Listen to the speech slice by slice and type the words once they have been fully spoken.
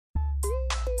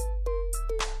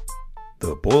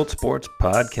The Boiled Sports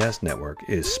Podcast Network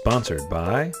is sponsored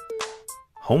by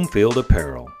Homefield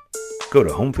Apparel. Go to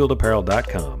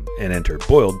homefieldapparel.com and enter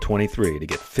Boiled23 to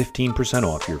get 15%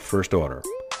 off your first order.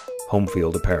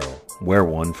 Homefield Apparel, wear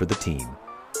one for the team.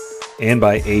 And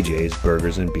by AJ's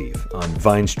Burgers and Beef on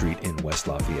Vine Street in West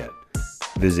Lafayette.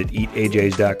 Visit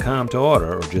eatajs.com to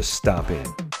order or just stop in.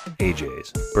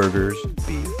 AJ's Burgers,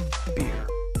 Beef, Beer.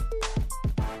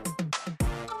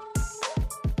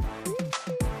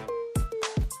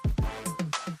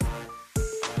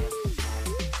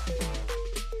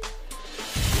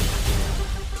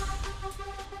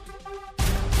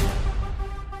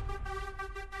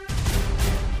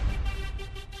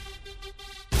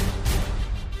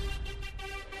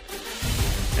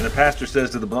 And the pastor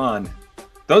says to the blonde,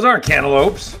 "Those aren't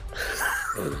cantaloupes."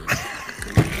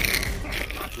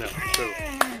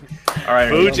 All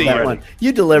right,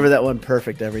 you deliver that one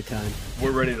perfect every time.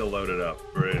 We're ready to load it up.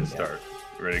 We're ready to start.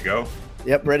 Ready to go?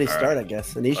 Yep, ready to start, I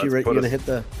guess. Anish, you gonna hit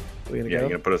the? We're gonna go. You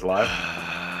gonna put us live?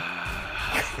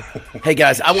 Hey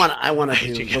guys, I want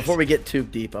to do before we get too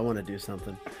deep. I want to do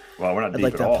something. Well, we're not. I'd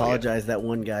like to apologize that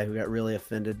one guy who got really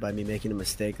offended by me making a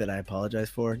mistake that I apologize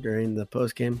for during the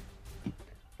post game.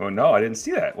 Oh no, I didn't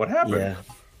see that. What happened?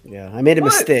 Yeah, I made a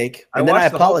mistake, and then I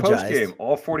apologized. The whole post game,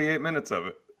 all 48 minutes of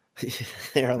it.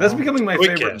 That's becoming my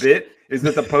favorite bit. Is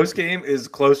that the post game is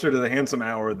closer to the handsome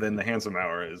hour than the handsome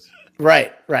hour is.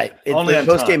 Right. The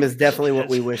post game is definitely what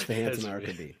we wish the handsome hour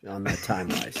could be on that time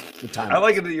rise. I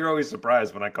like it that you're always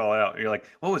surprised when I call out. You're like,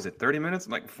 "What was it? 30 minutes?"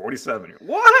 I'm like, 47.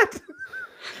 What?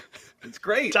 It's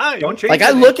great. Don't change. Like I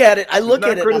look at it. And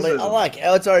I'm like,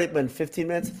 oh, it's already been 15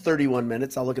 minutes, 31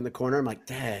 minutes. I'll look in the corner. I'm like,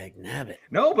 dang, nabbit.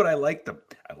 No, but I like the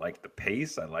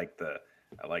pace. I like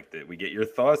that we get your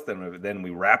thoughts. Then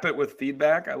we wrap it with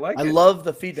feedback. I love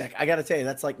the feedback. I got to tell you,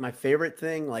 that's like my favorite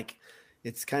thing. Like,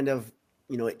 it's kind of,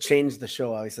 it changed the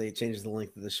show. Obviously, it changes the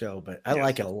length of the show, but I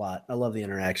like it a lot. I love the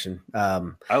interaction. I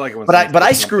like it when. But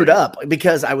I screwed up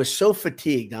because I was so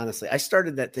fatigued. Honestly, I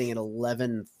started that thing at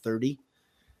 11:30.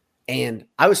 And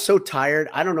I was so tired.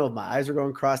 I don't know if my eyes were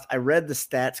going crossed. I read the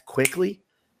stats quickly,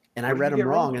 and I read them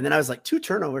wrong. And then I was like, 2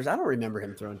 turnovers. I don't remember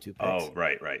him throwing 2 picks. Oh,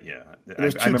 right, yeah.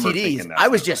 There's 2 TDs. I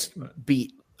was just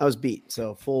beat. I was beat.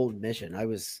 So full admission, I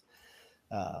was.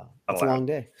 It's a long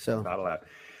day. So not allowed.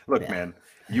 Look, man,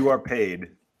 you are paid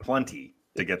plenty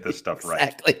to get this stuff right.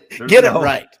 Exactly. Get it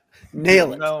right.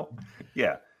 Nail it. No.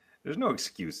 Yeah. There's no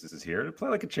excuses here. To play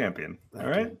like a champion. All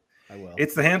right. I will.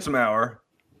 It's the handsome hour.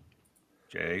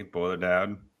 Jay, boil it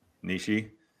down. Nishi,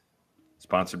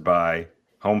 sponsored by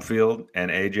Homefield and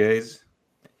AJ's.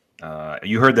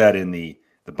 You heard that in the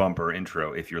bumper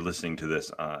intro if you're listening to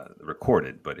this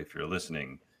recorded. But if you're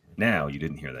listening now, you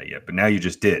didn't hear that yet. But now you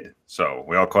just did. So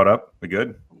we all caught up? We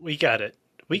good? We got it.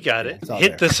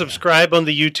 Hit the subscribe on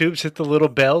the YouTubes. Hit the little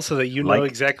bell so that you know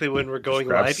exactly when we're going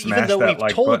live. Even though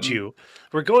we've told you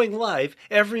we're going live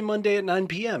every Monday at 9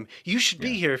 p.m. You should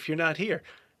be here if you're not here.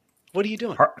 What are you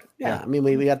doing? Yeah, I mean,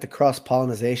 we got the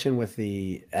cross-pollination with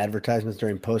the advertisements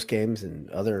during post games and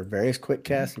other various quick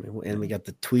casts. And we got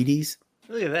the Tweeties.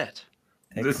 Look at that.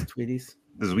 Tweeties.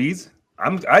 The Zweez?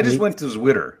 I just went to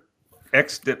Zwitter.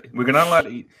 We're not allowed to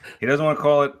eat. He doesn't want to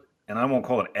call it, and I won't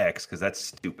call it X because that's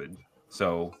stupid.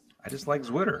 So I just like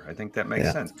Zwitter. I think that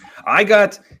makes sense. I'm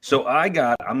going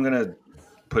to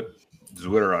put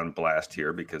Zwitter on blast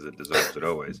here because it deserves it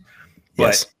always.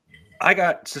 But I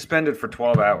got suspended for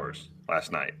 12 hours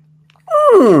last night.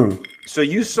 So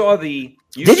you saw the...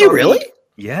 Did you really?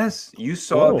 Yes. You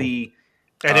saw the...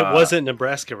 And it wasn't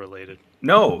Nebraska related.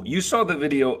 No. You saw the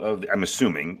video of... I'm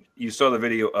assuming. You saw the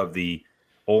video of the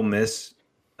Ole Miss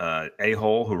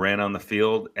a-hole who ran on the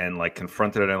field and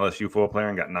confronted an LSU football player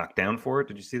and got knocked down for it.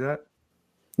 Did you see that?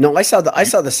 No, I saw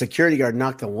the security guard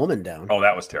knock the woman down. Oh,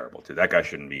 that was terrible, too. That guy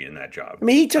shouldn't be in that job. I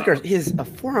mean, he took his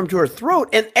forearm to her throat,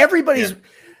 and everybody's... Yeah.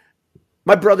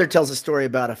 My brother tells a story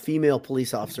about a female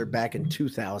police officer back in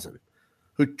 2000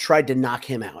 who tried to knock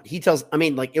him out. It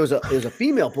was a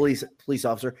female police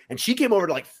officer, and she came over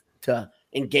to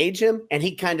engage him, and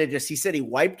he kind of he said he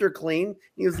wiped her clean.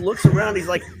 He looks around, he's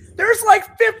like, there's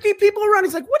 50 people around.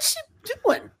 He's like, what's she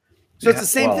doing? So it's the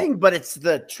same thing, but it's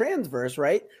the transverse,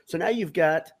 right? So now you've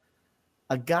got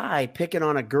a guy picking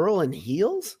on a girl in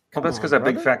heels. Well, that's because that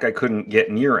big fat guy couldn't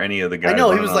get near any of the guys. I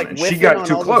know, he was she got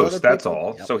too close. That's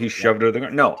all. Yep. So he shoved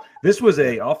her. No, this was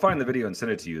I'll find the video and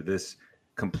send it to you. This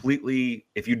completely,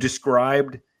 if you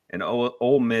described an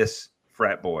Ole Miss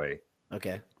frat boy,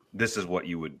 this is what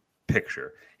you would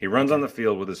picture. He runs on the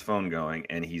field with his phone going,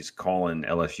 and he's calling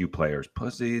LSU players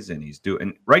pussies, and he's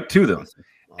doing right to them. Awesome.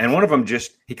 And one of them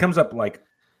he comes up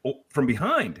from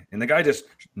behind, and the guy just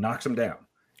knocks him down.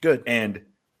 Good. And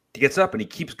he gets up and he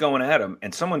keeps going at him.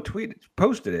 And someone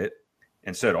posted it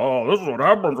and said, "Oh, this is what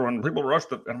happens when people rush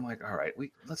the." And I'm like, "All right,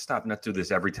 let's stop not do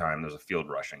this every time there's a field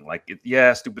rushing. Like,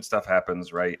 stupid stuff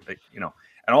happens, right? Like,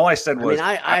 And all I said was,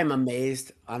 I'm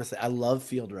amazed. Honestly, I love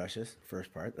field rushes.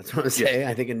 First part. That's what I'm saying.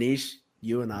 I think Anish,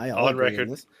 you and I all on record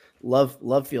this.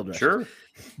 Love field rushes. Sure.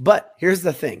 But here's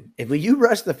the thing: if you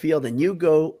rush the field and you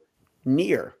go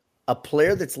near a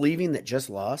player that's leaving that just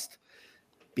lost,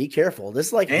 be careful. This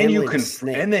is like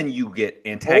and then you get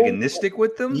antagonistic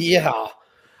with them. Yeah.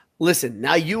 Listen,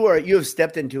 now you have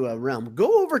stepped into a realm.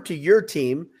 Go over to your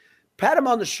team, pat them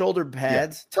on the shoulder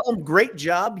pads, tell them great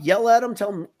job, yell at them,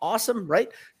 tell them awesome, right?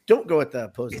 Don't go at the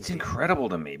opposing. It's incredible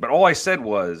to me. But all I said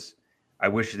was, I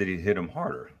wish that he'd hit him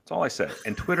harder. That's all I said.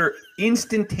 And Twitter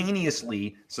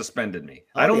instantaneously suspended me.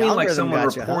 I don't mean like someone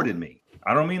reported me.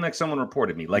 I don't mean like someone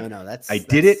reported me. Like I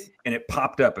did it and it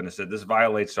popped up and it said, this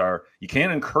violates you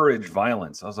can't encourage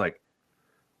violence. I was like,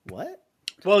 what?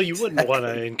 Well, you wouldn't want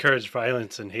to encourage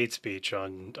violence and hate speech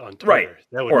on Twitter. Right.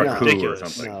 That would be ridiculous. Or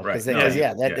something. No,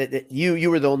 right. You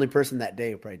were the only person that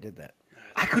day who probably did that.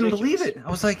 I couldn't believe it.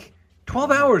 I was like, 12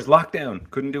 hours lockdown,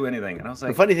 couldn't do anything. And I was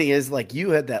like, the funny thing is, like,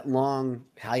 you had that long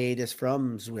hiatus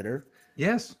from Twitter.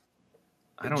 Yes.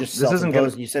 This isn't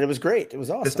good. You said it was great. It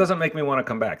was awesome. This doesn't make me want to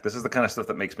come back. This is the kind of stuff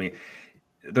that makes me.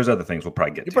 There's other things we'll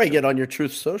probably get to. You probably get on your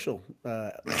Truth Social.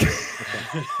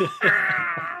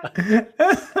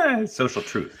 Social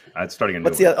Truth. It's starting a new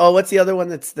what's the other one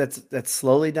that's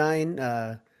slowly dying?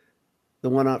 The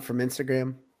one out from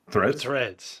Instagram. Threads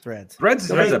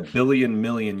has a billion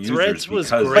million users. Threads was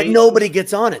great, but nobody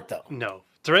gets on it though. No,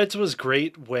 Threads was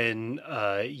great when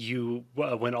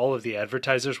when all of the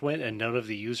advertisers went and none of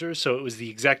the users. So it was the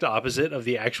exact opposite of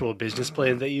the actual business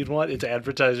plan that you'd want. It's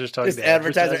advertisers talking to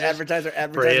advertiser.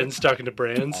 Brands talking to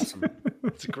brands. Awesome.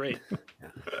 It's great.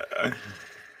 Yeah.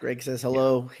 Greg says,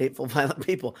 hello, hateful, violent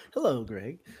people. Hello,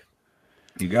 Greg.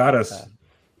 You got us.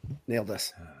 Nailed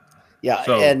us. Yeah,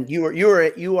 and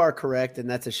you are correct, and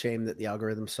that's a shame that the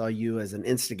algorithm saw you as an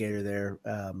instigator there.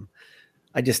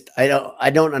 I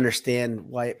don't understand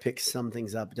why it picks some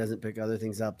things up, it doesn't pick other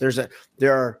things up.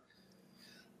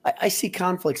 I see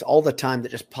conflicts all the time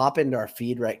that just pop into our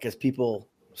feed, right? Because people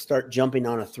start jumping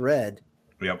on a thread,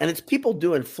 and it's people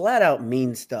doing flat out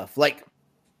mean stuff. Like,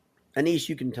 Anish,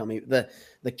 you can tell me the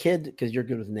kid, because you're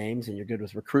good with names and you're good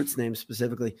with recruits' names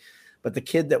specifically. But the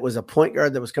kid that was a point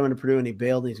guard that was coming to Purdue and he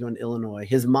bailed and he's going to Illinois.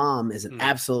 His mom is an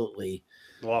absolutely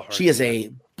she is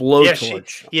a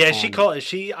blowtorch.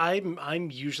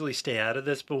 I'm usually stay out of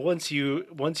this, but once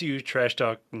you trash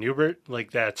talk Newbert,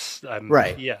 like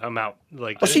I'm out.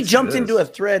 Like, well, she jumped into a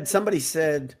thread. Somebody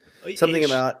said something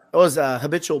about it was a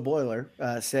habitual boiler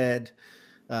said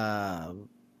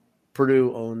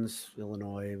Purdue owns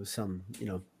Illinois. It was some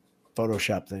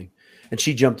Photoshop thing. And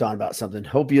she jumped on about something.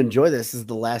 Hope you enjoy this. This is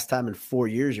the last time in 4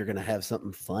 years you're going to have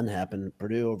something fun happen at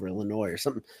Purdue over Illinois or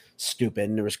something stupid.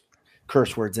 And there was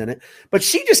curse words in it. But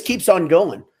she just keeps on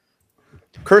going.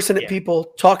 Cursing at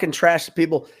people, talking trash to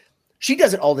people. She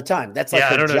does it all the time. That's like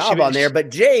her job on there. But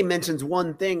Jay mentions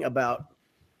one thing about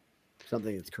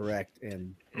something that's correct.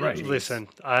 And listen,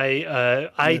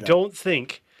 I don't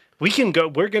think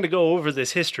we're going to go over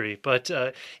this history, but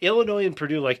Illinois and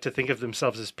Purdue like to think of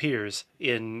themselves as peers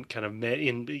in kind of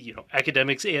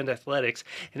academics and athletics.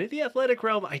 And in the athletic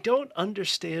realm, I don't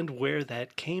understand where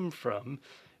that came from,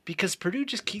 because Purdue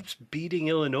just keeps beating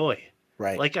Illinois.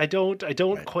 Right. Like I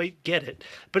don't quite get it,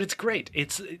 but it's great.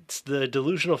 It's the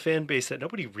delusional fan base that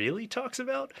nobody really talks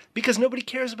about because nobody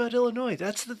cares about Illinois.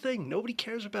 That's the thing. Nobody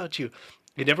cares about you.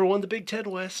 You never won the Big Ten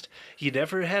West. You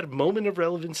never had a moment of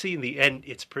relevancy in the end.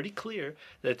 It's pretty clear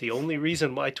that the only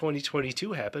reason why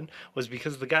 2022 happened was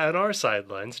because of the guy on our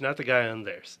sidelines, not the guy on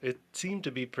theirs. It seemed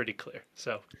to be pretty clear.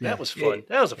 So that was fun.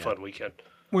 That was a fun weekend.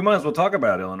 We might as well talk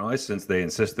about Illinois since they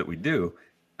insist that we do.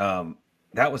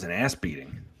 That was an ass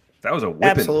beating. That was a whipping.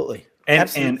 Absolutely. And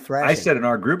I said in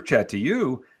our group chat to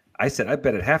you, I said, I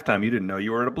bet at halftime you didn't know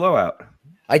you were at a blowout.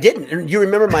 I didn't. And you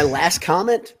remember my last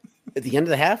comment? At the end of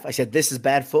the half, I said, "This is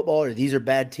bad football," or "These are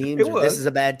bad teams," or "This is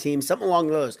a bad team," something along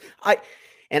those. I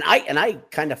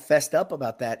kind of fessed up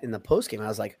about that in the post game. I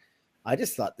was like, I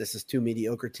just thought this is two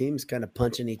mediocre teams kind of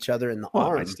punching each other in the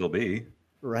arm. Might still be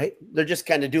right. They're just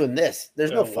kind of doing this.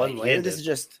 There's no fight here. This is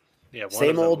just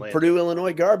same old Purdue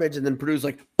Illinois garbage, and then Purdue's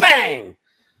like, bang,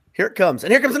 here it comes,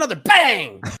 and here comes another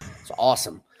bang. It's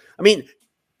awesome. I mean,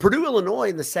 Purdue Illinois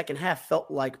in the second half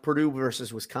felt like Purdue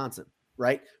versus Wisconsin,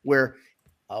 right? Where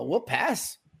we'll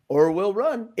pass or we'll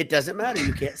run. It doesn't matter.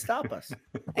 You can't stop us.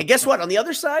 And guess what? On the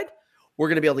other side, we're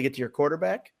going to be able to get to your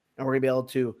quarterback, and we're going to be able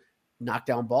to knock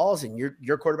down balls and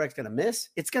your quarterback's going to miss,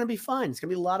 it's going to be fun. It's going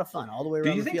to be a lot of fun all the way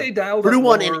around. Do you think the field. they dialed Purdue up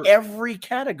won more... in every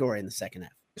category in the second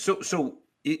half. So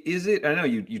is it? I know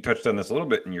you touched on this a little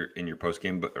bit in your post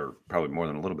game, but or probably more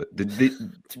than a little bit.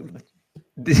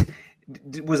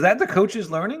 Was that the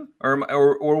coaches learning,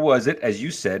 or was it, as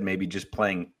you said, maybe just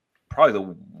playing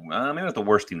probably maybe not the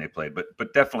worst team they played,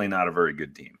 but definitely not a very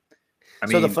good team. I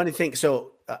mean, so the funny thing,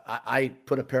 I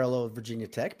put a parallel with Virginia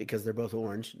Tech because they're both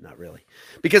orange. Not really,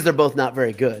 because they're both not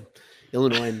very good.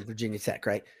 Illinois and Virginia Tech,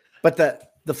 right? But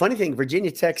the funny thing,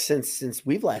 Virginia Tech, since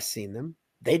we've last seen them,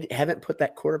 they haven't put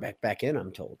that quarterback back in,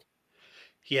 I'm told.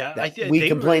 Yeah, we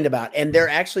complained about, and they're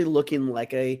actually looking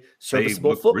like a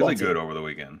serviceable football really team. Good over the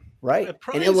weekend, right?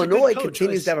 And Illinois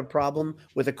continues to have a problem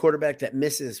with a quarterback that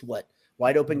misses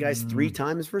wide open guys 3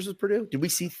 times versus Purdue. Did we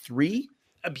see 3?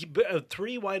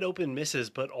 3 wide open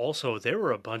misses, but also there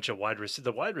were a bunch of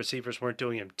the wide receivers weren't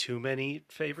doing him too many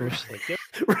favors.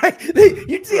 Right,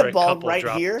 you'd see a ball right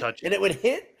here, and it would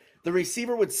hit. The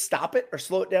receiver would stop it or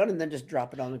slow it down, and then just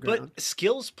drop it on the ground. But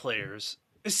skills players,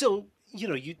 so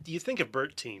you think of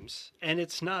Burt teams, and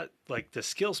it's not like the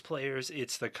skills players.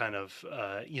 It's the kind of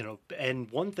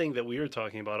And one thing that we were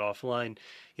talking about offline,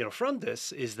 from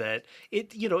this is that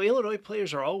Illinois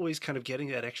players are always kind of getting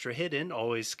that extra hit in,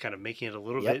 always kind of making it a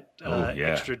little bit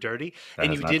extra dirty,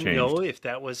 and you didn't know if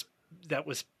that was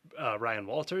Ryan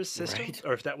Walters' system, right,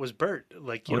 or if that was Burt,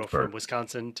 from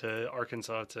Wisconsin to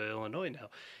Arkansas to Illinois now.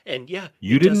 And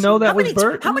you didn't know that was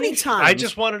Burt? How many times? I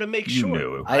just wanted to make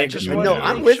sure.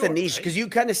 I'm with Anish because you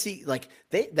kind of see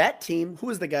that team. Who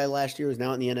was the guy last year who's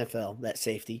now in the NFL? That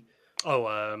safety.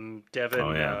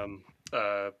 Devin.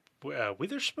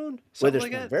 Witherspoon? Witherspoon,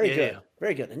 like that? Very good.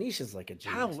 Very good. Anish is like a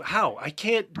genius. How? I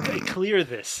can't clear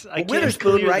this.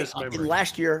 Witherspoon, right?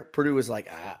 Last year, Purdue was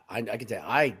like, I can tell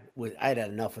I had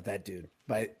enough with that dude.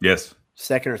 By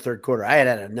second or third quarter, I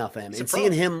had enough of him. And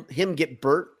seeing him get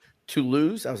Burt to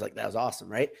lose, I was like, that was awesome,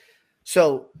 right?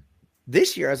 So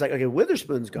this year, I was like, okay,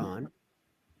 Witherspoon's gone.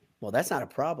 Well, that's not a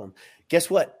problem.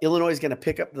 Guess what? Illinois is going to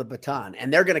pick up the baton,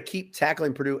 and they're going to keep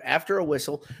tackling Purdue after a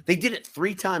whistle. They did it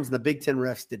 3 times, and the Big Ten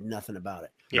refs did nothing about it.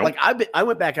 Yep. I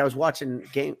went back. I was watching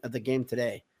the game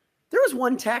today. There was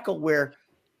one tackle where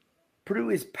Purdue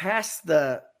is past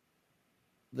the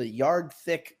yard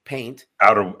thick paint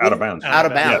out of bounds,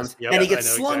 yes. Yep. And he gets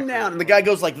slung down, and the guy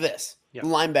goes like this. Yep.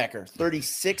 Linebacker,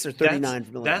 36 or 39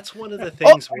 from Illinois. That's one of the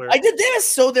things where I did this,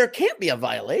 so there can't be a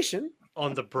violation.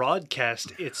 On the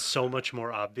broadcast, it's so much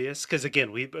more obvious because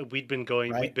again, we'd been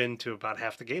going, we'd been to about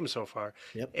half the game so far,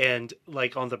 and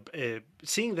on the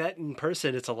seeing that in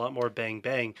person, it's a lot more bang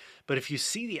bang. But if you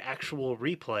see the actual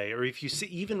replay, or if you see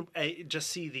even just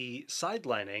see the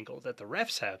sideline angle that the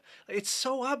refs have, it's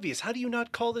so obvious. How do you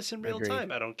not call this in real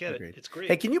time? I don't get it. It's great.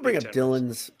 Hey, can you bring up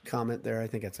Dylan's comment there? I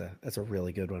think that's a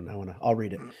really good one. I'll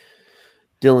read it.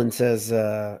 Dylan says,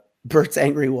 Burt's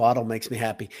angry waddle makes me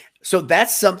happy. So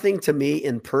that's something to me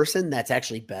in person that's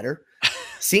actually better.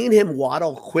 Seeing him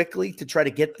waddle quickly to try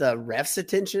to get the ref's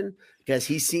attention because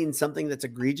he's seen something that's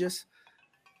egregious.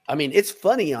 I mean, it's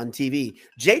funny on TV.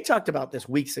 Jay talked about this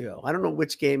weeks ago. I don't know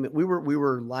which game we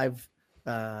were live.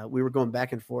 We were going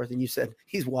back and forth, and you said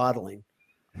he's waddling,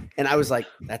 and I was like,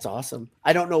 "That's awesome."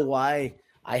 I don't know why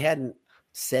I hadn't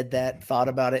said that, thought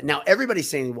about it. Now everybody's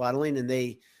saying waddling, and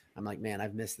I'm like, man,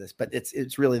 I've missed this, but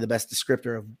it's really the best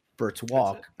descriptor of Burt's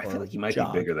walk. I feel like he might be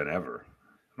bigger than ever.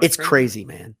 It's crazy,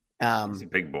 man. He's a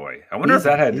big boy. I wonder if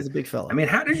that had. He's a big fella. I mean,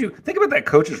 how did you think about that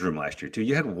coach's room last year too?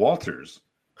 You had Walters,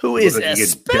 who is a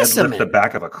specimen. Deadlift the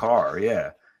back of a car,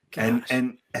 yeah. Gosh.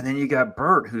 And then you got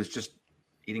Burt, who's just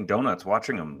eating donuts,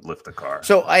 watching him lift the car.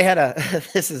 So I had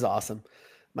this is awesome.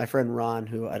 My friend Ron,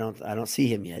 who I don't see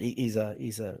him yet. He's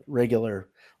a regular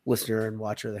listener and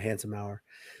watcher of the Handsome Hour.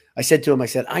 I said to him,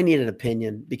 I need an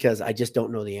opinion because I just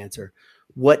don't know the answer.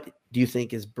 What do you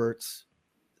think is Burt's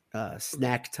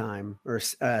snack time or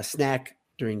snack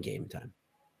during game time?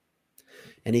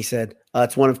 And he said,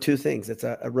 it's one of 2 things. It's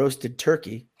a roasted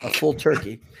turkey, a full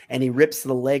turkey, and he rips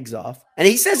the legs off. And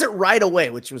he says it right away,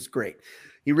 which was great.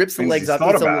 He rips the legs off.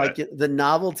 It's like the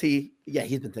novelty. Yeah,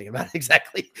 he's been thinking about it.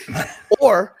 Exactly.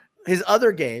 Or his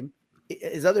other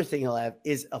thing he'll have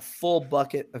is a full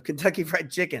bucket of Kentucky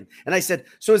Fried Chicken. And I said,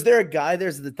 so is there a guy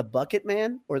there's the bucket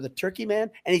man or the turkey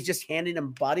man? And he's just handing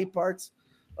him body parts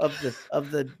of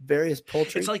the various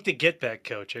poultry. It's like the Get Back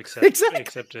coach, except it's,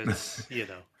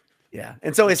 Yeah.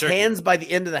 And so his hands by the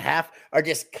end of the half are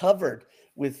just covered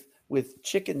with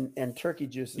chicken and turkey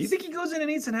juices. You think he goes in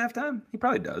and eats at halftime? He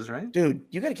probably does, right? Dude,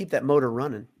 you got to keep that motor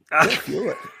running. Fuel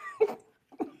it.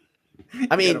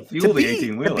 I mean, fuel the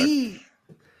 18-wheeler.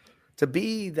 To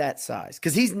be that size,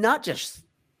 because he's not just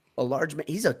a large man.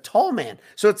 He's a tall man.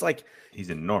 So it's like he's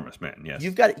an enormous man. Yes.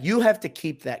 You have to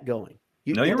keep that going.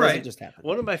 You're right. Just happen.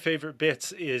 One of my favorite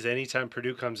bits is anytime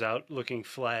Purdue comes out looking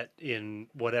flat in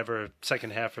whatever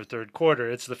second half or third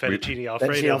quarter, it's the fettuccine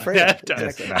Alfredo.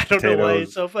 Halftime. I don't know why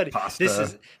it's so funny.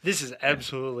 Pasta. This is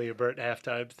absolutely a Burt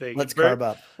halftime thing. Let's carb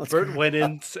up. Burt went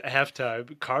in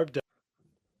halftime, carved up,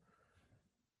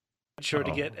 sure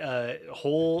to get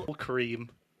whole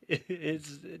cream.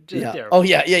 It's just terrible. Oh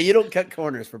yeah. You don't cut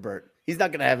corners for Burt. He's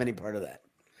not going to have any part of that.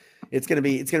 It's gonna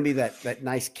be that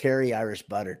nice Kerry Irish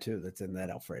butter too that's in that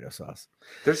Alfredo sauce.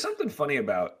 There's something funny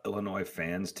about Illinois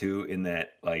fans too, in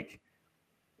that like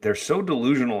they're so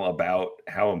delusional about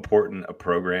how important a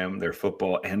program their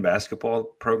football and basketball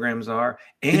programs are.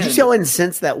 And did you see how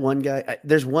incensed that one guy?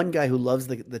 There's one guy who loves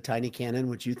the tiny cannon,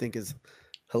 which you think is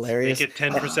hilarious. Make it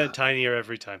 10% tinier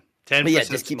every time. 10%. But yeah, it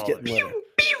just keeps getting littler.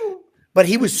 But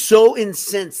he was so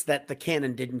incensed that the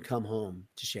cannon didn't come home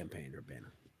to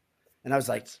Champaign-Urbana, and I was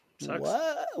like.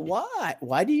 What? Why?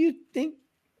 Why do you think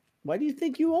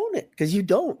you own it? Because you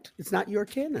don't. It's not your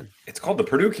cannon. It's called the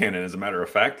Purdue cannon, as a matter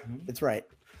of fact. That's right.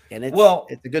 And it's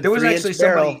a good. There was actually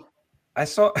barrel.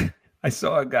 somebody. I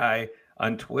saw a guy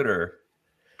on Twitter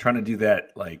trying to do that,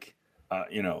 like,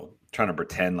 trying to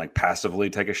pretend like passively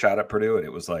take a shot at Purdue, and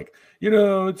it was like,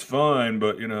 it's fine,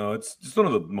 but it's just one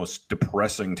of the most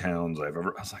depressing towns I've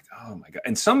ever. I was like, oh my god!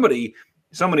 And somebody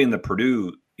in the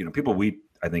Purdue, people we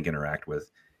I think interact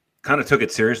with, kind of took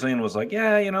it seriously and was like,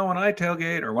 yeah, when I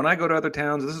tailgate or when I go to other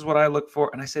towns, this is what I look for.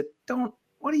 And I said,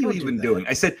 what are you even doing?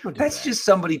 I said, that's just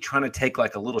somebody trying to take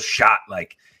like a little shot,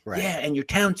 like, right. Yeah, and your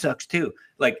town sucks too.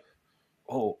 Like,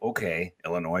 oh, okay,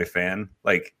 Illinois fan.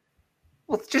 Like,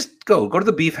 well, just go to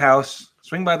the beef house,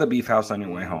 swing by the beef house on your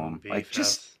way home. Like,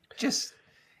 just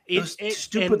those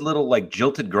stupid little like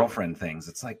jilted girlfriend things.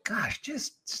 It's like, gosh,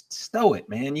 just stow it,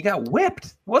 man. You got whipped.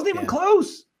 It wasn't even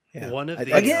close. Yeah. One of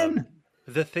the again.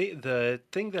 The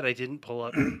thing that I didn't pull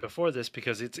up before this,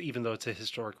 because even though it's a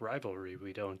historic rivalry,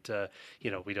 we don't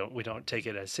take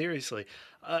it as seriously.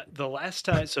 The last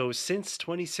time, so since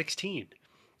 2016,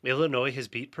 Illinois has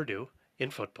beat Purdue in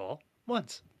football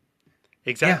once,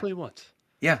 once.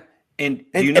 Yeah, and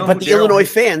but the Illinois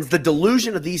fans, the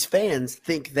delusion of these fans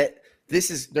think that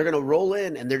they're going to roll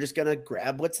in and they're just going to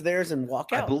grab what's theirs and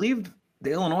walk out. I believe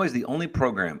the Illinois is the only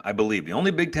program. I believe the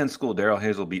only Big Ten school Daryl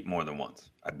Hazel beat more than once.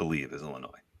 I believe is Illinois.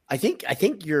 I think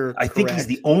you're. I think he's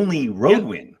the only road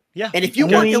win. Yeah, and if you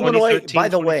want Illinois, by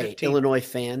the way, Illinois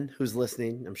fan who's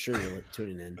listening, I'm sure you're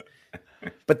tuning in.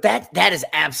 But that is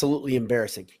absolutely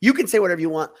embarrassing. You can say whatever you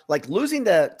want, like losing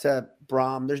to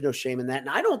Brom. There's no shame in that, and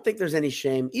I don't think there's any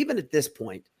shame even at this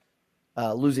point.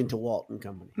 Losing to Walton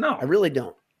Company. No, I really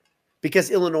don't,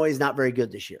 because Illinois is not very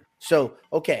good this year. So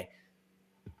okay.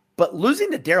 But losing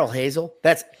to Daryl Hazel,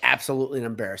 that's absolutely an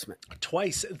embarrassment.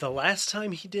 Twice. The last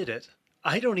time he did it,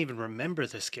 I don't even remember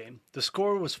this game. The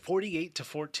score was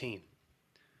 48-14.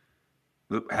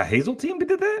 A Hazel team did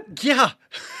that? Yeah.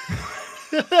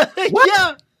 What?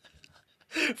 Yeah.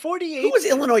 48. Who was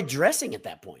Illinois dressing at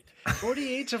that point?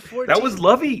 48-14. That was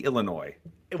Lovey, Illinois.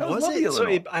 It wasn't.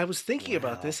 So I was thinking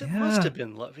about this. It must have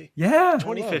been Lovey. Yeah.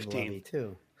 2015. Lovey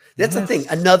too. That's the thing.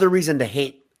 Another reason to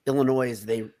hate Illinois is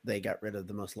they got rid of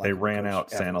the most likely. They ran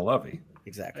out Santa Lovey.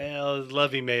 Exactly. Well,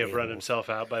 Lovey may have run himself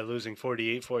out by losing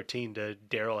 48-14 to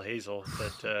Daryl Hazel.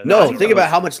 But no, think about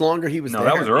how much longer he was there. No,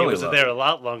 that was early. He was there a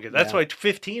lot longer. That's why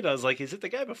 15. I was like, is it the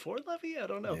guy before Lovey? I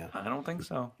don't know. Yeah. I don't think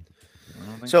so.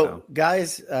 So,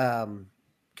 guys, can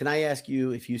I ask you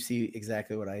if you see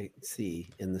exactly what I see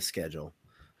in the schedule?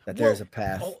 That there's a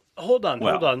path. Hold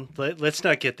on. Let's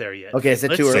not get there yet. Okay, is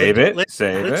it too early? Save it. Let's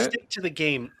stick to the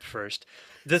game first.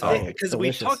 The thing, because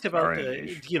we talked about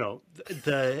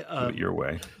your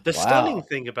way. The stunning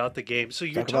thing about the game. So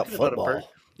you're talking about a Burt.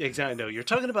 Exactly. No, you're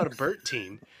talking about a Burt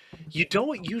team. You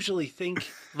don't usually think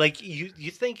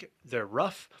you think they're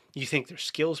rough. You think their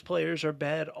skills players are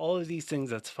bad. All of these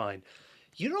things. That's fine.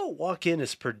 You don't walk in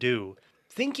as Purdue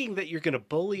thinking that you're going to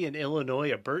bully an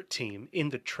Illinois, a Burt team in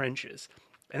the trenches.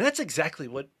 And that's exactly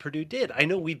what Purdue did. I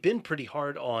know we've been pretty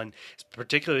hard on,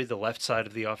 particularly the left side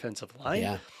of the offensive line.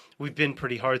 Yeah. We've been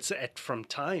pretty hard from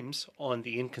times on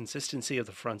the inconsistency of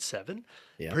the front seven.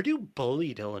 Yeah. Purdue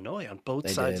bullied Illinois on both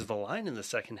sides of the line in the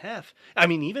second half. I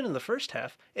mean, even in the first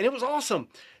half. And it was awesome.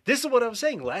 This is what I was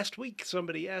saying. Last week,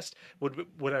 somebody asked, would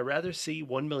I rather see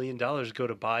 $1 million go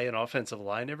to buy an offensive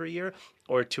line every year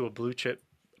or to a blue chip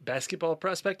basketball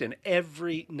prospect? And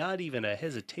not even a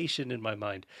hesitation in my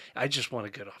mind. I just want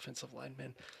a good offensive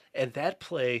lineman. And that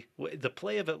play, the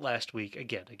play of it last week,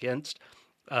 again, against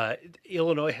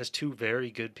Illinois has two very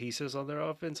good pieces on their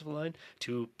offensive line,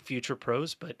 two future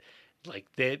pros, but Like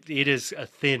it is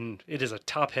a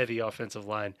top heavy offensive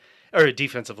line or a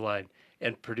defensive line,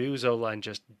 and Purdue's O-line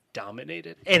just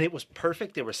dominated, and it was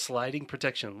perfect. They were sliding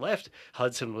protection left.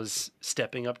 Hudson was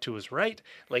stepping up to his right.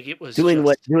 Like it was doing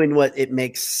what it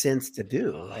makes sense to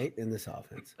do, right, in this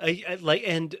offense.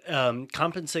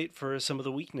 Compensate for some of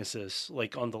the weaknesses,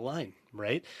 like on the line,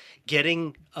 right?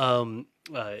 Getting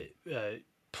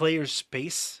players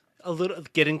space a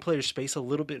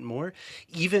little bit more,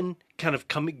 even kind of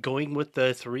going with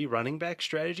the 3 running back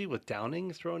strategy with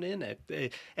Downing thrown in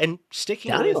and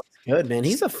sticking Downing with good, man.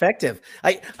 He's effective.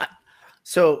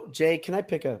 So Jay, can I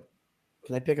pick a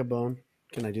bone?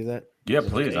 Can I do that? Yeah,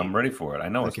 please. Okay. I'm ready for it. I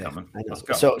know it's coming. I know.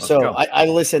 Let's go. I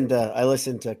listened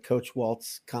to Coach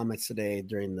Walt's comments today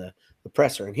during the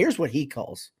presser, and here's what he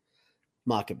calls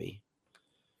Maccabee.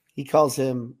 He calls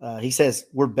him. He says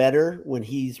we're better when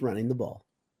he's running the ball.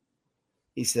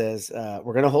 He says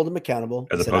we're going to hold him accountable.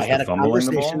 As opposed to fumbling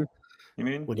the ball? You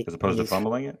mean? As opposed to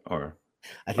fumbling it? Or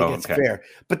I think that's fair.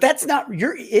 But that's not –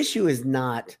 your issue is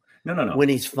not when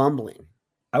he's fumbling.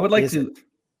 I would like to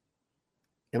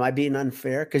 – Am I being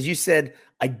unfair? Because you said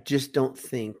I just don't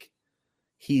think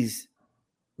he's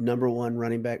number 1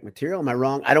 running back material. Am I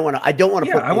wrong? I don't want to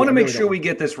Yeah, I want to make sure we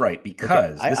get this right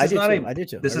because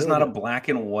this is not a black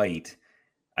and white –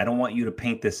 I don't want you to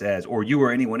paint this as, or you or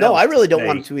anyone else. No, I really don't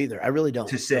want to either. I really don't.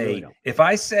 To say, if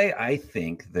I say I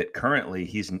think that currently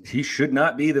he should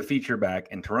not be the feature back,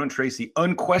 and Tyrone Tracy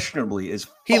unquestionably is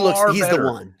he's better the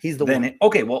one. He's the one.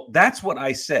 Okay, well, that's what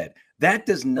I said. That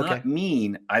does not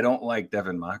mean I don't like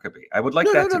Devin Maccabee. I would like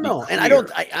that to be clear.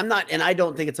 And I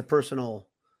don't think it's a personal.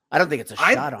 I don't think it's a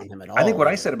shot on him at all. I think what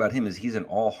I said about him is he's an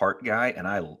all-heart guy,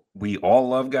 and we all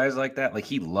love guys like that. Like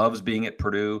he loves being at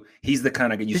Purdue. He's the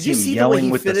kind of guy you see him yelling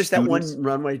with the students. Did you see the way he finished that one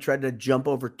run where he tried to jump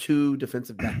over 2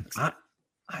 defensive backs?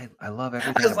 I love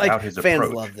everything about his fans approach.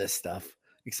 Fans love this stuff,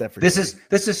 except for this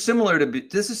is similar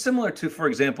to, for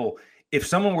example, if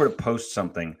someone were to post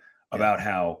something about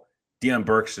how Deion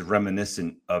Burks is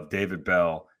reminiscent of David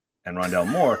Bell and Rondell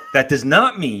Moore, that does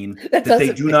not mean that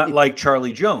they do not like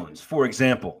Charlie Jones, for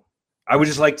example. I would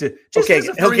just like to okay.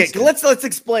 Let's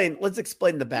explain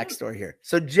the backstory here.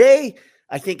 So Jay,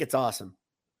 I think it's awesome.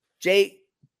 Jay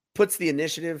puts the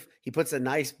initiative. He puts a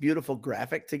nice, beautiful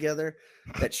graphic together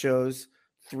that shows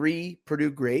 3 Purdue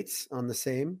greats on the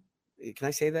same. Can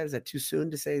I say that? Is that too soon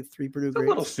to say 3 Purdue greats? A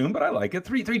little soon, but I like it.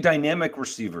 Three dynamic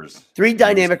receivers. 3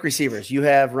 dynamic receivers. You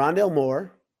have Rondell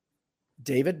Moore,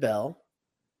 David Bell,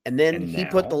 and then he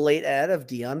put the late ad of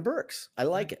Deion Burks. I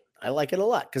like it. I like it a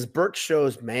lot because Burks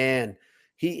shows, man,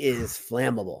 he is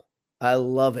flammable. I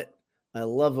love it. I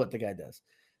love what the guy does.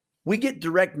 We get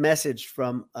direct message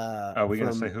from. Are we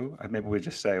going to say who? Maybe we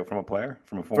just say from a player,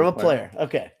 from a former player.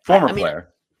 Okay, former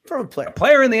player, from a player, a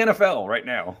player in the NFL right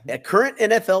now, a current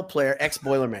NFL player,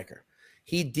 ex-Boilermaker.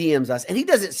 He DMs us, and he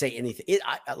doesn't say anything.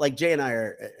 Like Jay and I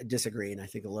are disagreeing, I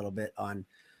think, a little bit on.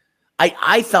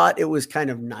 I thought it was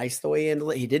kind of nice the way he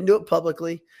handled it. He didn't do it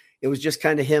publicly. It was just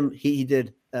kind of him. He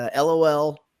did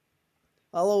LOL.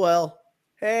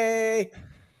 Hey,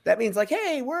 that means like,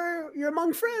 hey, you're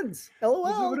among friends. LOL.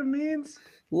 Is that what it means?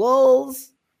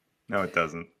 Lols. No, it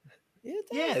doesn't.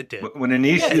 Yeah, it did. When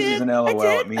Anish uses an LOL,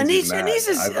 it means he's mad.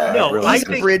 I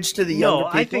think a bridge to the younger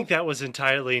people. I think that was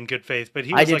entirely in good faith. But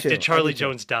he was like, did Charlie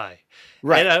Jones die?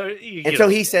 Right. And so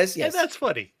he says yes. And that's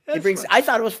funny. I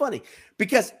thought it was funny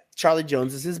because Charlie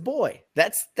Jones is his boy.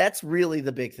 That's really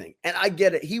the big thing. And I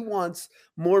get it. He wants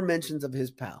more mentions of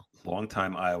his pal.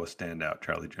 Longtime Iowa standout,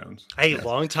 Charlie Jones. Hey,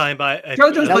 long time.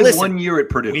 Charlie Jones played 1 year at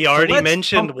Purdue. We already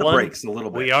mentioned one. Breaks a little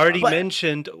bit. We already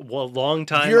mentioned long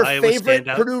time your Iowa favorite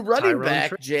standout. Purdue running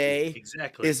back, Jay,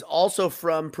 is also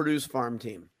from Purdue's farm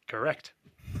team. Correct.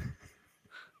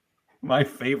 My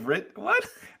favorite? What?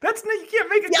 You can't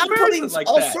make a comparison I'm putting like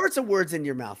all that. Sorts of words in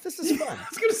your mouth. This is fun. I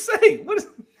was going to say,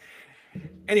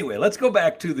 Anyway, let's go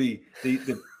back to the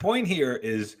point here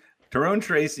is Tyrone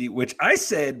Tracy, which I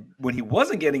said when he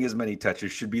wasn't getting as many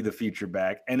touches should be the feature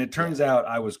back. And it turns out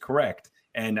I was correct.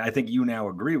 And I think you now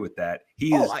agree with that.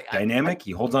 He is dynamic.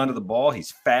 He holds onto the ball.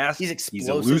 He's fast. He's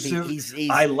explosive. He's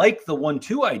elusive. I like the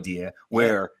 1-2 idea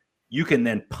where you can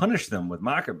then punish them with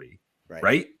Maccabee,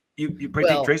 right? You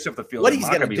take Tracy off the field. What he's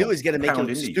going to do is going to make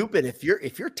him stupid. If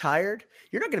you're tired,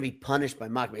 you're not going to be punished by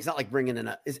Maccabee. It's not like bringing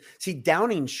in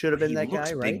Downing should have been that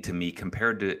guy, right? Big to me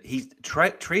compared to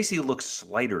Tracy looks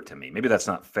slighter to me. Maybe that's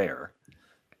not fair.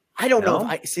 I don't know.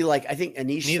 I think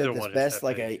Anish said this best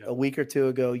like a week or two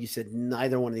ago. You said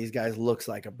neither one of these guys looks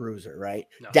like a bruiser, right?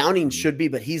 No. Downing should be,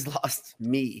 but he's lost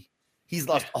me. He's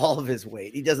lost all of his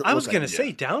weight. He doesn't. I was going to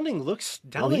say Downing looks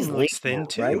thin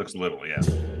too. He looks little, yeah.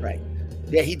 Right.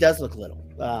 Yeah, he does look little.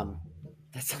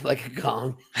 That sounds like a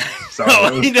gong. Sorry,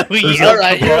 all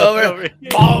right, you're over.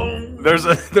 Boom. There's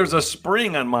a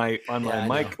spring on my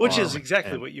mic, which is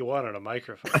exactly what you want on a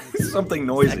microphone. Something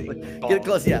noisy. Exactly. Get it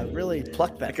close, really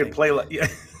pluck that. I could play yeah,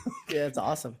 it's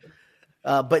awesome.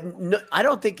 But no, I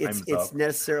don't think it's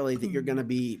necessarily that you're going to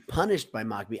be punished by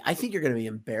Mockbee. I think you're going to be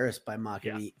embarrassed by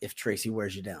Mockbee if Tracy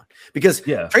wears you down, because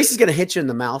Tracy's going to hit you in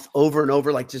the mouth over and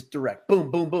over, like just direct,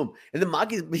 boom, boom, boom, and then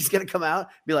Mockbee's going to come out,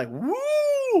 be like, woo,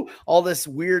 all this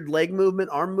weird leg movement,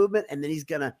 arm movement, and then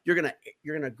you're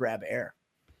gonna grab air.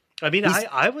 I mean,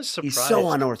 I was surprised. He's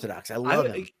so unorthodox. I love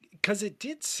him because it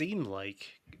did seem like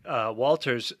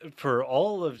Walters, for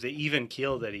all of the even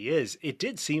keel that he is, it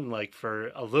did seem like for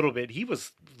a little bit he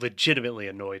was legitimately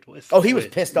annoyed with. Oh, he was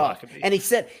pissed off, and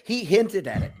he hinted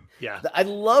at it. Yeah, I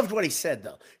loved what he said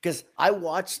though, because I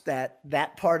watched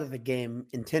that part of the game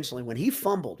intentionally when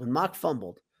Mock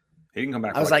fumbled. He didn't come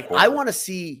back. I was like, I want to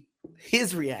see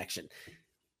his reaction.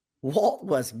 Walt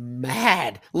was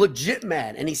mad, legit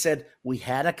mad. And he said, we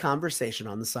had a conversation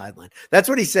on the sideline. That's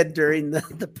what he said during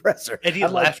the presser. And he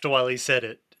laughed while he said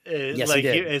it. Yes, he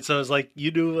did. And so I was like, you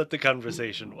knew what the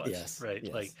conversation was. Yes, right.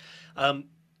 Yes.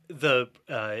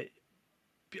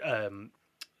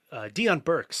 Deion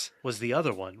Burks was the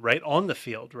other one, right? On the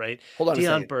field, right? Hold on Deion a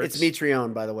second. Burks. It's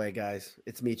Mitrione, by the way, guys.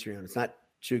 It's Mitrione. It's not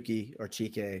Chucky or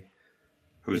Chike.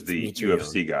 Who's the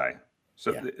UFC guy?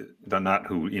 So not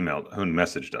who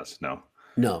messaged us. No,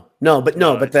 but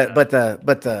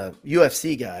the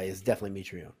UFC guy is definitely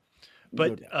Mitrione.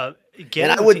 But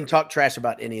and I wouldn't talk trash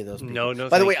about any of those people. No.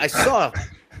 By the way, I saw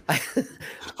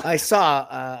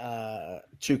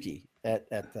Chucky at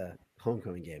the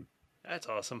homecoming game. That's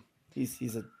awesome. He's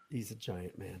a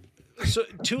giant man. So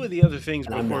two of the other things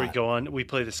before we go on, we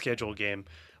play the schedule game.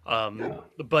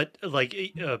 But like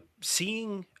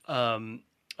seeing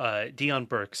Deion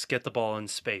Burks get the ball in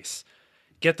space,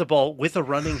 get the ball with a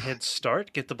running head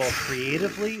start, get the ball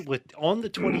creatively on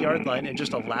the 20-yard line, and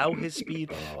just allow his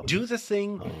speed, do the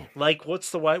thing. Like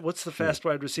what's the fast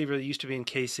wide receiver that used to be in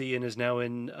KC and is now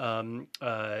in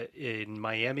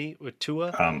Miami with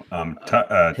Tua?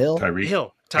 Tyreek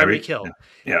Hill.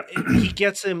 Yeah. He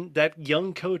gets him, that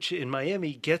young coach in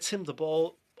Miami gets him the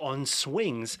ball on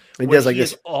swings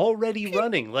is already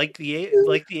running like the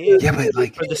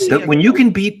when you can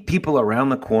beat people around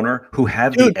the corner who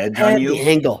have the edge on you,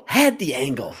 had the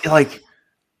angle, like,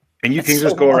 and you can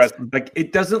just go around. Like,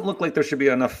 it doesn't look like there should be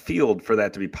enough field for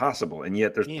that to be possible, and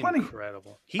yet there's plenty.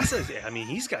 Incredible. He's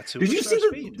got super. Did you see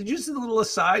speed. Did you see the little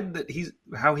aside that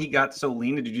how he got so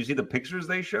lean? Did you see the pictures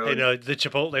they showed? The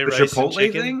Chipotle rice and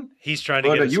chicken thing. He's trying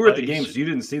to get. You were at the game, so you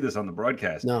didn't see this on the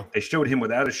broadcast. No, they showed him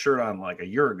without a shirt on like a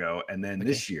year ago, and then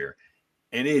this year,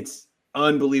 and it's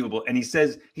unbelievable. And he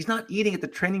says he's not eating at the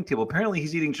training table. Apparently,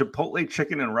 he's eating Chipotle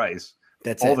chicken and rice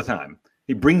all the time.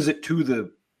 He brings it to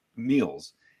the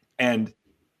meals. And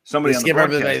somebody on the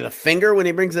broadcast, everybody the finger when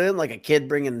he brings it in, like a kid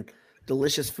bringing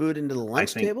delicious food into the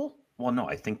lunch table. Well, no,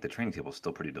 I think the training table is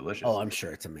still pretty delicious. Oh, I'm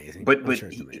sure it's amazing. But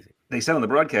they said on the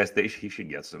broadcast he should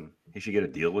get a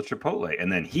deal with Chipotle,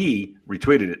 and then he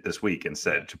retweeted it this week and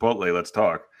said, "Chipotle, let's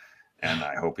talk." And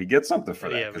I hope he gets something for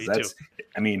that, because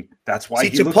that's why.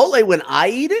 See, Chipotle, when I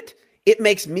eat it, it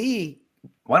makes me.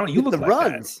 Why don't you look the like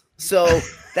runs? That? So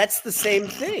that's the same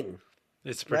thing.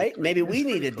 It's right. Maybe we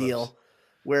need a deal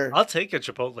where I'll take a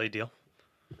Chipotle deal.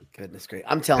 Goodness great!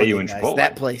 I'm telling you guys,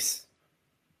 that place,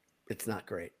 it's not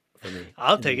great for me.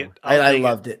 I'll take it. I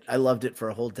loved it. I loved it for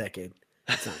a whole decade.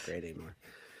 It's not great anymore.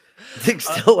 Dick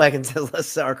Stillwagon says less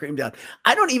sour cream down.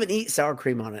 I don't even eat sour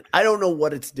cream on it. I don't know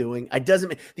what it's doing. It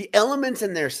doesn't. The elements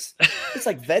in there, it's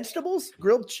like vegetables,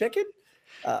 grilled chicken.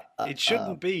 It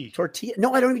shouldn't be tortilla.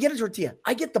 No, I don't even get a tortilla.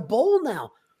 I get the bowl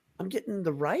now. I'm getting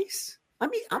the rice. I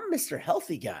mean, I'm Mr.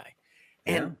 Healthy guy,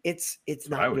 and it's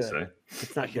not I would good. say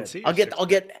it's not good. I'll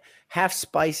get half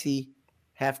spicy,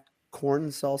 half corn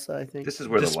salsa. I think this is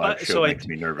where the live show makes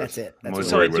me nervous. That's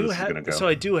it. So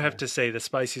I do have to say the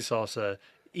spicy salsa.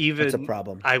 That's a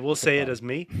problem. I will say it as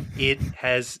me. It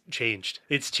has changed.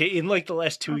 It's in like the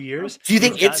last 2 years. Do you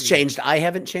think it's changed? I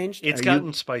haven't changed. It's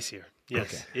gotten spicier.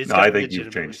 Yes. Okay. I think you've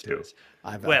changed too.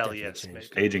 Yes.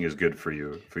 Aging is good for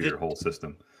you, for your whole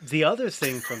system. The other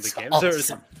thing from the game.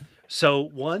 Awesome. So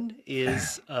one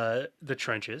is the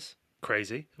trenches.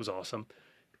 Crazy. It was awesome.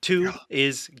 Two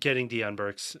is getting Deion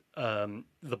Burks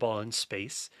the ball in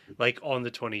space, like on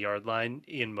the 20-yard line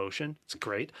in motion. It's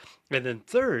great. And then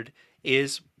third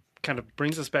is kind of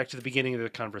brings us back to the beginning of the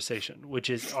conversation, which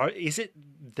is it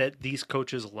that these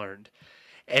coaches learned?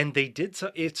 And they did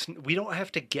so. We don't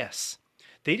have to guess.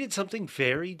 They did something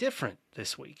very different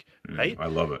this week, right? I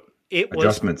love it. It was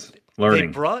adjustments,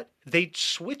 learning. they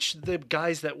switched the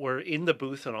guys that were in the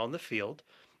booth and on the field.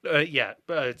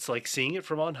 It's like seeing it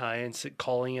from on high and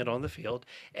calling it on the field.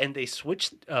 And they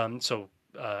switched.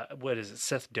 What is it?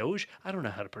 Seth Doge? I don't know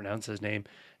how to pronounce his name.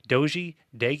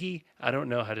 Degi? I don't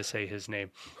know how to say his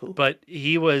name. Who? But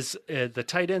he was the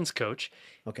tight ends coach.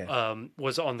 Okay.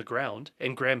 Was on the ground,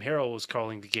 and Graham Harrell was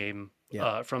calling the game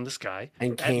from the sky.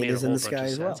 And Kane is in the sky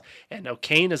as well. And now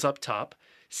Kane is up top,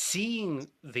 seeing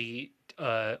the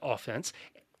offense,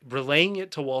 relaying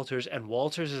it to Walters, and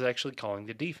Walters is actually calling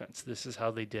the defense. This is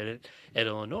how they did it at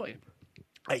Illinois.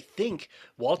 I think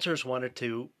Walters wanted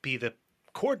to be the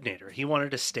coordinator. He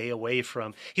wanted to stay away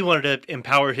from. He wanted to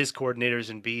empower his coordinators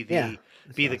and be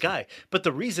the guy. But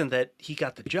the reason that he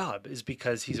got the job is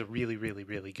because he's a really, really,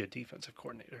 really good defensive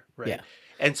coordinator, right? Yeah.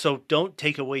 And so don't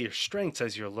take away your strengths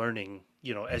as you're learning.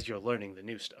 As you're learning the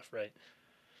new stuff, right?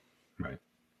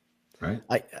 Right.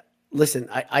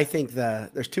 I think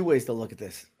there's two ways to look at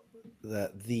this.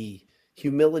 The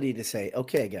humility to say,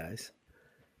 okay, guys,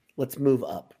 let's move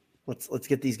up. Let's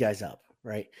get these guys up,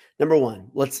 right? Number one,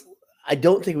 I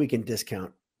don't think we can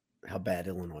discount how bad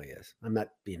Illinois is. I'm not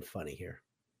being funny here.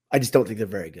 I just don't think they're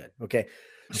very good. Okay.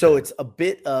 So it's a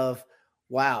bit of,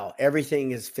 wow, everything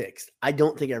is fixed. I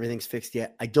don't think everything's fixed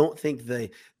yet. I don't think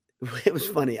it was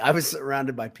funny. I was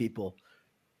surrounded by people.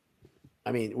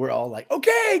 I mean, we're all like,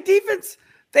 okay, defense,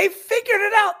 they figured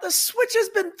it out. The switch has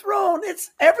been thrown.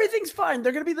 Everything's fine.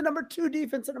 They're going to be the number 2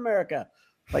 defense in America,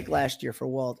 like last year for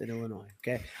Walt in Illinois.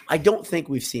 Okay. I don't think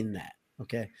we've seen that.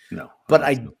 Okay. No. But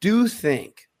I do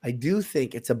think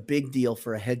it's a big deal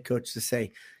for a head coach to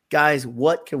say, guys,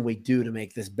 what can we do to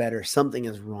make this better? Something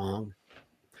is wrong.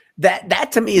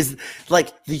 That to me is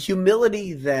like the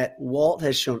humility that Walt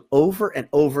has shown over and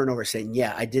over and over, saying,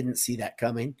 yeah, I didn't see that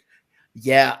coming.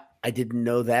 Yeah, I didn't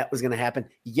know that was going to happen.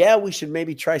 Yeah, we should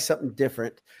maybe try something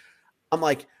different. I'm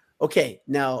like, okay,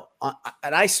 now,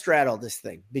 and I straddle this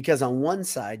thing because on one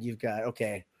side you've got,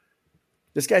 okay,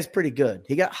 this guy's pretty good.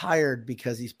 He got hired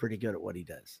because he's pretty good at what he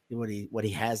does, what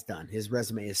he has done. His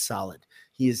resume is solid.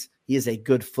 He is a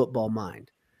good football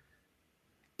mind.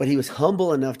 But he was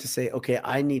humble enough to say, okay,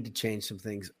 I need to change some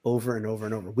things over and over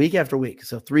and over, week after week.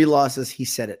 So 3 losses, he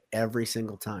said it every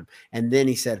single time. And then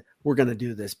he said, we're going to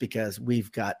do this because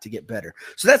we've got to get better.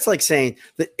 So that's like saying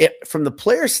that from the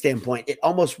player's standpoint, it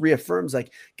almost reaffirms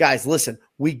like, guys, listen,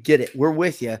 we get it. We're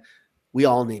with you. We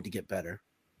all need to get better.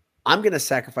 I'm going to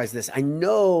sacrifice this. I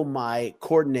know my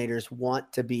coordinators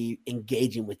want to be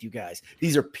engaging with you guys.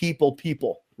 These are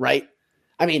people, right?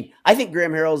 I mean, I think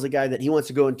Graham Harrell is a guy that he wants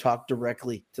to go and talk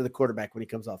directly to the quarterback when he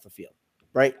comes off the field,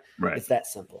 right? Right. It's that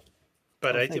simple.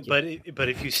 But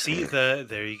if you see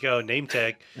there you go, name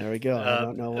tag. There we go. I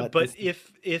don't know what. But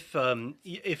if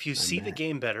you see the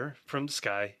game better from the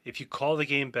sky, if you call the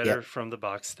game better from the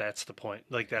box, that's the point.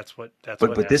 Like that's what.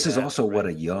 But this is also what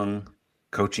a young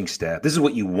coaching staff. This is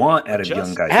what you want out of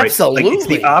young guys. Absolutely. Right? Like it's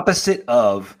the opposite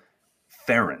of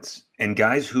Ferentz and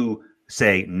guys who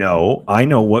say, no, I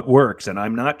know what works and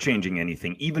I'm not changing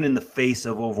anything, even in the face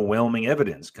of overwhelming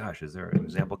evidence. Gosh, is there an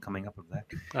example coming up of that?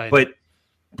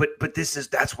 But this is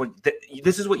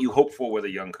what you hope for with a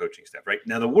young coaching staff, right?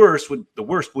 Now the worst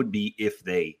would be if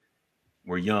they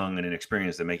were young and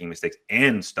inexperienced and making mistakes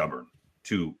and stubborn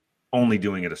to only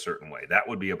doing it a certain way. That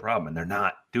would be a problem, and they're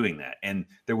not doing that. And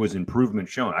there was improvement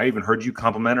shown. I even heard you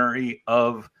complimentary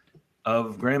of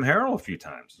Graham Harrell a few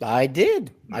times. I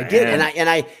did. And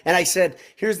I said,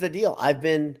 here's the deal. I've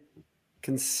been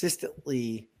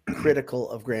consistently critical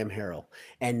of Graham Harrell,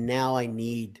 and now I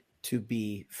need to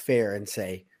be fair and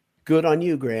say, good on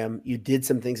you, Graham. You did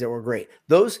some things that were great.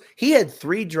 He had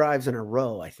 3 drives in a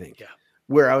row, I think. Yeah.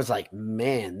 Where I was like,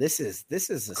 man, this is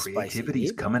a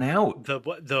creativity's coming out.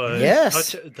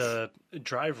 The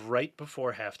drive right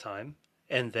before halftime.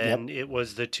 And then it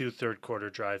was the 2 third quarter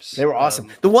drives. They were awesome.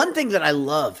 The one thing that I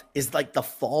love is like the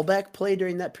fallback play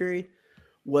during that period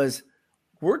was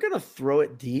we're going to throw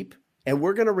it deep and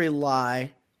we're going to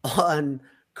rely on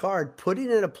Card putting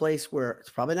it in a place where it's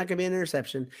probably not going to be an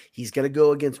interception. He's going to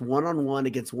go against one-on-one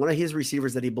against one of his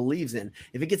receivers that he believes in.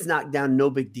 If it gets knocked down, no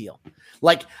big deal.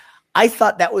 Like I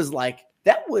thought that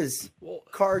was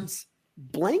Card's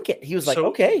blanket. He was like,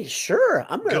 okay, sure,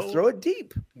 I'm going to throw it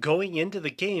deep. Going into the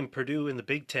game, Purdue in the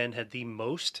Big Ten had the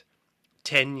most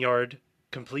 10-yard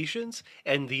completions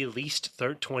and the least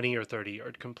 20 or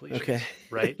 30-yard completions. Okay.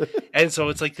 Right? And so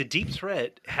it's like the deep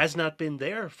threat has not been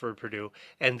there for Purdue.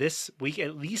 And this week,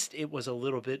 at least it was a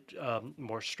little bit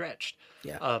more stretched.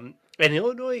 Yeah. And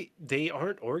Illinois, they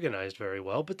aren't organized very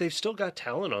well, but they've still got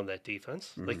talent on that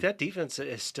defense. Mm-hmm. Like that defense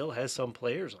still has some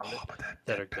players on it but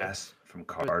that are pass good. From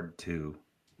Card to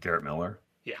Garrett Miller.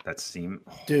 Yeah. That seemed,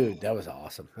 dude, that was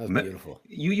awesome. That was beautiful.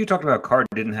 You talked about Carr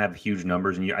didn't have huge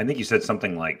numbers, and I think you said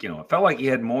something like, it felt like he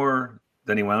had more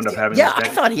than he wound up having. Yeah, I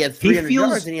thought he had 300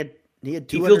 yards, and he had 212.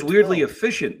 He feels weirdly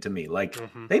efficient to me. Like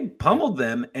they pummeled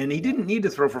them, and he didn't need to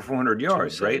throw for 400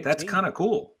 yards, right? That's kind of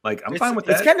cool. Like I'm fine with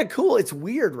that. It's kind of cool. It's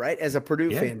weird, right? As a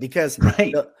Purdue fan, because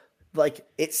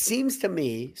it seems to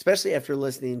me, especially after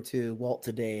listening to Walt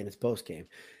today in his post game,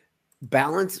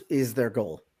 balance is their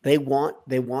goal. They want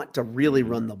to really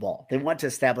run the ball. They want to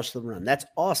establish the run. That's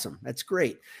awesome. That's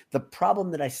great. The problem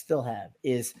that I still have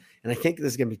is, and I think this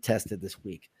is going to be tested this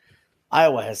week,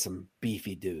 Iowa has some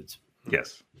beefy dudes.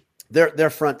 Yes.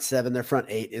 Their front seven, their front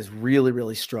eight is really,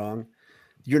 really strong.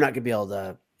 You're not going to be able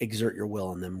to exert your will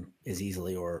on them as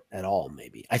easily or at all,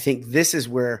 maybe. I think this is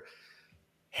where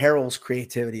Harrell's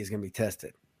creativity is going to be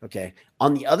tested. Okay.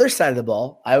 On the other side of the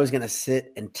ball, Iowa's going to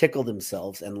sit and tickle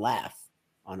themselves and laugh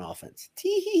on offense.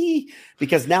 Tee-hee-hee.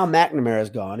 Because now McNamara is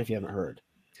gone, if you haven't heard.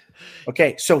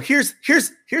 Okay, so here's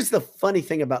the funny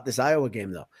thing about this Iowa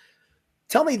game, though.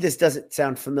 Tell me this doesn't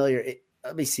sound familiar.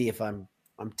 Let me see if I'm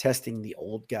testing the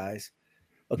old guys.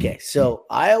 Okay, so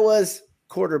Iowa's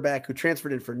quarterback who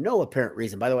transferred in for no apparent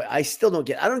reason. By the way, I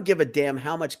don't give a damn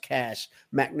how much cash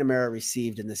McNamara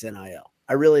received in this NIL.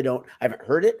 I really don't. I haven't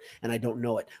heard it, and I don't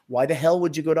know it. Why the hell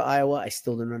would you go to Iowa? I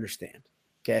still don't understand.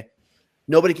 Okay.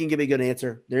 Nobody can give me a good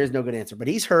answer. There is no good answer, but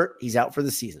he's hurt. He's out for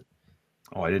the season.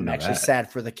 Oh, I didn't know that. I'm actually sad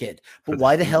for the kid. But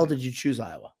why the hell did you choose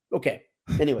Iowa? Okay.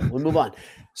 Anyway, we'll move on.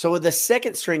 So with the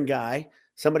second string guy,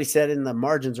 somebody said in the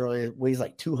margins earlier, weighs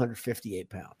like 258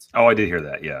 pounds. Oh, I did hear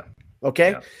that. Yeah.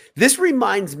 Okay. Yeah. This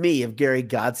reminds me of Gary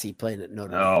Godsey playing at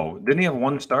Notre Dame. Oh, didn't he have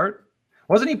one start?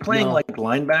 Wasn't he playing like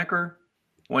linebacker?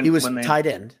 He was tight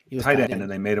end. He was tight end, and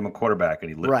they made him a quarterback, and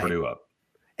he lit Purdue up.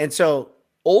 And so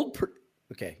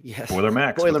okay, yes. Boiler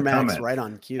Max, right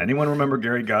on cue. Anyone remember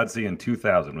Gary Godsey in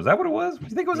 2000? Was that what it was? Do you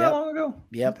think it was that long ago?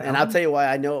 Yep. And I'll tell you why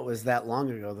I know it was that long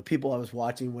ago. The people I was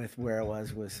watching with where it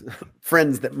was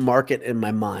friends that mark it in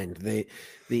my mind. The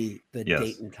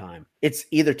date and time. It's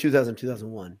either 2000,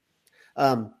 2001.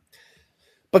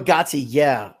 But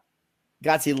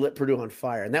Godsey lit Purdue on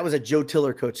fire. And that was a Joe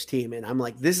Tiller coach team. And I'm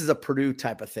like, this is a Purdue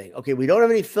type of thing. Okay, we don't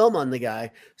have any film on the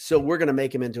guy, so we're going to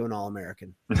make him into an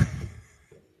All-American.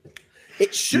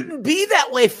 It shouldn't be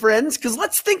that way, friends, because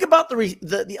let's think about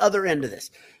the other end of this.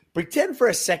 Pretend for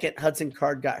a second Hudson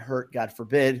Card got hurt, God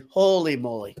forbid. Holy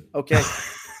moly. Okay.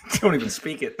 Don't even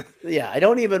speak it. Yeah, I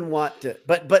don't even want to,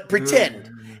 but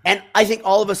pretend. And I think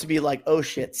all of us would be like, oh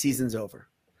shit, season's over.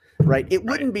 Right? It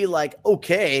wouldn't be like,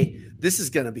 okay, this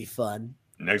is going to be fun.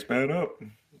 Next man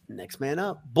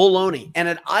up. Baloney. And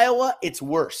at Iowa, it's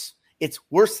worse. It's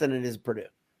worse than it is Purdue.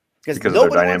 Because of their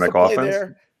dynamic offense?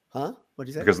 There. Huh? What'd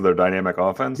you say? Because of their dynamic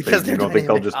offense? Because you don't think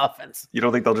they'll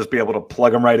just be able to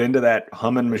plug them right into that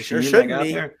humming machine they got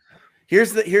there?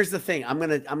 Here's the thing. I'm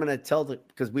gonna tell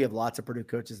because we have lots of Purdue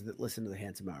coaches that listen to the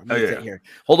Handsome Hour. Here.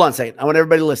 Hold on a second. I want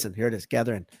everybody to listen. Here it is.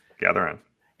 Gather in.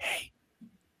 Hey,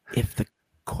 if the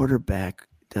quarterback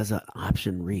does an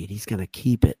option read, he's gonna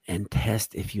keep it and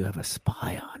test if you have a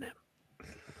spy on him.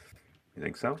 You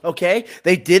think so? Okay.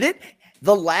 They did it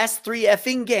the last 3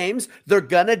 effing games. They're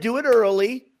gonna do it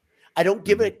early. I don't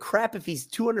give a crap if he's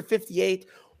 258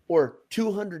 or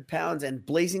 200 pounds and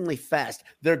blazingly fast.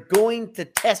 They're going to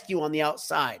test you on the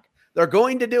outside. They're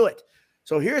going to do it.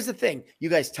 So here's the thing. You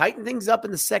guys tighten things up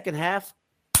in the second half.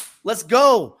 Let's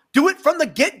go. Do it from the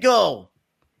get-go.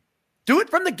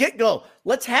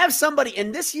 Let's have somebody.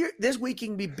 And this week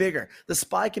can be bigger. The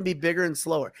spy can be bigger and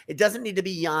slower. It doesn't need to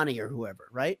be Yanni or whoever,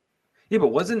 right? Yeah,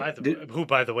 but who,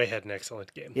 by the way, had an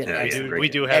excellent game. Yeah, we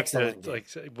do have to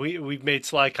we've made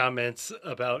sly comments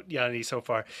about Yanni so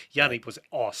far. Yanni was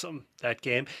awesome that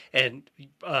game, and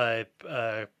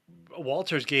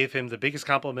Walters gave him the biggest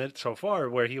compliment so far,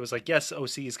 where he was like, "Yes,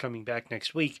 OC is coming back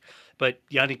next week, but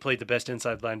Yanni played the best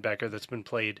inside linebacker that's been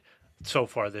played so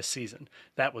far this season."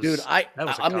 That was I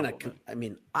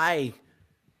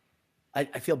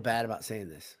feel bad about saying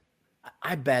this.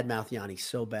 I badmouth Yanni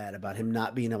so bad about him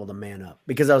not being able to man up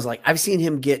because I was like, I've seen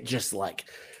him get just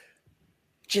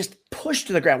pushed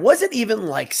to the ground. Wasn't even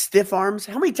like stiff arms.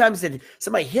 How many times did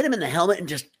somebody hit him in the helmet and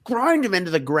just grind him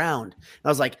into the ground? And I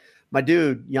was like, my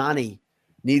dude, Yanni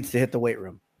needs to hit the weight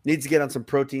room, needs to get on some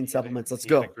protein supplements. Let's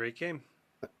go. Had a great game.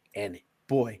 And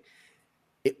boy,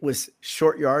 it was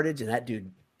short yardage and that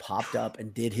dude popped up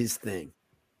and did his thing.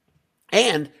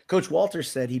 And Coach Walters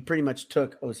said he pretty much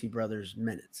took OC Brothers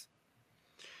minutes.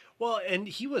 Well, and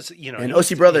he was, and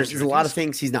OC Brothers is a lot of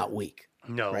things. He's not weak.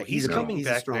 No, right? He's coming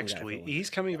back next week.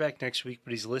 He's coming back next week, but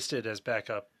he's listed as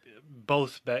backup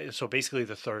both. So basically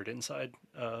the third inside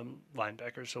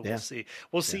linebacker. So we'll see.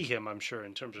 We'll see him, I'm sure,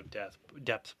 in terms of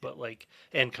depth, but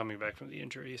and coming back from the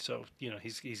injury. So,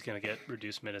 he's going to get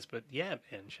reduced minutes. But yeah,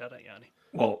 man, shout out Yanni.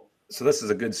 Well, so this is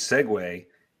a good segue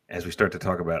as we start to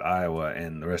talk about Iowa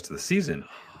and the rest of the season.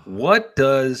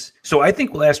 So I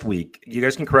think last week, you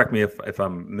guys can correct me if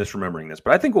I'm misremembering this,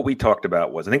 but I think what we talked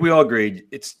about was, I think we all agreed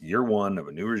it's year one of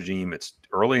a new regime. It's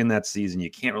early in that season. You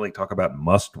can't really talk about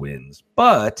must wins,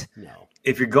 but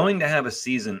if you're going to have a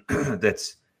season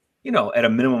that's, at a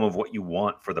minimum of what you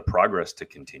want for the progress to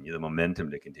continue, the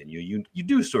momentum to continue, you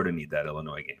do sort of need that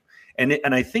Illinois game.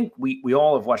 And I think we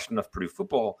all have watched enough Purdue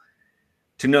football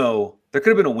to know there could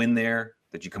have been a win there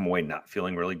that you come away not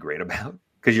feeling really great about.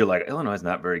 Because you're like, Illinois is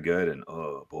not very good, and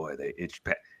oh boy, they itch.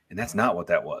 And that's not what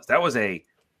that was. That was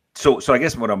so I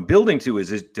guess what I'm building to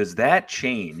is does that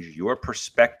change your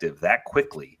perspective that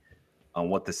quickly on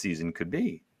what the season could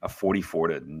be? A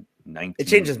 44-19. It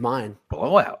changes mine.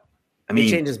 Blowout. I mean,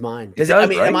 it changes mine. Right?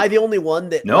 Am I the only one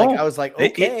that? No, I was like,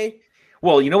 okay.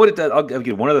 Well, you know what it does? I'll give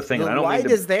you one other thing. The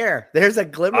light is there. There's a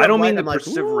glimmer. I don't of light. mean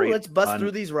to perseverate. Let's bust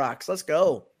through these rocks. Let's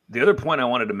go. The other point I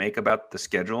wanted to make about the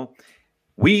schedule.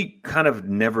 We kind of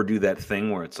never do that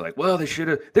thing where it's like, well,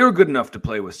 they were good enough to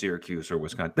play with Syracuse or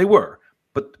Wisconsin. They were,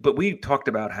 but we talked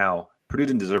about how Purdue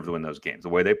didn't deserve to win those games. The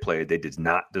way they played, they did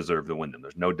not deserve to win them.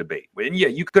 There's no debate. And yeah,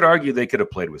 you could argue they could have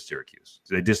played with Syracuse.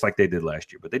 Just like they did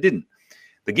last year, but they didn't.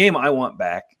 The game I want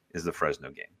back is the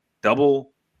Fresno game.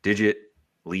 Double-digit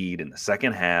lead in the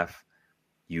second half.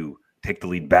 You take the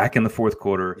lead back in the fourth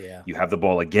quarter. Yeah. You have the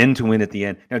ball again to win at the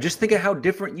end. Now, just think of how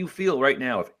different you feel right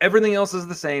now. If everything else is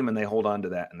the same and they hold on to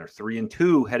that and they're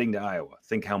 3-2 heading to Iowa,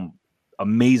 think how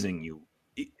amazing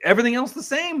everything else the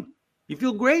same. You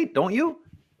feel great, don't you?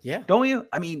 Yeah. Don't you?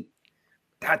 I mean,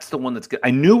 that's the one that's good. I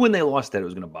knew when they lost that it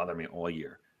was going to bother me all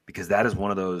year because that is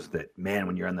one of those that, man,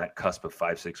 when you're on that cusp of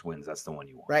 5-6 wins, that's the one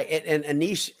you want. Right. And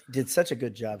Anish did such a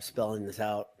good job spelling this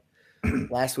out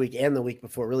last week and the week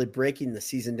before. Really breaking the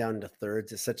season down into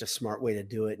thirds is such a smart way to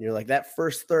do it. And you're like, that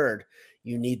first third,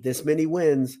 you need this many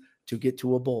wins to get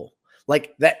to a bowl.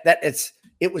 Like that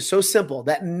it was so simple.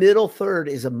 That middle third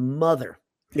is a mother.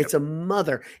 It's a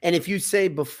mother. And if you say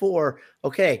before,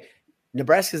 okay,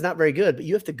 Nebraska's not very good, but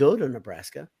you have to go to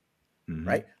Nebraska,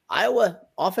 right? Iowa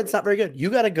offense not very good. You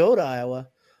got to go to Iowa.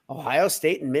 Ohio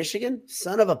State and Michigan,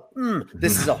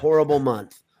 this is a horrible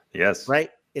month. Yes. Right?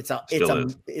 It's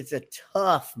a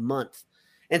tough month.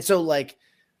 And so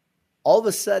all of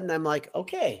a sudden I'm like,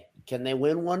 okay, can they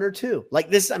win one or two? Like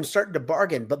this, I'm starting to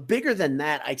bargain, but bigger than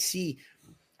that, I see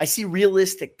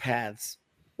realistic paths.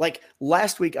 Like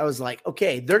last week I was like,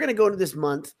 okay, they're going to go into this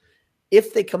month.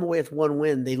 If they come away with one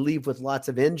win, they leave with lots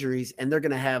of injuries and they're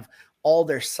going to have all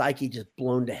their psyche just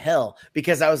blown to hell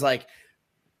because I was like,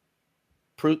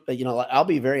 I'll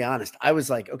be very honest. I was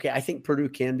like, okay, I think Purdue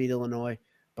can beat Illinois,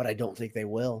 but I don't think they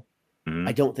will.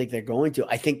 I don't think they're going to.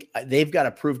 I think they've got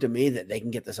to prove to me that they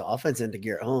can get this offense into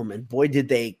gear at home. And boy, did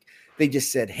they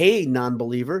just said, hey,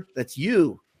 non-believer, that's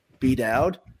you,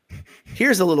 B-Dowd.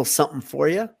 Here's a little something for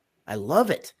you. I love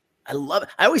it. I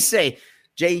always say,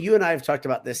 Jay, you and I have talked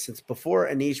about this since before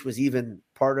Anish was even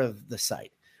part of the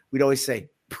site. We'd always say,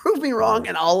 prove me wrong,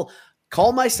 and I'll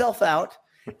call myself out,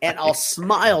 and I'll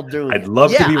smile doing it. I'd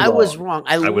love to be wrong. I was wrong.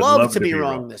 I love to be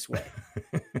wrong this way.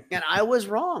 And I was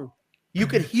wrong. You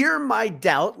could hear my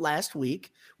doubt last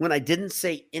week when I didn't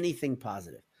say anything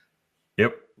positive.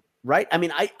 Yep. Right? I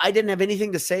mean, I didn't have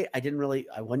anything to say. I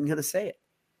wasn't going to say it.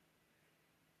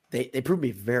 They proved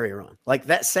me very wrong. Like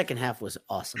that second half was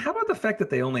awesome. How about the fact that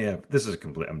they only have, this is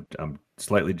complete, I'm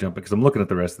slightly jumping because I'm looking at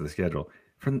the rest of the schedule.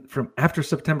 From after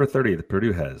September 30th,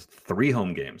 Purdue has 3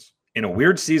 home games. In a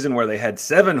weird season where they had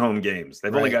 7 home games,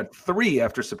 they've only got 3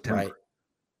 after September. Right.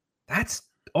 That's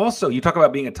also, you talk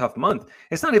about being a tough month.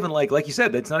 It's not even like you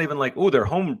said, it's not even like, they're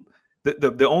home.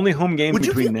 The only home game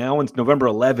between now and November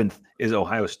 11th is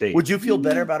Ohio State. Would you feel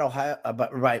better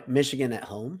about Michigan at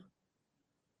home?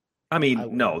 I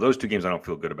mean, no, those 2 games I don't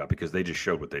feel good about because they just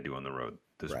showed what they do on the road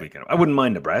this weekend. I wouldn't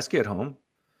mind Nebraska at home.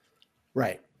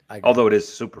 Right. Although it is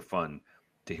super fun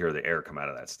to hear the air come out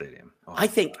of that stadium. Oh, I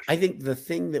think the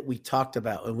thing that we talked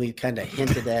about and we kind of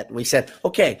hinted at, and we said,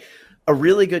 okay, a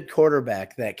really good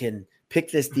quarterback that can pick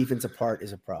this defense apart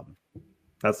is a problem.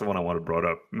 That's the one I wanted brought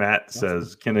up. Matt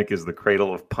says Kinnick is the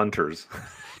cradle of punters.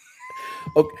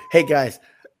 Okay, hey guys,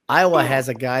 Iowa has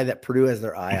a guy that Purdue has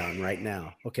their eye on right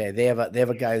now. Okay, they have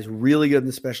a guy who's really good on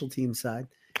the special team side.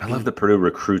 I love that Purdue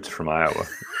recruits from Iowa,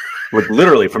 like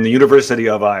literally from the University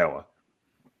of Iowa.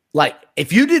 Like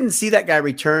if you didn't see that guy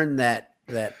return that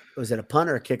was it a punt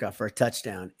or a kickoff for a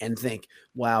touchdown and think,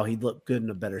 wow, he'd look good in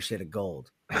a better shade of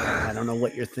gold. I don't know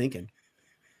what you're thinking.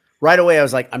 right away, I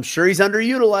was like, I'm sure he's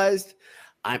underutilized.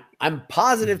 I'm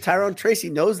positive Tyrone Tracy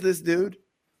knows this dude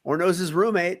or knows his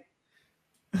roommate.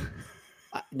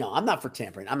 No, I'm not for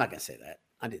tampering. I'm not going to say that.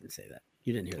 I didn't say that.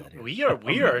 You didn't hear that here.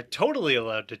 We are totally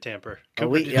allowed to tamper.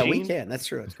 We can. That's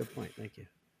true. That's a good point. Thank you.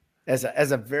 As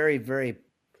a very, very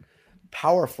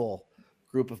powerful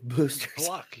group of boosters.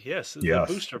 Block, yes. The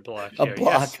booster block. A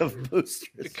block of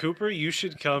boosters. Cooper, you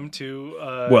should come to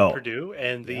Purdue,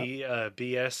 and the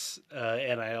BS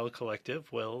NIL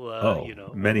collective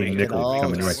will, many nickels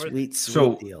coming right.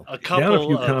 Sweet deal. A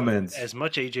couple of comments. As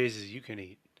much AJs as you can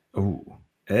eat. Oh,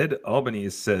 Ed Albany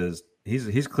says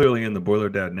he's clearly in the Boiler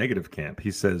Dad negative camp.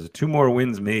 He says 2 more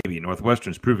wins, maybe.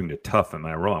 Northwestern's proving to tough. Am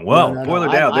I wrong? Well, no. Boiler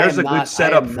Dad, there's a good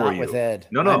setup for you. With Ed.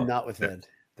 No, I'm not with Ed.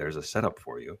 There's a setup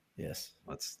for you. Yes.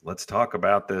 Let's talk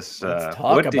about this. Let's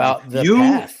talk about the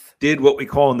path. Did what we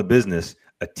call in the business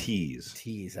a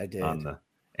tease. I did.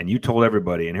 And you told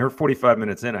everybody. And here, 45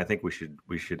 minutes in, I think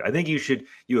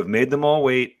you have made them all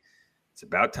wait. It's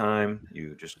about time.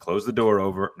 You just close the door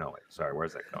over. No, wait. Sorry.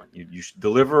 Where's that going? You should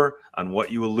deliver on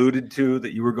what you alluded to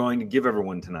that you were going to give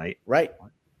everyone tonight. Right.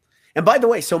 And by the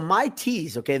way, so my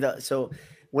tease, okay, so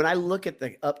when I look at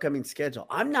the upcoming schedule,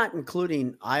 I'm not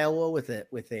including Iowa with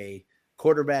a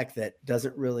quarterback that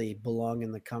doesn't really belong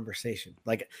in the conversation.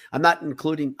 Like I'm not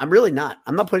putting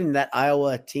that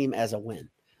Iowa team as a win.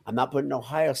 I'm not putting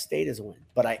Ohio State as a win,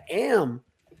 but I am.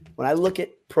 When I look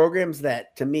at programs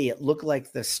that, to me, it look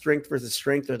like the strength versus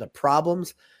strength or the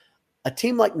problems, a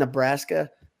team like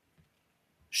Nebraska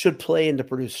should play into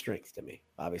Purdue's strength to me,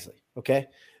 obviously. Okay.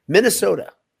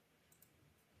 Minnesota.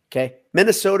 Okay.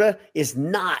 Minnesota is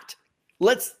not.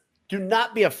 Do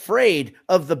not be afraid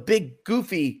of the big,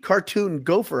 goofy cartoon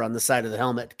gopher on the side of the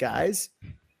helmet, guys.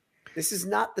 This is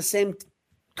not the same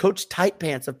Coach Tight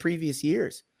Pants of previous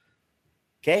years.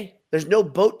 Okay. There's no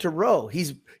boat to row.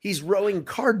 He's rowing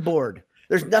cardboard.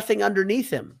 There's nothing underneath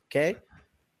him. Okay.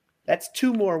 That's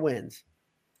 2 more wins.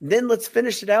 Then let's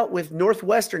finish it out with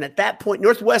Northwestern. At that point,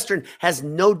 Northwestern has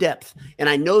no depth. And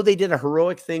I know they did a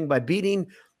heroic thing by beating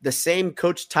the same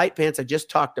Coach Tight Pants I just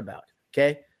talked about.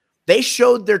 Okay. They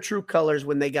showed their true colors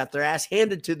when they got their ass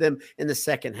handed to them in the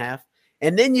second half.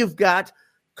 And then you've got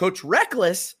Coach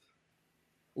Reckless.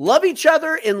 Love each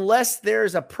other unless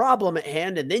there's a problem at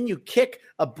hand, and then you kick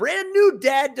a brand new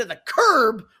dad to the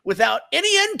curb without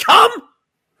any income.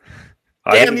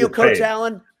 Damn you, Coach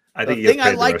Allen. The thing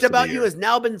I liked about you has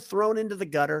now been thrown into the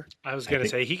gutter. I was going to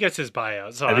say, he gets his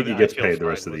buyout. So I think he gets paid the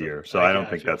rest of the year. So I don't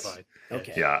think that's fine.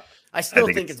 Okay. Yeah. I still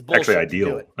think it's bullshit. Actually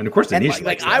ideal. And of course, the niche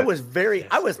I was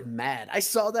mad. I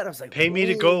saw that. I was like, pay me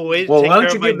to go away to take care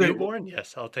of my newborn?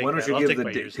 Yes, I'll take that. Why don't you give the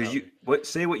because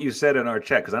say what you said in our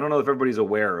chat, because I don't know if everybody's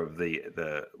aware of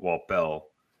the Walt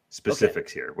Bell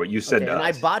specifics here. What you said to us. And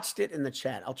I botched it in the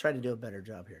chat. I'll try to do a better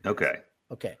job here.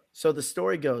 Okay. So the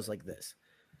story goes like this.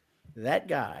 That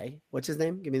guy, what's his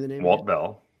name? Give me the name. Walt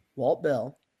Bell. Walt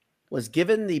Bell was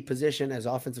given the position as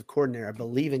offensive coordinator, I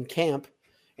believe, in camp.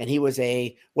 And he was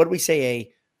a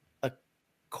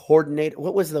coordinator.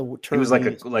 What was the term? He was like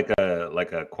a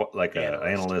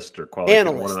analyst or quality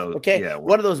analyst. One of those, okay,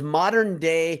 one of those modern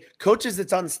day coaches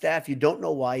that's on staff. You don't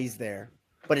know why he's there,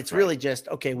 but it's really just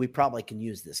okay. We probably can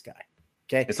use this guy.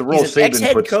 Okay, it's the role. He's an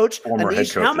ex-head coach.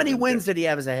 Anish, how many wins did he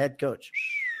have as a head coach?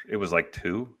 It was like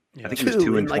 2. I think he was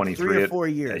 2 in 23 3 or 4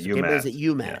 years. At UMass. It was at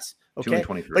UMass. Okay,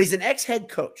 but he's an ex-head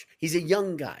coach. He's a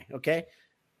young guy. Okay,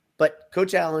 but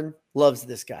Coach Allen loves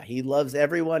this guy. He loves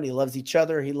everyone. He loves each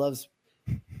other. He loves.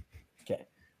 Okay.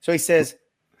 So he says,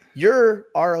 you're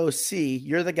our OC.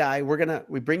 You're the guy.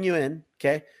 We bring you in.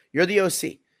 Okay. You're the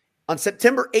OC. On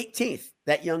September 18th,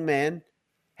 that young man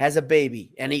has a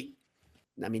baby. And he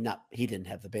didn't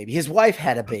have the baby. His wife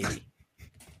had a baby.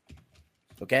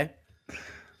 Okay.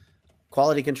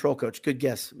 Quality control coach. Good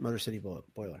guess. Motor City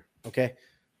Boiler. Okay.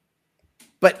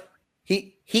 But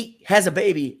he has a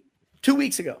baby 2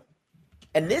 weeks ago.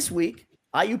 And this week,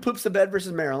 IU poops the bed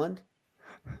versus Maryland,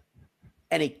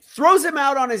 and he throws him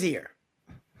out on his ear.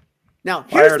 Now,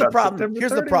 here's the problem.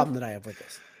 Here's the problem that I have with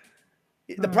this.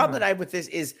 The problem that I have with this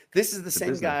is the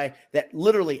same guy that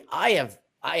literally I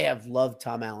have loved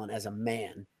Tom Allen as a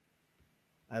man.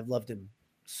 I've loved him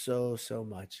so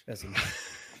much as a man.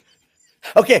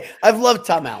 Okay, I've loved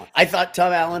Tom Allen. I thought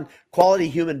Tom Allen, quality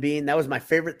human being, that was my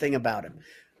favorite thing about him.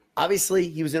 Obviously,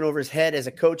 he was in over his head as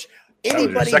a coach.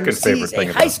 Anybody who sees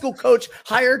a high school coach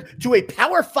hired to a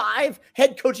Power 5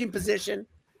 head coaching position,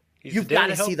 you've got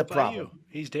to see the problem.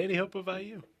 He's Danny Hope of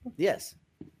IU. Yes,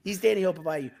 he's Danny Hope of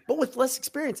IU, but with less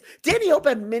experience. Danny Hope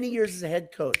had many years as a head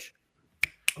coach.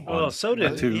 Well, so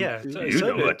did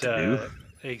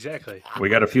Exactly. We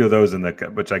got a few of those in the,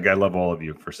 which I love all of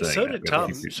you for saying. So did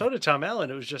Tom. So did Tom Allen.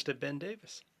 It was just at Ben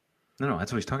Davis. No,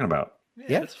 that's what he's talking about.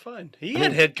 Yeah, it's fine. He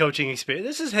had head coaching experience.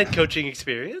 This is head coaching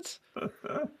experience.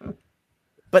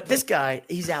 But this guy,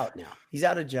 he's out now. He's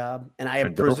out of job, and I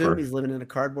presume he's living in a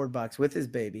cardboard box with his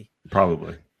baby.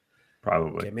 Probably.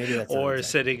 Okay, maybe that's or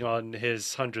sitting on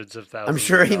his hundreds of thousands. I'm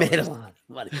sure he made a lot of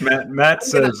money. Matt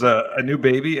says a new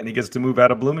baby, and he gets to move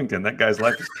out of Bloomington. That guy's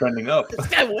life is trending up. This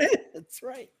guy wins. That's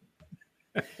right.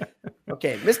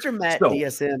 Okay, Mr. Matt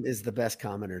DSM is the best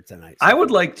commenter tonight. So. I would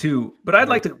like to, but I'd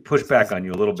like to push back on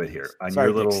you a little bit here. On Sorry,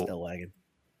 your little, still lagging.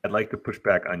 I'd like to push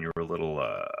back on your little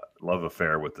love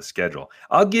affair with the schedule.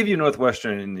 I'll give you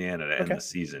Northwestern Indiana to end the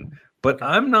season, but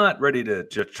I'm not ready to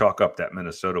just chalk up that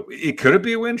Minnesota. It could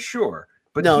be a win, sure.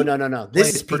 But no.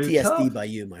 This is PTSD tough. by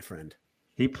you, my friend.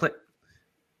 He played.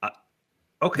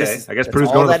 Okay, I guess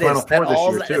Purdue's going to the Final Four this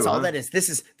year too. That's all that is.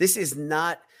 This is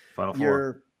not Final Four.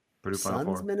 Your Purdue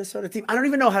Suns Minnesota team. I don't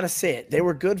even know how to say it. They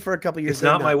were good for a couple years. It's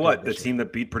not my what? The team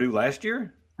that beat Purdue last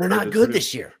year? They're not good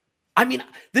this year. I mean,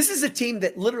 this is a team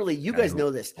that literally, you guys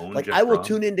know this. Like, I will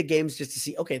tune into games just to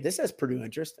see, okay, this has Purdue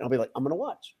interest. And I'll be like, I'm going to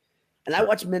watch. And I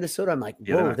watch Minnesota. I'm like,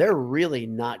 whoa, they're really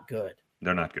not good.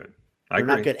 They're not good. They're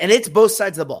not good. And it's both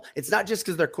sides of the ball. It's not just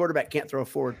because their quarterback can't throw a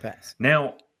forward pass.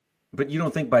 Now, but you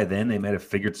don't think by then they might have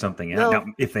figured something out? Now,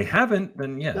 if they haven't,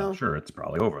 then sure, it's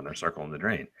probably over and they're circling the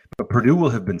drain. But Purdue will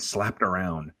have been slapped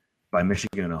around by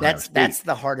Michigan and Ohio State. That's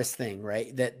the hardest thing,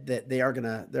 right? That they're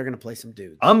gonna play some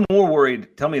dudes. I'm more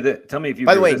worried. Tell me if you.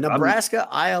 By the way, Nebraska,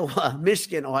 Iowa,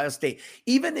 Michigan, Ohio State.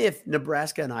 Even if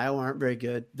Nebraska and Iowa aren't very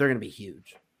good, they're gonna be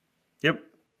huge.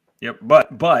 Yep.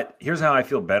 But here's how I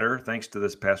feel better thanks to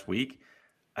this past week.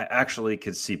 I actually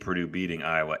could see Purdue beating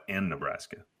Iowa and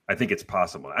Nebraska. I think it's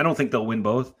possible. I don't think they'll win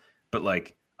both, but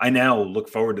like I now look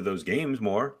forward to those games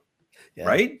more. Yeah.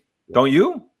 Right? Don't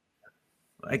you?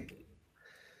 Like.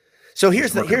 So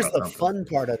here's the fun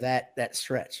part of that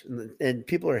stretch, and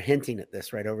people are hinting at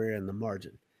this right over here in the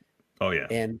margin. Oh yeah.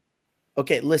 And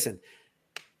okay, listen,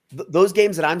 those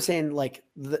games that I'm saying, like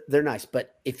they're nice,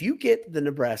 but if you get the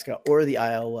Nebraska or the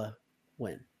Iowa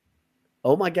win,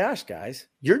 oh my gosh, guys,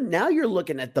 you're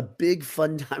looking at the big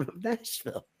fun time of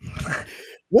Nashville.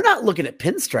 We're not looking at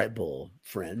Pinstripe Bowl,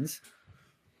 friends.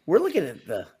 We're looking at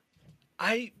the.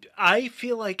 I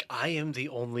feel like I am the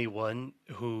only one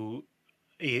who.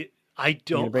 I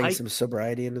don't bring some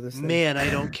sobriety into this thing? Man,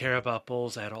 I don't care about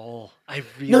bowls at all. I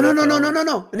really No.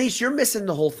 Anish, you're missing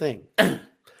the whole thing.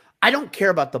 I don't care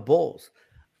about the bowls.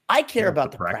 I care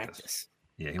about the practice.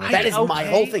 Yeah, that is my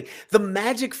whole thing. The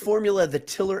magic formula of the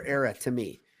Tiller era to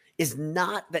me is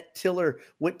not that Tiller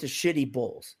went to shitty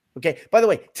bowls. Okay. By the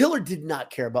way, Tiller did not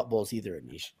care about bowls either,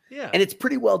 Anish. Yeah. And it's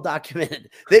pretty well documented.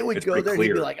 They would go there and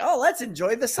he'd be like, oh, let's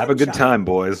enjoy the sunshine. Have a good time,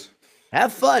 boys.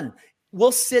 Have fun.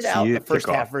 We'll sit out the first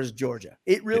half versus Georgia.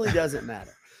 It really doesn't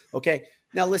matter. Okay.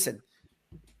 Now listen,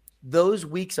 those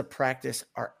weeks of practice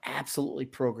are absolutely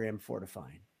program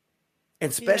fortifying. And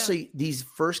especially these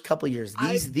first couple of years,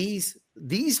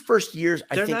 these first years,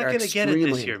 I think are extremely important. They're not going to get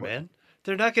it this year, man.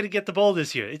 They're not going to get the bowl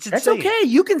this year. It's insane. That's okay.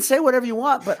 You can say whatever you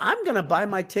want, but I'm going to buy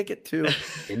my ticket to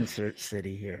insert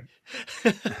city here.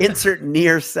 Insert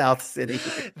near South City.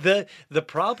 The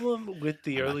problem with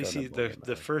the early season,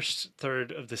 the first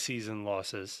third of the season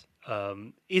losses,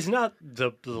 is not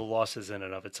the losses in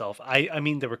and of itself. I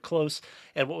mean, they were close.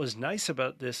 And what was nice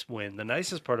about this win, the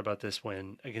nicest part about this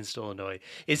win against Illinois,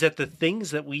 is that the things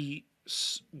that we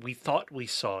thought we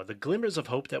saw, the glimmers of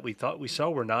hope that we thought we saw,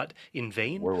 were not in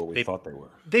vain. Were what we thought they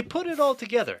were. They put it all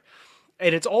together.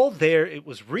 And it's all there. It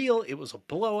was real. It was a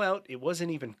blowout. It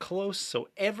wasn't even close. So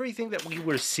everything that we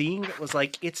were seeing that was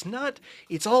like, it's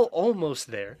all almost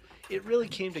there. It really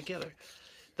came together.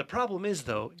 The problem is,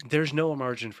 though, there's no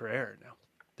margin for error now.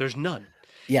 There's none.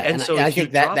 Yeah, and so I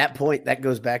think that point, that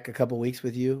goes back a couple of weeks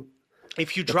with you.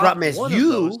 If you the drop problem is one you,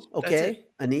 of those, okay,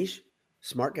 Anish,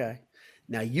 smart guy.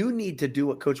 Now you need to do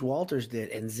what Coach Walters did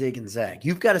and zig and zag.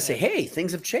 You've got to say, hey,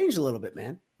 things have changed a little bit,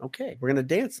 man. Okay, we're going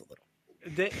to dance a little.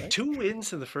 The 2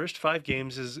 wins in the first 5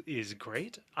 games is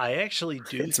great. I actually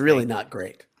do. It's really not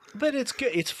great, but it's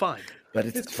good. It's fine. But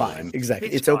it's fine. Exactly.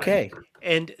 It's okay.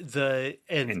 And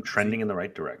trending in the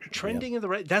right direction. Trending in the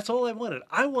right. That's all I wanted.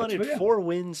 I wanted 4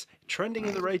 wins, trending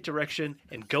in the right direction,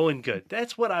 and going good.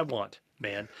 That's what I want,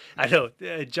 man. I know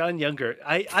John Younger.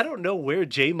 I don't know where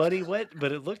J Money went,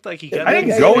 but it looked like he got. I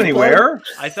didn't go anywhere.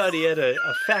 I thought he had a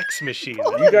fax machine.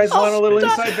 You guys want a little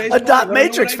inside baseball? A dot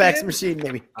matrix fax machine,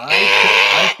 maybe.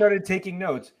 I started taking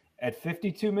notes, at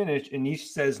 52 minutes, Anish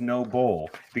says no bowl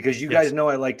because you guys know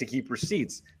I like to keep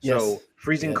receipts. So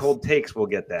freezing cold takes will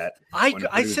get that.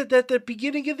 I said that at the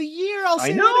beginning of the year. I'll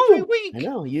say that every week.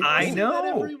 I know.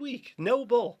 That every week. No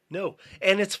bowl. No.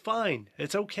 And it's fine.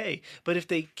 It's okay. But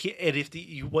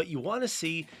what you want to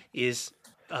see is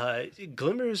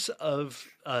glimmers of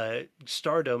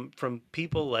stardom from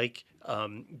people like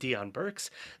Deion Burks,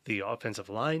 the offensive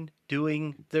line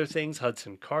doing their things,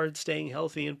 Hudson Card staying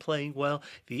healthy and playing well,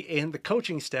 and the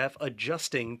coaching staff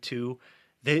adjusting to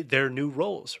their new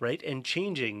roles, right? And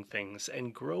changing things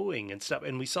and growing and stuff.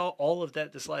 And we saw all of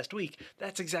that this last week.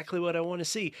 That's exactly what I want to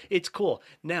see. It's cool.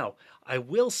 Now, I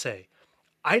will say,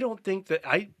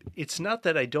 it's not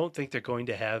that I don't think they're going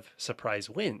to have surprise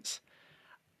wins.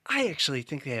 I actually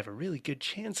think they have a really good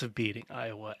chance of beating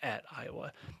Iowa at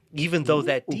Iowa, even though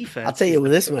that defense. I'll tell you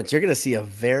this much: you're going to see a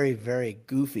very, very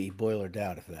goofy Boiler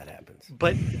Doubt if that happens.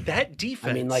 But that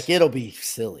defense, I mean, it'll be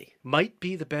silly. Might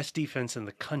be the best defense in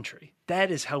the country.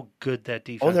 That is how good that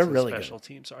defense they're and really special good.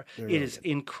 teams are. They're it really is good.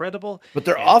 incredible. But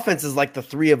their offense is like the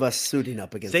three of us suiting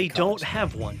up against. They don't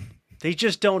have one. They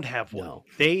just don't have one. No.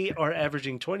 They are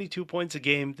averaging 22 points a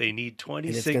game. They need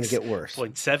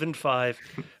 26.75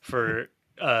 for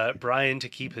Brian to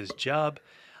keep his job.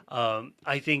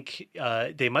 I think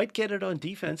they might get it on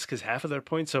defense because half of their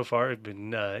points so far have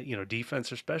been,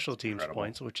 defense or special teams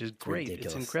points, which is great.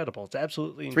 It's incredible. It's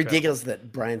absolutely incredible. It's ridiculous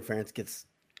that Brian Ferentz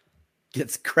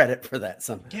gets credit for that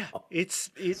somehow. Yeah, it's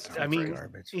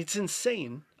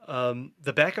insane.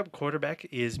 The backup quarterback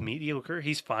is mediocre.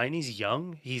 He's fine. He's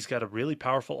young. He's got a really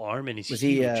powerful arm, and he's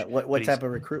huge. What type of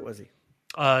recruit was he?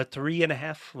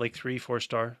 3.5, like 3-4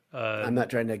 star. I'm not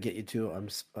trying to get you to.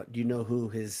 Do you know who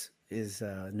his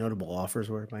notable offers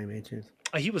were by any chance?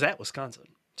 He was at Wisconsin,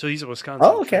 so he's a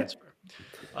Wisconsin transfer.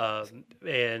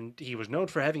 And he was known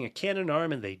for having a cannon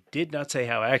arm, and they did not say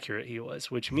how accurate he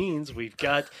was, which means we've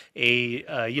got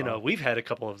we've had a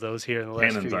couple of those here in the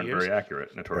last few years. Cannons aren't very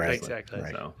accurate, notoriously. Exactly.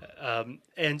 Right. So.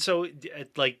 And so,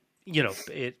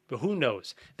 who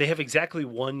knows? They have exactly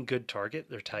one good target,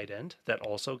 their tight end, that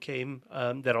also came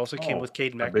with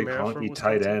Cade McNamara. A big honky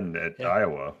tight end at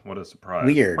Iowa. What a surprise.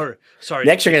 Weird.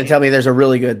 Next you're going to tell me there's a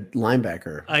really good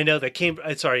linebacker. I know that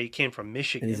he came from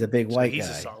Michigan. And he's a big white guy. He's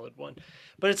a solid one.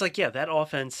 But it's like, that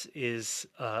offense is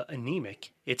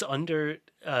anemic. It's under,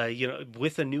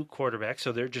 with a new quarterback,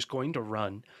 so they're just going to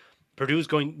run. Purdue's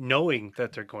knowing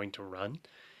that they're going to run.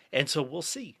 And so we'll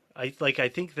see. I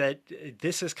think that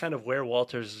this is kind of where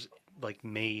Walters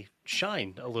may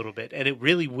shine a little bit, and it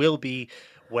really will be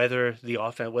whether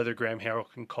Graham Harrell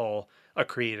can call a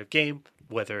creative game,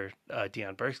 whether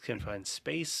Deion Burks can find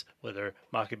space, whether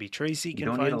Maccabee Tracy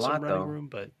can find some running room.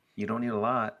 But you don't need a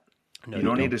lot. No, you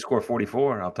don't need to score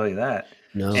 44. I'll tell you that.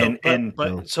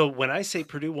 No. So when I say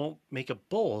Purdue won't make a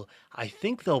bowl, I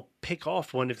think they'll pick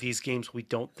off one of these games we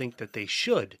don't think that they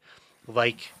should,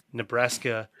 like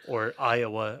Nebraska or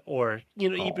Iowa or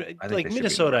even like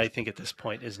Minnesota. I think at this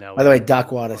point is now. By the way, Doc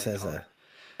Wattis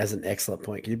has an excellent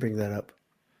point. Can you bring that up?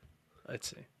 Let's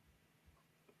see.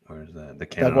 Where's that? The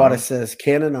cannon. Doc Wattis says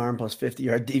cannon arm plus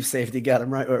 50-yard deep safety got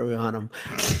him right where we want him.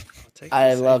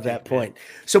 I love that point.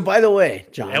 So, by the way,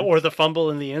 John, or the fumble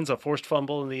in the end zone, forced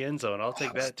fumble in the end zone. I'll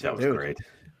take that too. That was great.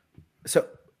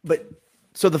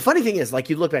 So the funny thing is,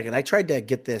 you look back, and I tried to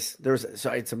get this.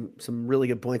 I had some really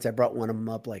good points. I brought one of them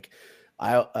up.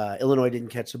 Illinois didn't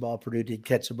catch the ball, Purdue did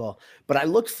catch the ball, but I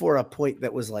looked for a point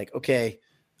that was okay,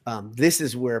 this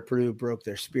is where Purdue broke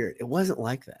their spirit. It wasn't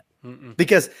like that. Mm-mm.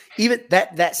 Because even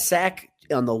that sack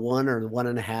on the 1 or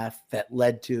 1.5 that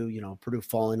led to, Purdue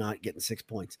falling on it, getting 6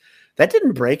 points, that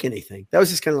didn't break anything. That was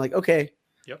just kind of okay,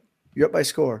 yep, you're up by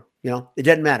score. It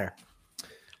didn't matter.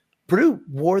 Purdue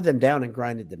wore them down and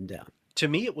grinded them down. To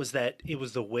me, it was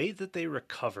the way that they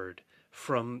recovered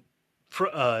from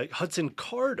Hudson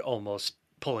Card almost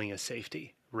pulling a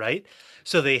safety, right?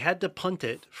 So they had to punt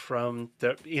it from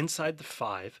the inside the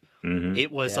 5. Mm-hmm.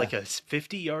 It was like a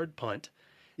 50-yard punt.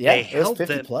 Yeah, they held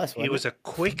 50 them. plus. It was a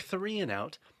quick 3 and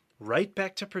out, right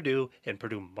back to Purdue, and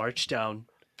Purdue marched down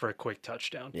for a quick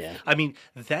touchdown. Yeah. I mean,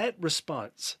 that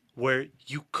response where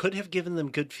you could have given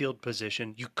them good field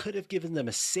position, you could have given them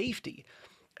a safety,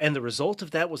 and the result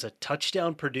of that was a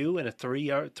touchdown Purdue and a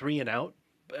 3 and out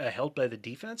held by the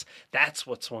defense. That's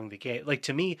what swung the game.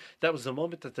 To me, that was the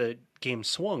moment that the game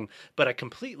swung. But I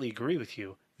completely agree with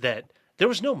you that there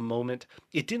was no moment.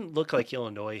 It didn't look like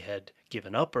Illinois had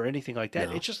given up or anything like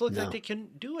that. It just looked like they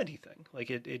couldn't do anything.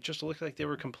 It just looked like they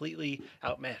were completely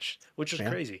outmatched, which was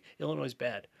crazy. Illinois is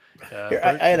bad. Here,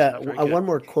 I had one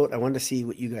more quote. I wanted to see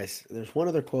what you guys. There's one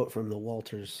other quote from the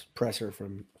Walters presser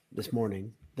from this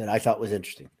morning that I thought was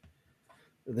interesting.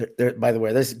 By the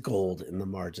way, there's gold in the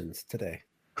margins today.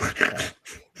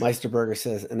 Meisterberger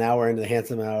says an hour into the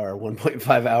handsome hour,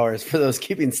 1.5 hours for those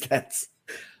keeping stats.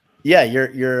 Yeah,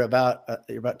 you're about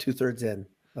 2/3 in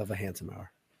of a handsome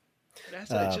hour.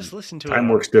 I just listened to time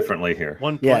works differently here.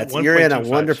 You're in a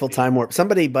wonderful time warp.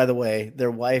 Somebody, by the way,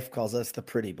 their wife calls us the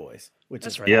pretty boys, which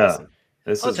is right. Awesome.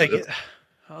 I'll take it.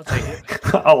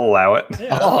 I'll allow it.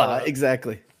 Yeah,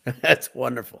 exactly. That's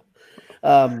wonderful.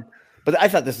 But I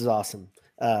thought this was awesome.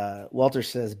 Walter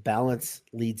says balance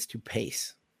leads to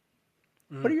pace.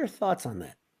 What are your thoughts on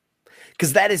that?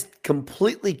 Because that is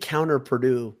completely counter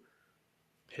Purdue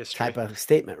history type of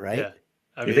statement, right? Yeah.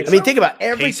 I mean, think about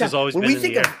every time when we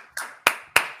think of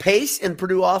pace in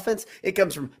Purdue offense, it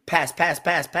comes from pass,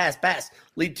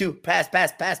 lead to pass,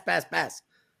 pass.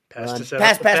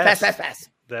 Pass.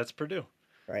 That's Purdue,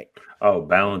 right? Oh,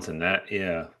 balance in that,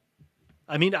 yeah.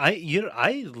 I mean,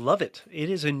 I love it. It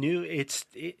is a new.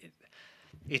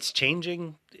 It's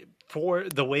changing for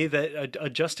the way that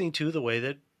adjusting to the way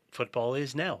that football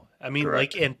is now. I mean,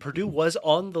 correct. And Purdue was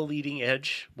on the leading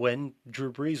edge when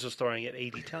Drew Brees was throwing it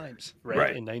 80 times,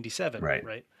 right? In 97,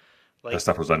 right? That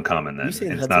stuff was uncommon then. You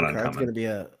saying it's Hudson not Card's uncommon. going to be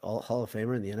a Hall of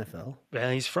Famer in the NFL?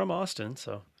 Yeah, he's from Austin,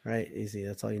 so right, easy.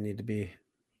 That's all you need to be.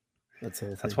 That's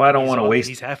why I don't want to waste.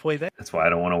 He's halfway there. That's why I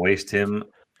don't want to waste him.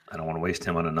 I don't want to waste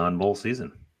him on a non-bowl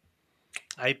season.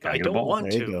 I don't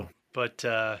want to, but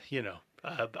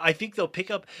I think they'll pick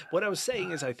up. What I was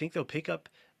saying is, I think they'll pick up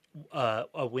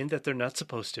a win that they're not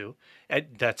supposed to.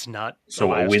 That's not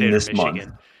so Ohio a win State this or Michigan.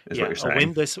 month. Is what you're saying. A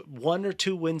win this 1 or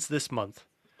 2 wins this month.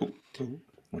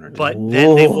 But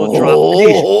then they will drop.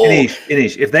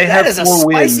 Anish, if they have 4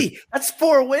 wins, that's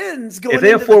 4 wins. If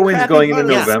they have 4 wins going into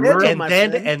November, and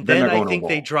then I think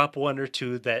they drop 1 or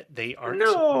 2 that they aren't.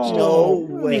 No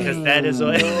way. Because that is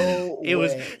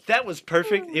that was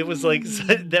perfect. It was like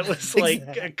that was like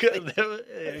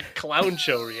a clown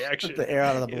show reaction. Took the air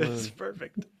out of the balloon. It was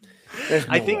perfect.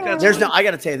 I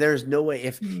got to tell you, there's no way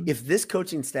if this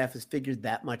coaching staff has figured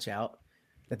that much out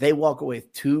that they walk away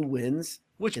with 2 wins.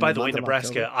 Which, by the way,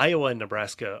 Iowa and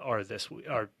Nebraska are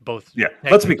both. Yeah,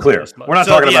 let's be clear. We're not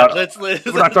talking about. We're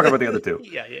not talking about the other 2.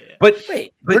 Yeah. But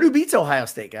Purdue beats Ohio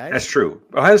State, guys. That's true.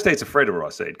 Ohio State's afraid of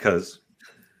Ross Aid because.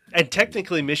 And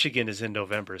technically, Michigan is in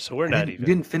November, so we're not even. You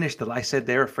didn't finish I said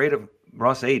they're afraid of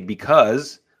Ross Aid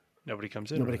because nobody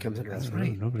comes in. That's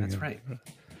right. That's right.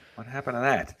 What happened to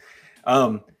that?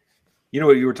 You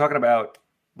were talking about.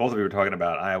 Both of you were talking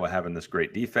about Iowa having this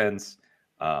great defense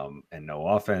and no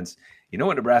offense. You know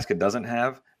what Nebraska doesn't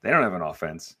have? They don't have an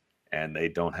offense, and they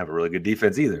don't have a really good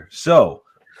defense either. So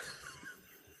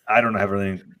I don't have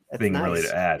anything really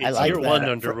to add. It's year 1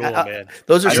 under rule, man.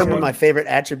 Those are some of my favorite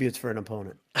attributes for an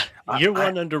opponent. Year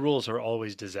 1 under rules are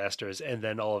always disasters, and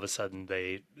then all of a sudden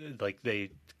they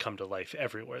come to life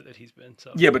everywhere that he's been.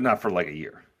 So yeah, but not for like a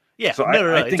year. Yeah, so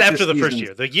no. It's after the first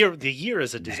year. The year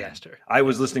is a disaster. I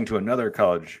was listening to another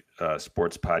college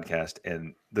sports podcast,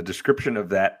 and the description of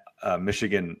that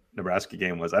Michigan-Nebraska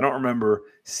game was, I don't remember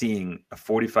seeing a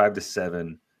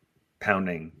 45-7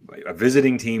 pounding, a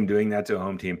visiting team doing that to a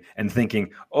home team and thinking,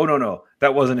 oh, no,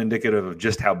 that wasn't indicative of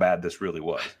just how bad this really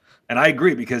was. And I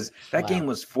agree because that game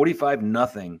was 45-0,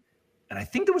 and I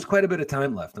think there was quite a bit of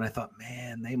time left. And I thought,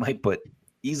 man, they might put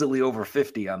easily over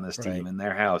 50 on this team in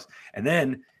their house. And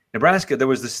then Nebraska, there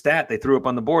was the stat they threw up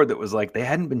on the board that was like they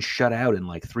hadn't been shut out in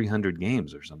like 300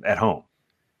 games or something at home.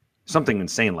 Something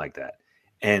insane like that.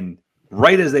 And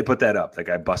right as they put that up, the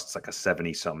guy busts like a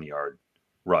 70-some yard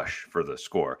rush for the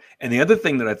score. And the other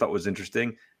thing that I thought was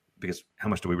interesting, because how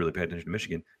much do we really pay attention to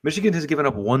Michigan? Michigan has given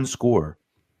up 1 score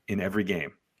in every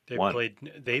game.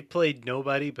 They played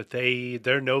nobody, but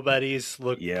their nobodies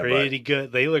look pretty good.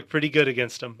 They look pretty good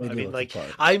against them. I mean,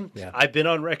 I've been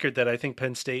on record that I think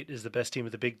Penn State is the best team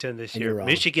of the Big Ten this year.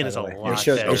 Michigan is a lot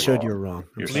better. They showed you were wrong.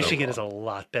 Michigan is a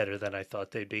lot better than I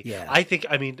thought they'd be. Yeah. I think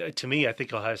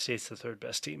Ohio State's the 3rd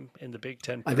best team in the Big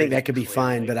Ten. I think that could be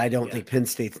fine, but I don't think Penn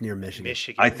State's near Michigan.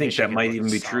 I think that might even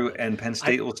be true, and Penn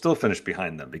State will still finish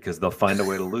behind them because they'll find a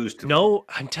way to lose to them. No,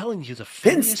 I'm telling you, the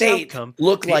Penn State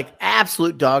looked like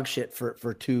absolute dog shit for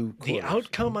 2 quarters. The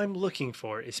outcome I'm looking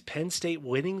for is Penn State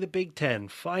winning the Big Ten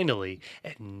finally,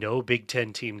 and no Big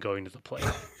Ten team going to the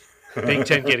playoff. Big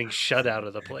Ten getting shut out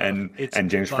of the playoff.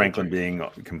 And James Franklin being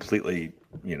completely,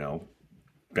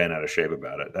 bent out of shape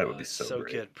about it. That would be so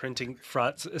great. Good. Printing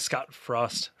Scott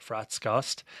Frost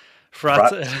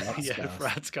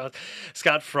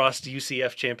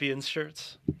UCF champions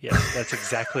shirts. Yes, that's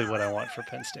exactly what I want for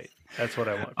Penn State. That's what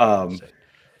I want for Penn State.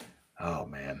 Oh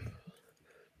man.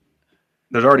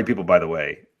 There's already people, by the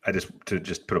way,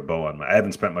 to put a bow on I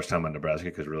haven't spent much time on Nebraska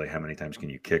because really how many times can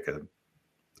you kick a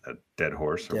a dead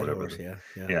horse or whatever. Horse,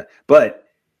 yeah. But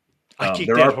I kick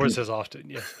dead horses often.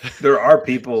 Yeah, there are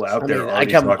people out there. I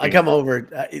come over.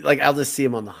 I'll just see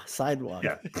him on the sidewalk.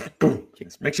 Yeah,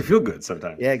 it makes you feel good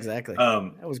sometimes. Yeah, exactly.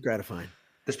 That was gratifying.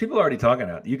 There's people already talking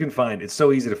about. You can find. It's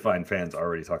so easy to find fans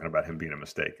already talking about him being a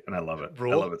mistake, and I love it. I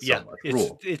love it so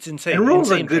much. It's insane. And Rule's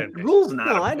a good. Rule's not.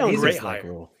 No, I don't. Great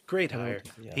hire. Great hire.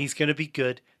 Yeah. He's going to be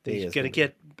good. He's going to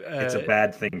get. It's a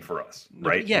bad thing for us,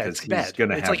 right? Yeah, because it's bad. He's going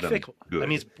to have like them fickle. good. I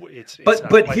mean, it's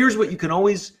but here's what you can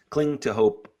always cling to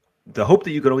hope. The hope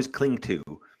that you could always cling to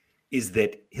is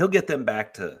that he'll get them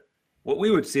back to what we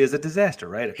would see as a disaster,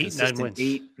 right? A consistent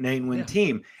 8-9 win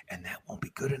team, and that won't be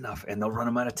good enough, and they'll run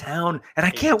them out of town. And I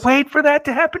can't wait for that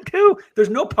to happen too. There's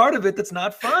no part of it that's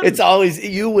not fun. It's always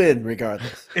you win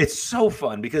regardless. It's so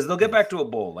fun because they'll get back to a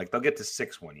bowl, like they'll get to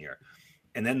 6 one year,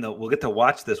 and then we'll get to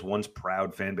watch this once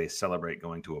proud fan base celebrate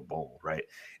going to a bowl, right?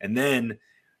 And then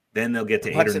they'll get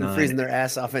to 8 or 9, freezing their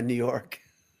ass off in New York.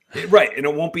 Right, and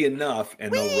it won't be enough,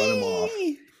 and they'll run them off,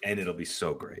 and it'll be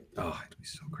so great. Oh, it'll be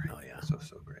so great. Oh, yeah.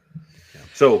 So great. Yeah.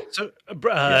 So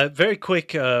very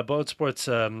quick, Boat Sports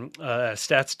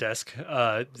stats desk.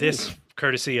 This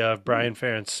courtesy of Brian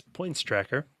Ferentz points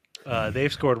tracker.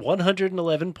 They've scored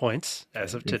 111 points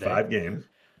as of today. 5 games.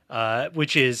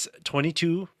 Which is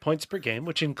 22 points per game,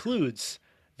 which includes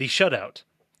the shutout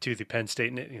to the Penn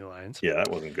State Nittany Lions. Yeah,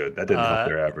 that wasn't good. That didn't help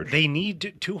their average. They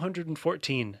need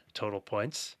 214 total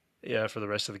points for the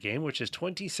rest of the game, which is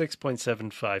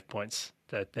 26.75 points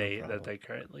that they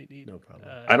currently need. No problem.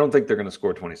 I don't think they're going to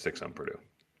score 26 on Purdue.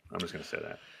 I'm just going to say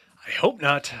that. I hope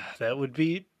not. That would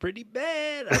be pretty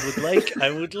bad. I would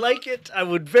like it. I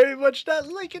would very much not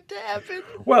like it to happen.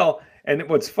 Well, and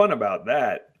what's fun about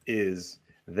that is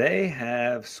they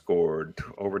have scored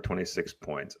over 26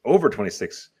 points, over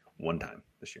 26 one time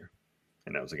this year,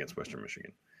 and that was against Western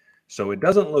Michigan. So it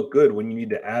doesn't look good when you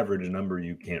need to average a number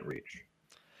you can't reach.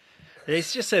 They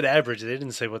just said average. They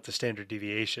didn't say what the standard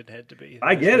deviation had to be.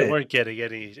 I get it. They weren't getting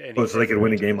any so they could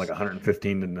win a game like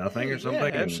 115 to nothing or something?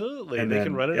 Yeah, absolutely. And they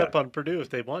can run it up on Purdue if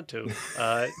they want to.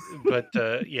 But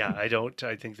I don't.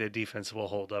 I think the defense will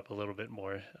hold up a little bit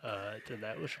more than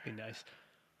that, which would be nice.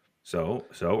 So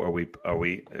are we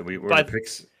the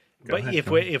picks? But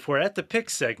if we're at the pick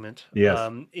segment, yes.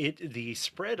 The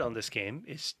spread on this game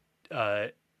is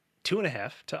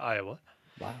 2.5 to Iowa.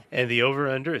 Wow. And the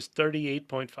over-under is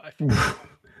 38.5.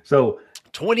 So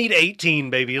 20-18,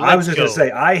 baby. I was just going to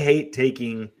say, I hate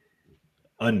taking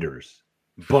unders,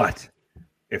 but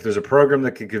if there's a program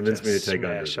that can convince me to take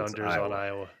unders on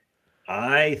Iowa.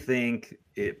 I think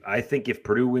if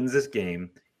Purdue wins this game,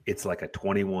 it's like a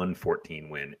 21-14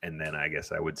 win, and then I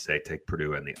guess I would say take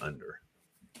Purdue and the under.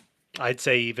 I'd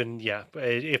say even,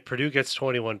 if Purdue gets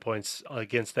 21 points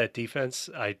against that defense,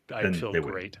 I'd feel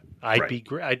great.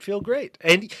 I'd feel great.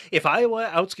 And if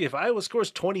Iowa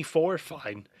scores 24,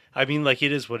 fine. I mean, like,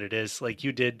 it is what it is. Like,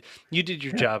 you did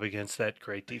your job against that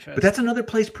great defense. But that's another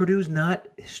place Purdue's not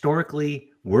historically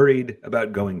worried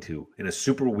about going to in a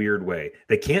super weird way.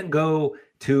 They can't go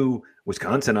to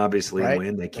Wisconsin, obviously, and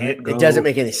win. They can't go. It doesn't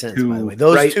make any sense, by the way.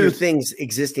 Those two things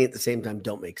existing at the same time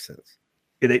don't make sense.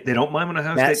 They don't mind when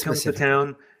Ohio State comes to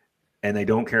town, and they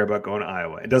don't care about going to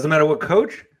Iowa. It doesn't matter what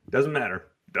coach. Doesn't matter.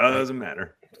 There's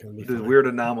weird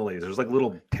anomalies. There's like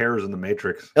little tears in the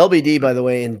matrix. LBD, by the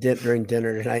way, during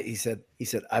dinner tonight, he said,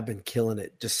 I've been killing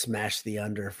it. Just smash the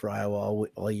under for Iowa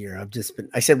all year.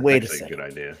 I said, wait a second.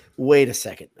 Good idea. Wait a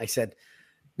second. I said,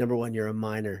 number one, you're a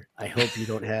minor. I hope you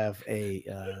don't have a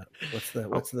what's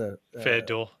the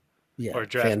FanDuel? Yeah, or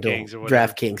DraftKings or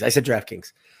whatever. DraftKings. I said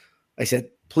DraftKings. I said,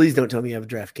 please don't tell me you have a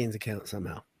DraftKings account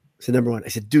somehow. So number one, I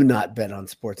said, do not bet on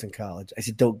sports in college. I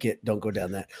said, don't go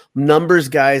down that. Numbers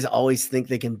guys always think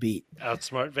they can beat.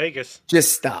 Outsmart Vegas.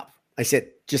 Just stop. I said,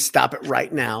 just stop it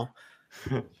right now.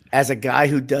 As a guy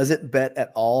who doesn't bet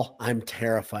at all, I'm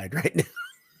terrified right now.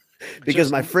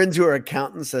 Because my friends who are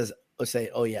accountants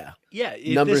say, oh yeah. Yeah,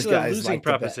 numbers this is guys a losing like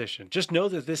proposition. Just know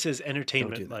that this is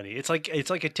entertainment money. It's like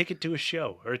a ticket to a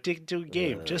show or a ticket to a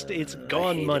game. It's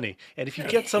gone money. And if you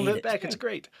get some of it back, it's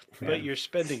great. But you're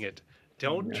spending it.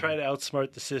 Don't try to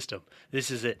outsmart the system. This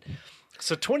is it.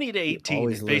 So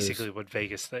 20-18 is basically what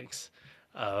Vegas thinks.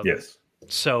 Yes.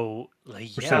 So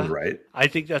sounds right. I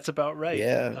think that's about right.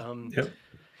 Yeah.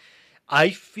 I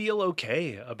feel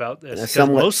okay about this.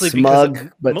 Somewhat mostly smug,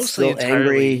 because but still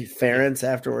angry Ferentz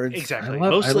afterwards. Exactly.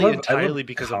 Mostly entirely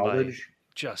because of my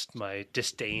just my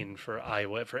disdain for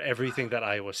Iowa, for everything that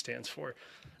Iowa stands for.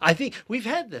 I think we've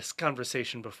had this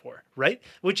conversation before, right?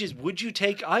 Which is, would you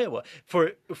take Iowa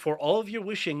for all of your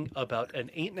wishing about an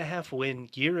 8.5 win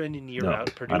year in and year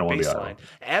out Purdue baseline?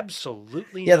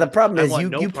 Absolutely. Yeah, not. the problem is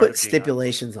you part put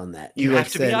stipulations on that. You have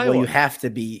to be Iowa. Well, you have to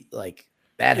be like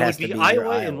that. It has would to be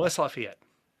Iowa and West Lafayette.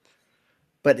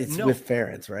 But it's with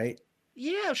Ferentz, right?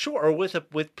 Yeah, sure. Or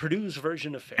with Purdue's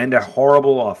version of Ferentz. And a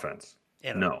horrible offense.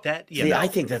 I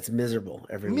think that's miserable.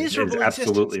 Miserable existence.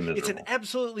 Absolutely miserable. It's an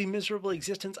absolutely miserable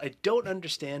existence. I don't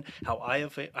understand how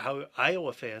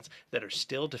Iowa fans that are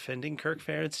still defending Kirk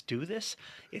Ferentz do this.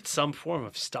 It's some form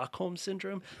of Stockholm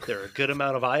syndrome. There are a good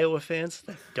amount of Iowa fans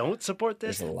that don't support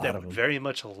this, that would very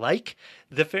much like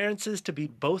the Ferentzes to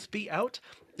both be out.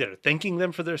 That are thanking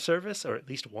them for their service, or at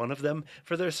least one of them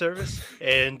for their service,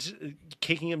 and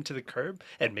kicking him to the curb,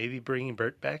 and maybe bringing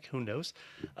Bert back. Who knows?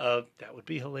 That would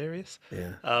be hilarious.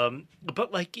 Yeah.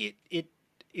 But like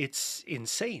it's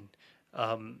insane.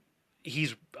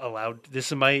 He's allowed.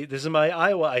 This is my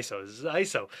Iowa ISO. This is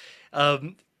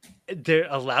ISO. They're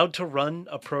allowed to run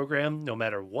a program no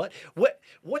matter what.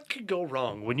 What could go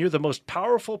wrong when you're the most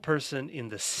powerful person in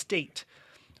the state?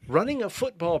 Running a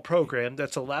football program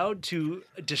that's allowed to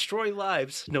destroy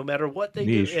lives no matter what they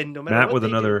do, and no matter Matt what with they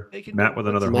another do, Matt with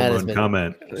another home run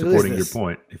comment supporting your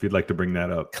point. If you'd like to bring that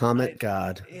up, comment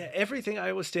God. Yeah, everything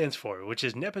Iowa stands for, which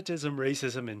is nepotism,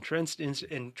 racism,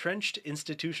 entrenched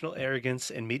institutional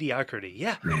arrogance, and mediocrity.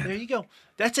 Yeah, there you go.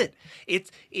 That's it. It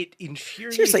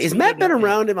infuriates. Seriously, has Matt been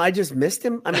around him? I just missed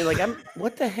him. I mean, like,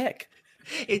 what the heck?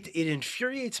 It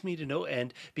infuriates me to no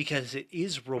end because it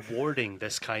is rewarding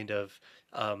this kind of.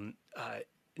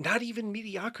 Not even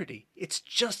mediocrity. It's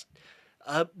just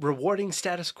rewarding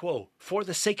status quo for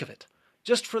the sake of it.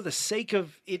 Just for the sake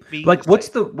of it being like, what's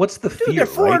the fear? They're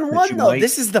 4-1 though.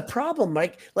 This is the problem,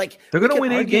 Mike. Like, they're going to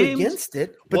win 8 games against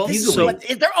it, but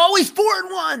they're always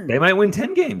 4-1. They might win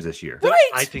 10 games this year.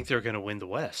 Right? I think they're going to win the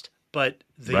West. But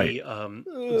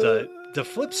the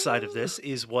flip side of this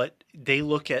is what they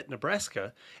look at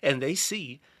Nebraska and they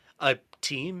see a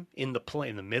team in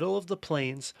the middle of the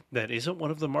plains that isn't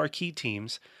one of the marquee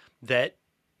teams that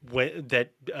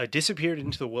disappeared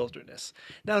into the wilderness.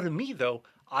 Now, to me, though,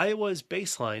 Iowa's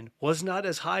baseline was not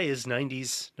as high as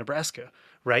 90s Nebraska,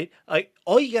 right?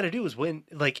 All you got to do is win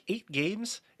like 8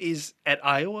 games is at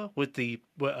Iowa with the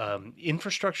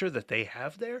infrastructure that they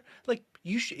have there. Like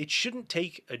it shouldn't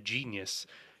take a genius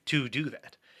to do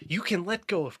that. You can let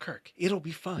go of Kirk. It'll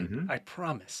be fine. Mm-hmm. I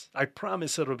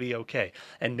promise it'll be okay.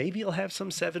 And maybe he'll have some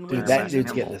 7 wins. Dude, that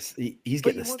dude's getting this. He's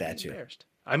getting a statue.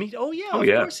 I mean, of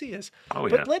course he is.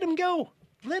 But let him go.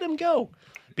 Let him go.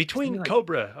 Between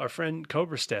Cobra, our friend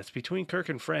Cobra Stats, between Kirk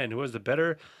and Fran, who has the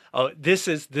better? This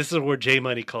is where J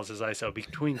Money calls his ISO.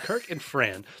 Between Kirk and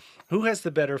Fran, who has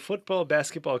the better football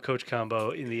basketball coach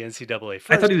combo in the NCAA?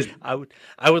 First, I thought he was.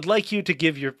 I would like you to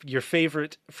give your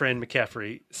favorite Fran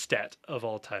McCaffrey stat of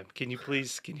all time. Can you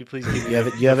please give me? You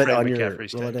have it on your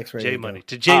Rolodex J Money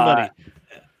to J Money.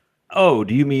 Oh,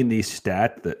 do you mean the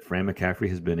stat that Fran McCaffrey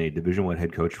has been a Division I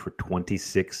head coach for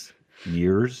 26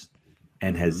 years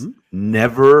and has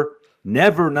never,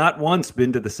 not once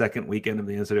been to the second weekend of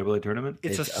the NCAA tournament?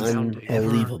 It's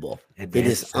unbelievable. It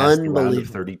is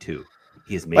unbelievable. 32.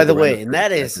 He has made. By the way, and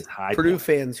that is Purdue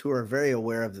fans who are very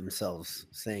aware of themselves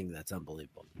saying that's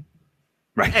unbelievable.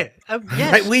 Right. Hey,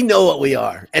 yes. Right. We know what we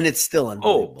are, and it's still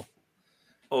unbelievable.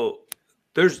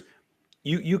 There's.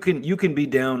 You can be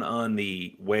down on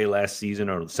the way last season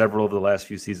or several of the last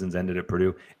few seasons ended at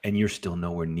Purdue, and you're still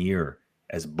nowhere near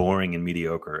as boring and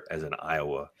mediocre as an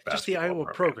Iowa basketball just the Iowa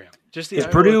program. Just the Iowa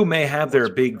Purdue may have their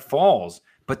big falls,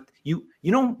 but you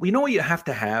know what you have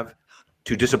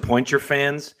to disappoint your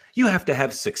fans? You have to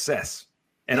have success.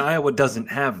 And Iowa doesn't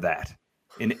have that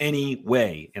in any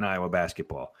way in Iowa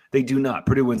basketball. They do not.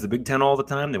 Purdue wins the Big Ten all the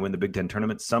time. They win the Big Ten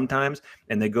tournament sometimes,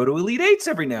 and they go to Elite Eights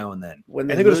every now and then. And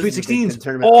they go to Sweet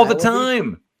 16s all the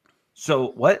time.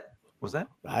 So what was that?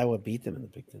 Iowa beat them in the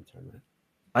Big Ten tournament.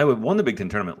 Iowa won the Big Ten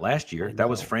tournament last year. That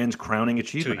was Fran's crowning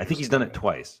achievement. I think he's done it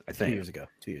twice. 2 years ago.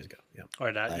 2 years ago. Yeah.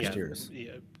 Or not. Last year's.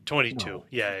 22. No.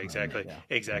 Yeah, exactly. Yeah.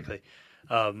 Exactly.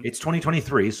 It's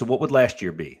 2023. So what would last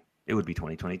year be? It would be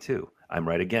 2022. I'm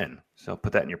right again. So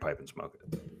put that in your pipe and smoke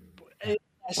it.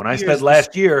 When I said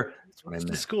last year, that's what I meant.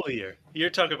 The school year. You're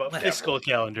talking about fiscal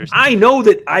calendars. I know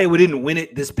that Iowa didn't win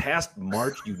it this past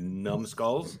March, you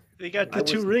numbskulls. They got the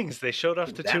 2 rings. They showed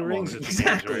off the 2 rings.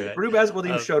 Exactly. The Purdue basketball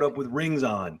team showed up with rings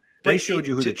on. They showed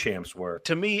you who the champs were.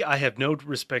 To me, I have no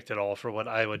respect at all for what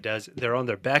Iowa does. They're on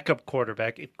their backup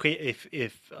quarterback.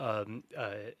 If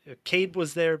Cade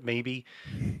was there, maybe,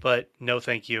 but no,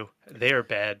 thank you. They are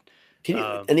bad. Can you,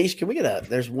 Anish, can we get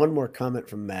there's one more comment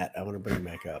from Matt I want to bring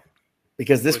back up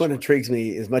because this one intrigues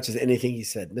me as much as anything he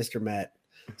said. Mr. Matt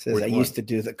says, I used to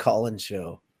do the call-in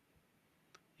show.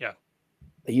 Yeah.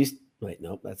 Wait,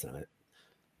 nope, that's not it.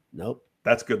 Nope.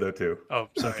 That's good though too. Oh,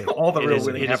 sorry. All the real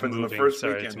winning happens in the first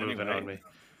weekend. It's moving on me.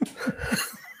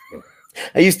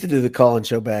 I used to do the call-in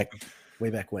show way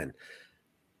back when.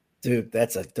 Dude,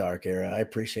 that's a dark era. I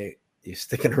appreciate you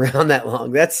sticking around that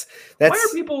long. That's Why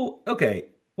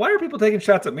are people taking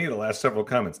shots at me the last several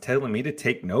comments, telling me to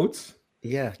take notes?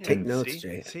 Yeah, take notes,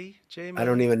 Jay. See, Jay. I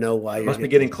don't even know why you must be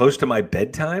getting close to my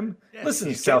bedtime. Yeah,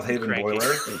 listen, South Haven Boiler.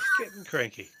 He's getting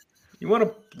cranky. You want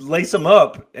to lace him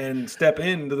up and step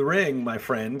into the ring, my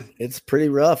friend. It's pretty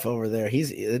rough over there.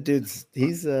 He's in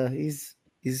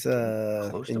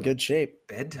good shape.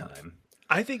 Bedtime.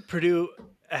 I think Purdue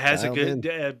has a good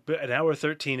an hour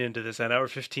 13 into this, an hour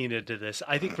 15 into this.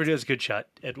 I think Purdue has a good shot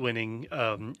at winning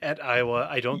at Iowa.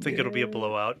 I don't think it'll be a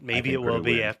blowout. Maybe it will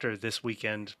be after this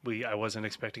weekend. I wasn't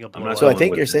expecting a blowout. So I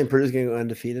think you're saying Purdue's going to go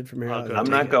undefeated from here. I'm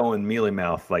not going mealy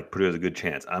mouth like Purdue has a good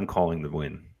chance. I'm calling the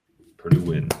win. Purdue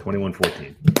win 21-14. I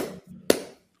think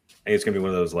it's going to be one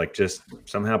of those like just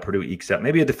somehow Purdue ekes out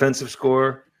maybe a defensive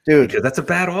score. Dude, because that's a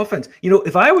bad offense.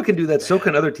 If Iowa can do that, so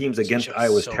can other teams against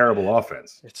Iowa's terrible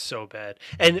offense. It's so bad.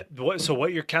 And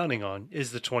what you're counting on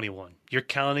is the 21. You're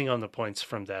counting on the points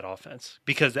from that offense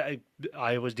because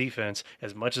Iowa's defense,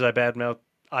 as much as I badmouth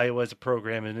Iowa as a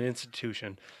program and an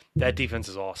institution, that defense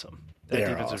is awesome. That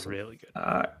defense is really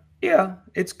good. Yeah,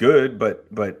 it's good, but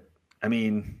I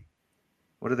mean,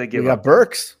 what do they give? You got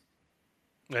Burks.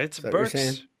 It's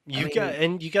Burks. You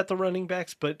got the running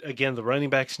backs, but again, the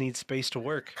running backs need space to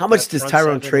work. How much does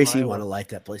Tyrone Tracy want to light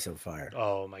that place on fire?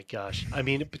 Oh my gosh! I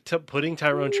mean, putting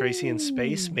Tyrone Tracy in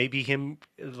space, maybe him.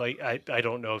 Like I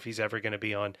don't know if he's ever going to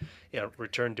be on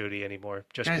return duty anymore.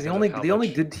 Just guys, the only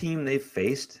good team they've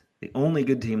faced,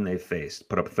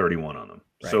 put up 31 on them.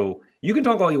 Right. So you can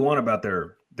talk all you want about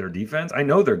their defense. I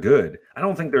know they're good. I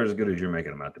don't think they're as good as you're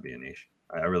making them out to be, Anish.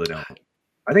 I really don't.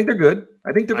 I think they're good.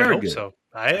 I think they're very good. So.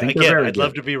 I'd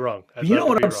love to be wrong. You know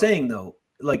what I'm saying, though?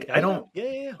 Like, I don't.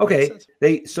 Yeah. Okay.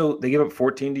 They gave up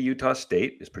 14 to Utah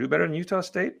State. Is Purdue better than Utah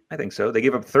State? I think so. They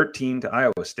gave up 13 to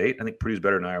Iowa State. I think Purdue's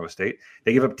better than Iowa State.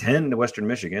 They gave up 10 to Western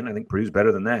Michigan. I think Purdue's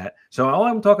better than that. So all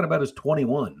I'm talking about is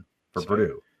 21 for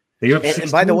Purdue. They gave up 16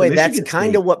 and by the way, that's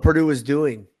kind of State. what Purdue was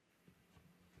doing.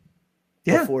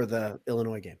 Before the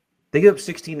Illinois game, they gave up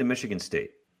 16 to Michigan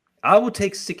State. I will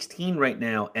take 16 right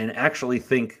now and actually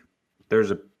think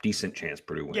there's a decent chance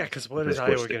Purdue wins. Yeah, because what is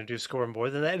Iowa going to do? Score more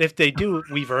than that? And if they do,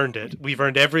 we've earned it. We've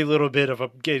earned every little bit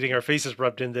of getting our faces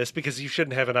rubbed in this because you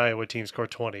shouldn't have an Iowa team score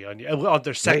 20 on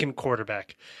their second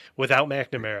quarterback without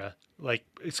McNamara, like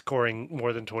scoring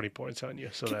more than 20 points on you.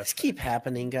 So this keep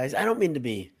happening, guys. I don't mean to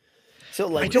be. So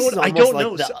like I don't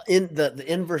know. The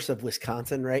inverse of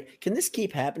Wisconsin, right? Can this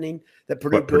keep happening? That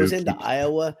Purdue goes into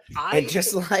Iowa and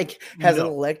just like has an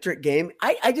electric game.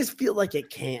 I just feel like it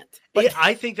can't. But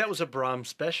I think that was a Braum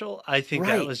special. I think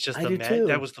that was just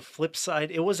that was the flip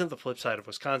side. It wasn't the flip side of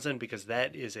Wisconsin because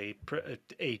that is a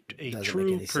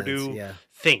true Purdue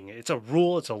thing. It's a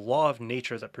rule. It's a law of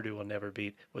nature that Purdue will never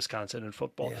beat Wisconsin in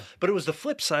football. Yeah. But it was the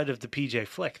flip side of the PJ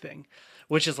Fleck thing,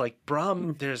 which is like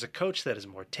Braum. There's a coach that is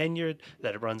more tenured,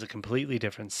 that runs a completely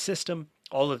different system.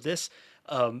 All of this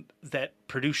that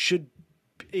Purdue should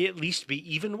at least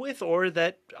be even with, or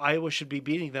that Iowa should be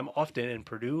beating them often. And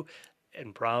Purdue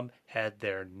and Braum had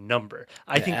their number.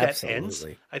 I think that ends.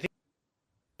 I think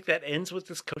that ends with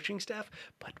this coaching staff.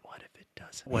 But what if it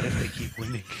doesn't? What if they keep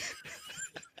winning?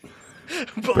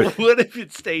 But what if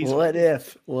it stays? What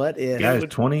if? Guys,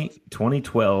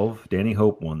 2012, Danny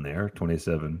Hope won there,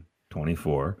 27-24.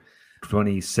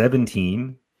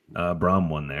 2017, Braum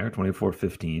won there,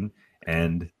 24-15.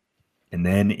 And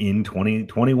then in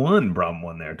 2021, Braum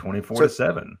won there,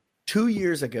 24-7. 2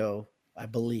 years ago, I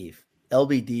believe,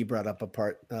 LBD brought up a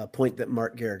point that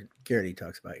Mark Garrity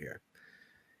talks about here.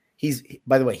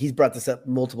 By the way, he's brought this up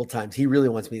multiple times. He really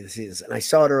wants me to see this. And I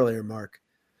saw it earlier, Mark.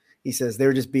 He says they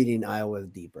were just beating Iowa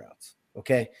with deep routes.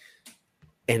 Okay.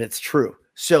 And it's true.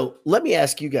 So let me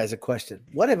ask you guys a question.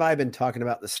 What have I been talking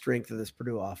about the strength of this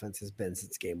Purdue offense has been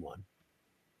since game one?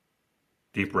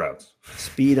 Deep routes.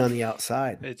 Speed on the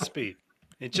outside. It's speed.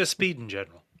 It's just speed in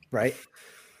general. Right.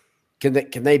 Can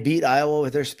they beat Iowa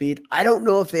with their speed? I don't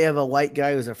know if they have a white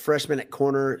guy who's a freshman at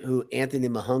corner who Anthony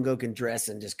Mahungo can dress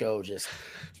and just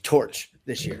torch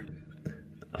this year.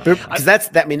 Because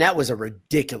that was a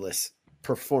ridiculous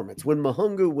performance. When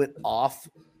Mahungo went off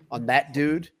on that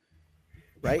dude,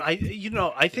 right? I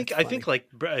think like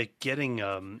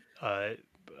getting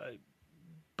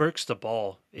Burks the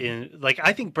ball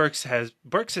I think Burks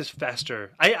is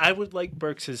faster. I would like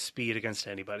Burks' speed against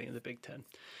anybody in the Big Ten.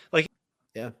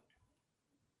 Yeah.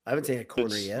 I haven't seen a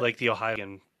corner yet. Like the Ohio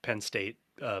and Penn State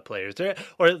players there,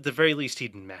 or at the very least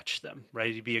he'd match them,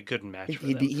 right? He'd be a good match for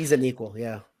them. He's an equal,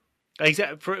 yeah.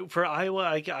 Exactly. For Iowa,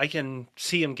 I can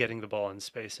see him getting the ball in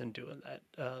space and doing that.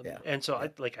 And so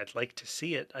I'd like to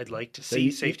see it. I'd like to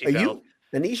see safety valve.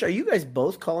 Anish, are you guys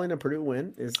both calling a Purdue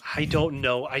win? I don't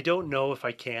know. I don't know if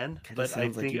I can, but I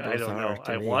think I don't know.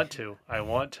 I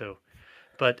want to.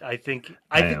 But I think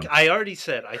I already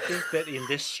said I think that in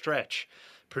this stretch,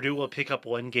 Purdue will pick up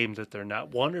one or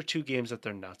two games that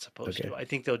they're not supposed to. I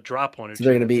think they'll drop one or two. So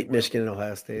they're going to beat Michigan and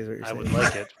Ohio State. Is what you're saying. I would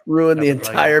like it. Ruin the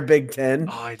entire Big Ten.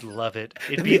 Oh, I'd love it.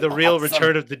 It'd be the real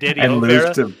return of the Diddy and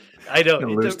O'Hara.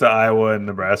 Lose to Iowa and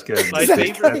Nebraska.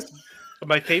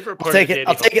 My favorite part. I'll take it.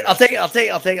 And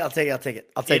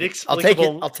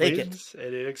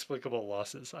inexplicable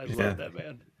losses. I love that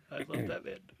man. I'm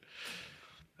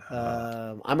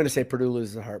going to say Purdue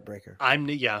loses a heartbreaker.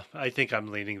 I think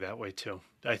I'm leaning that way too.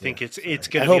 I think it's going to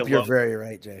be. I hope you're very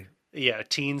right, Jay. Yeah,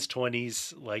 teens,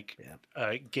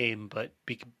 20s, game, but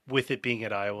with it being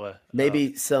at Iowa,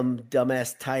 maybe some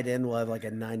dumbass tight end will have like a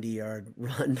 90-yard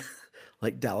run,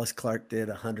 like Dallas Clark did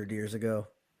 100 years ago.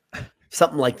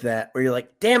 Something like that, where you're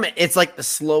like, damn it, it's like the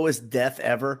slowest death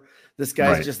ever. This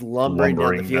guy's just lumbering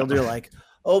down the field. You're like,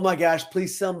 oh my gosh,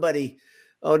 please somebody.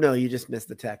 Oh no, you just missed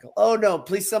the tackle. Oh no,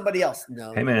 please somebody else.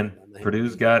 No. Hey man,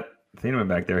 Purdue's got Thieneman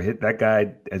back there. Hit that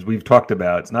guy, as we've talked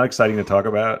about. It's not exciting to talk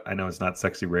about. I know it's not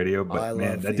sexy radio, but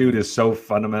man, that dude is so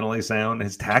fundamentally sound.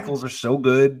 His tackles are so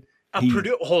good.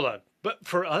 Purdue, hold on. But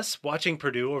for us, watching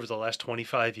Purdue over the last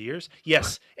 25 years,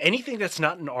 yes, anything that's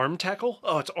not an arm tackle,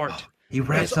 it's art. He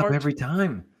wraps up every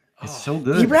time. It's so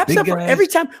good. He wraps up every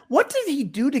time. What did he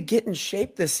do to get in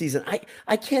shape this season?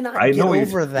 I cannot get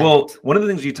over that. Well, one of the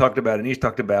things you talked about, and he's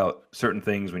talked about certain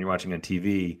things when you're watching on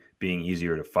TV being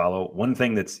easier to follow. One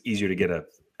thing that's easier to get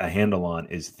a handle on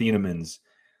is Thieneman's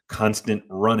constant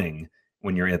running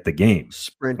when you're at the game.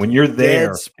 Sprinting, when you're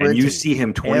there and you see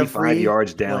him 25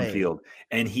 yards downfield,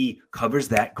 and he covers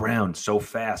that ground so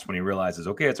fast when he realizes,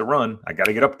 okay, it's a run. I got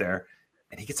to get up there.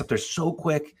 And he gets up there so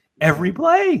quick every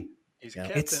play. He's a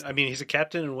captain. He's a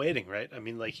captain in waiting, right?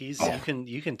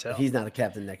 You can tell. If he's not a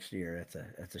captain next year,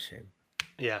 that's a shame.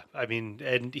 Yeah,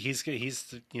 and he's got a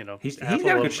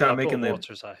good shot making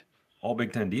the All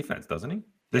Big Ten defense, doesn't he?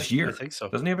 This year, I think so.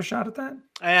 Doesn't he have a shot at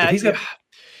that?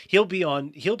 He'll be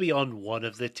on one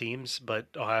of the teams, but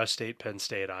Ohio State, Penn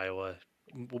State, Iowa,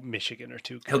 Michigan are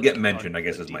two. He'll get mentioned, I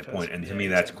guess, is my point. And to me,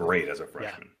 that's great as a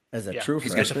freshman. As a true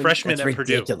freshman, as a freshman at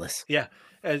ridiculous. Purdue. Yeah,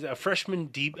 as a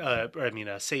freshman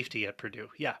a safety at Purdue.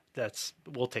 Yeah,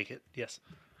 we'll take it. Yes.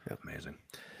 Amazing.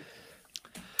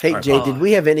 Hey, Jay, did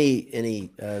we have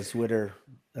any Zwitter?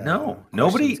 No,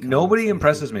 nobody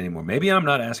impresses me anymore. Maybe I'm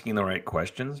not asking the right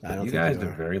questions, but you guys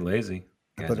are very lazy.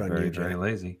 You guys are very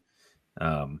lazy.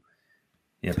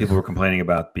 Yeah, people were complaining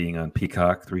about being on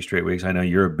Peacock 3 straight weeks. I know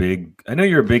you're a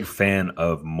big fan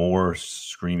of more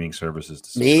streaming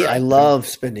services. Me, I love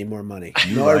spending more money.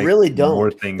 No, I really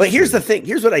don't. But here's the thing.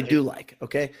 Here's what I do like.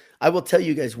 Okay, I will tell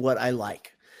you guys what I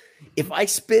like. If I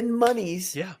spend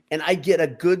monies, and I get a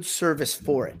good service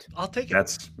for it, I'll take it.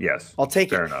 I'll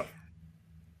take it. Fair enough.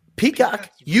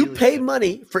 Peacock, you pay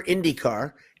money for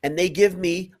IndyCar, and they give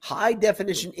me high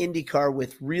definition IndyCar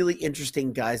with really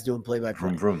interesting guys doing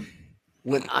play-by-play. Vroom.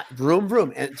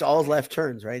 Vroom, and it's all left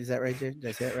turns, right? Is that right, Jay? Did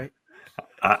I say that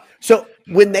right? So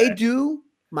when they do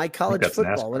my college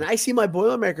football, when I see my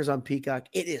Boilermakers on Peacock,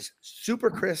 it is super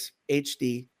crisp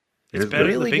HD. It's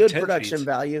really good production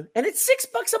value, and it's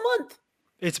 $6 a month.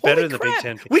 It's better than the Big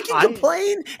Ten. We can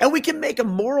complain, and we can make a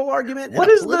moral argument and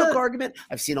a political argument.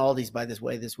 I've seen all these by this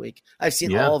week. I've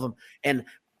seen all of them. And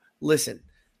listen,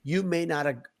 you may not,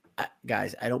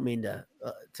 guys, I don't mean to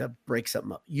break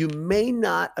something up. You may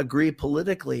not agree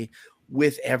politically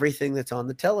with everything that's on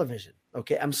the television.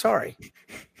 Okay, I'm sorry.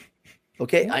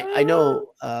 Okay, I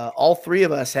know all three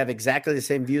of us have exactly the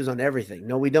same views on everything.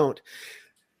 No, we don't.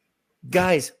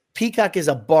 Guys, Peacock is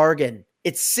a bargain.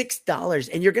 It's $6,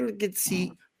 and you're going to get to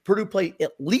see Purdue play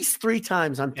at least 3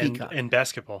 times on Peacock. And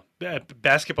basketball.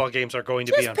 Basketball games are going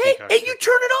to be on Peacock. And you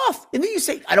turn it off. And then you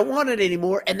say, I don't want it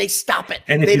anymore. And they stop it.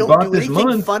 And if you bought this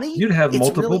month, you'd have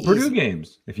multiple Purdue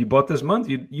games. If you bought this month,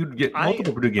 you'd get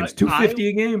multiple Purdue games. $250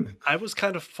 a game. I was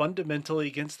kind of fundamentally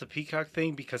against the Peacock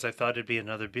thing because I thought it'd be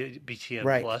another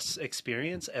BTN Plus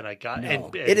experience. And I got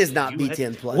it is not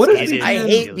BTN Plus. What is I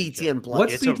hate BTN Plus.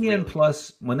 What's BTN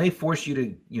Plus when they force you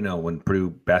to, when Purdue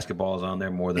basketball is on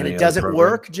there more than and it doesn't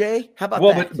work? Jay. How about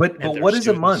that? But what is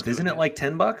a month? Isn't it like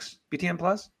 $10? BTN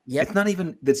Plus? Yeah, it's not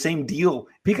even the same deal.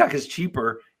 Peacock is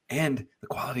cheaper. And the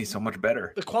quality is so much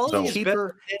better. The quality is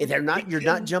cheaper. They're not. You're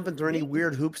not jumping through any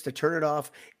weird hoops to turn it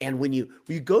off. And when you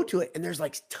go to it, and there's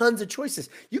like tons of choices,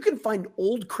 you can find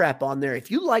old crap on there. If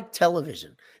you like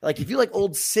television, like if you like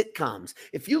old sitcoms,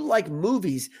 if you like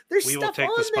movies, there's stuff on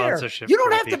there. You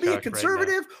don't have to be a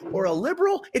conservative or a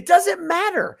liberal. It doesn't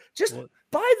matter. Just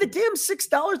buy the damn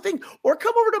 $6 thing, or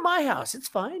come over to my house. It's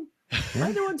fine.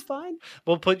 Either one's fine.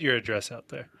 We'll put your address out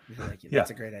there. Thank you.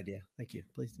 That's a great idea. Thank you.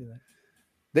 Please do that.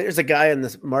 There's a guy in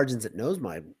the margins that knows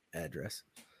my address.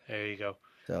 There you go.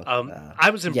 So, I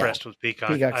was impressed with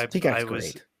Peacock. Peacock's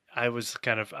great. I was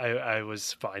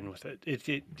fine with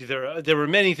it. There were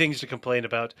many things to complain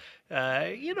about.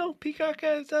 Peacock.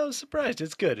 I was surprised.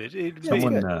 It's good.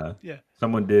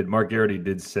 Someone did. Mark Garrity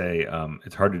did say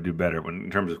it's hard to do better in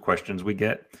terms of questions we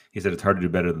get. He said it's hard to do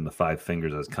better than the 5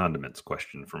 fingers as condiments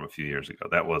question from a few years ago.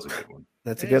 That was a good one.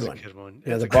 That's a good one.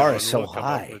 Yeah, the bar is so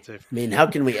high. I mean, how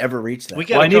can we ever reach that? We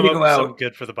got to come up with something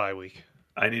good for the bye week.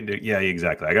 I need to. Yeah,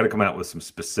 exactly. I got to come out with some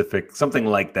specific something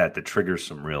like that triggers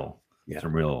some real. Yeah.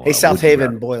 Some real. Hey, South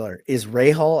Haven boiler is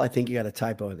Ray Hall. I think you got a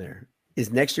typo in there.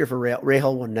 Is next year for Ray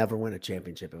Hall will never win a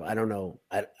championship. I don't know.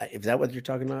 Is that what you're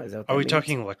talking about? Is that? Are we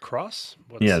talking lacrosse?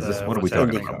 What are we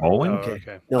talking about? Bowling?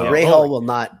 Okay. No, Ray Hall will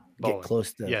not get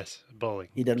close to. Yes, bowling.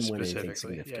 He doesn't win anything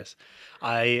significant. Yes,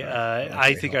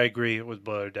 I think I agree with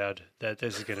Boiler Dad that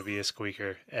this is going to be a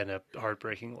squeaker and a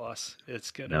heartbreaking loss.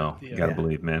 It's gonna. No, you gotta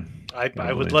believe, man.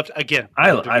 I would love to, again.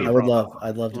 I'd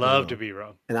love to be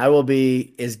wrong, and I will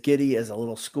be as giddy as a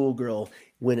little schoolgirl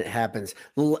when it happens.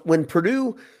 When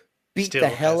Purdue beat the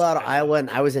hell out of Iowa, and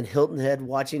I was in Hilton Head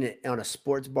watching it on a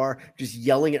sports bar, just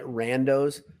yelling at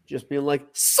randos, just being like,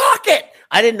 "Suck it!"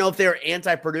 I didn't know if they were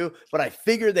anti-Purdue, but I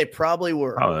figured they probably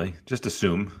were. Probably, just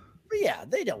assume. But yeah,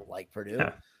 they don't like Purdue,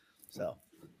 so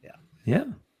yeah. Yeah.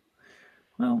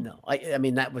 Well, no, I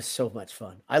mean that was so much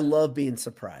fun. I love being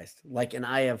surprised. And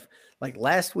I have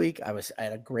last week, I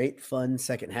had a great fun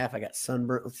second half. I got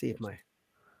sunburnt. Let's see if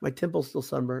my temple's still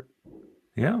sunburnt.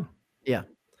 Yeah. Yeah.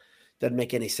 Doesn't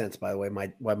make any sense, by the way,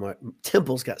 why my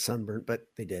temples got sunburnt, but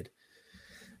they did.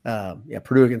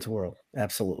 Purdue against the world.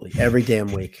 Absolutely. Every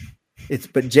damn week.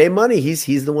 But Jay Money,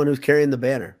 he's the one who's carrying the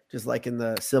banner, just like in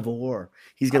the Civil War.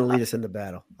 He's going to lead us into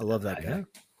battle. I love that guy.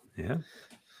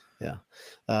 Yeah.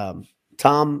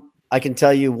 Tom, I can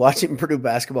tell you watching Purdue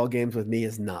basketball games with me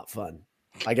is not fun.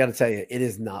 I got to tell you, it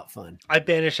is not fun. I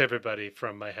banish everybody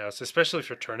from my house, especially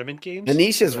for tournament games.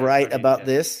 Anisha's right about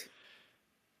this.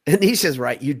 Anisha's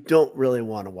right. You don't really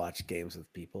want to watch games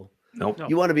with people. Nope.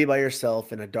 You want to be by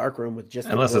yourself in a dark room with just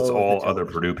unless it's all other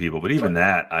Purdue people. But even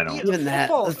that, I don't. Even that.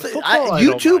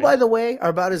 You two, by the way, are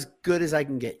about as good as I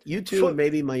can get. You two and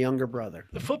maybe my younger brother.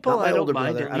 The football, I don't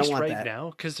mind at least right now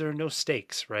because there are no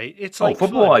stakes, right? It's like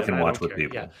football. I can watch with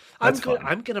people. Yeah.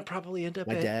 I'm gonna probably end up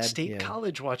at State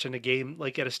College watching a game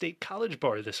like at a State College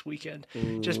bar this weekend,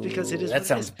 just because it is. That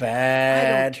sounds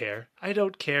bad. I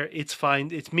don't care. It's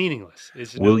fine. It's meaningless.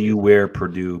 Will you wear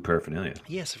Purdue paraphernalia?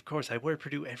 Yes, of course. I wear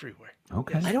Purdue everywhere.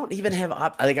 Okay. I don't even have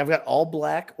I've got all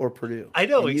black or Purdue. I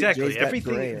know exactly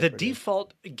everything. The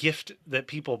default gift that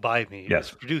people buy me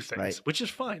is Purdue things, which is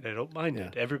fine. I don't mind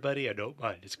it. Everybody, I don't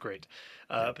mind. It's great.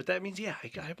 But that means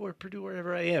I wear Purdue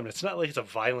wherever I am. It's not like it's a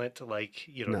violent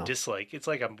dislike. It's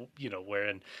like I'm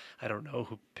wearing I don't know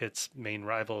who Pitt's main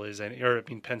rival is,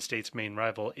 Penn State's main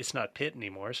rival. It's not Pitt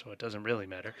anymore, so it doesn't really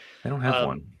matter. I don't have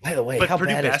one. By the way, but how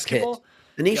Purdue bad basketball. Is Pitt?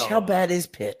 Anish, how bad is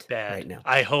Pitt right now?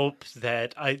 I hope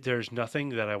that there's nothing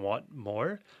that I want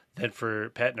more than for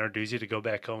Pat Narduzzi to go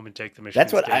back home and take the Michigan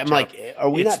That's what State I'm job. like. Are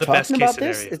we not talking about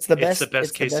this? It's the best. It's the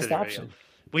best case scenario. Option.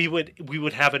 We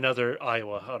would have another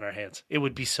Iowa on our hands. It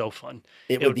would be so fun.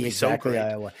 It would be exactly so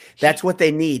Iowa. That's what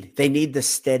they need. They need the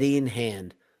steadying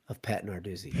hand of Pat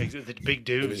Narduzzi. The big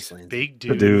dudes. Big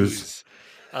dudes.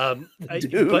 But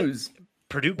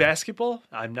Purdue basketball,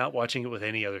 I'm not watching it with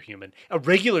any other human. A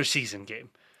regular season game,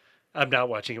 I'm not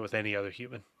watching it with any other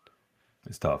human.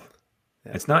 It's tough.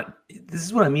 Yeah. It's not. This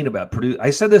is what I mean about Purdue. I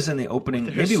said this in the opening.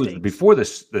 Maybe it was before the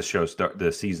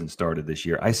season started this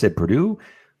year. I said Purdue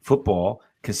football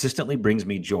consistently brings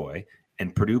me joy,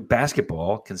 and Purdue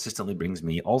basketball consistently brings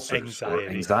me ulcers or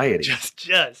anxiety. Just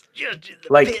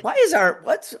like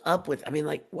what's up with? I mean,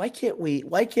 like, why can't we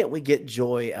get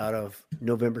joy out of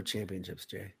November championships,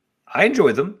 Jay? I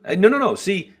enjoy them. No.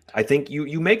 See, I think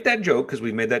you make that joke because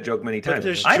we've made that joke many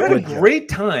times. I had a great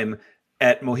time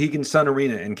at Mohegan Sun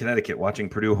Arena in Connecticut watching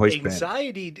Purdue hoist band.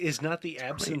 Anxiety is not the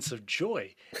absence of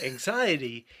joy.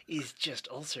 Anxiety is just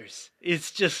ulcers.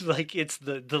 It's just like it's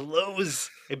the lows,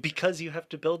 because you have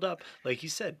to build up, like you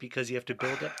said, because you have to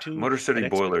build up to. Motor City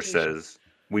Boiler says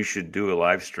we should do a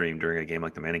live stream during a game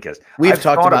like the Manningcast. We've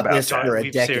talked about this for a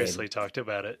decade. We've seriously talked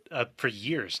about it for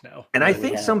years now. And I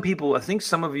think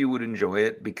some of you would enjoy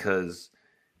it because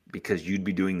you'd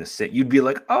be doing the same. You'd be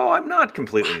like, "Oh, I'm not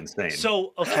completely insane."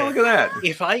 So look at that.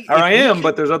 If I am,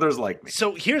 but there's others like me.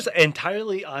 So here's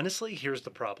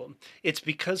the problem. It's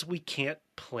because we can't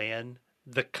plan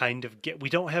the kind of we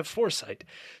don't have foresight,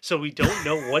 so we don't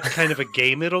know what kind of a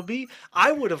game it'll be.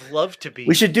 I would have loved to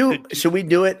be. Should we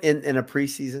do it in a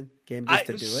preseason game just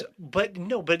to do it?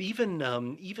 But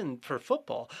even for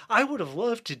football, I would have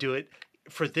loved to do it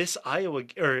for this Iowa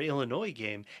or Illinois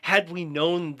game, had we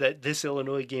known that this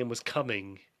Illinois game was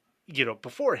coming,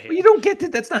 beforehand. Well, you don't get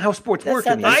that. That's not how sports work.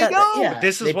 I know. Yeah.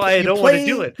 This is why I don't want to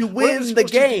do it. You win the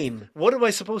game. What am I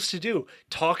supposed to do?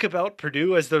 Talk about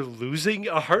Purdue as they're losing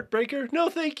a heartbreaker? No,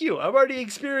 thank you. I'm already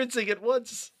experiencing it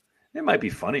once. It might be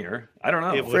funnier. I don't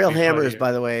know. Frail hammers,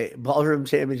 by the way, ballroom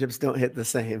championships don't hit the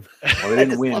same. Well, they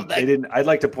didn't win. They didn't. I'd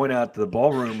like to point out the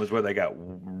ballroom was where they got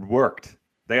worked.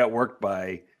 They got worked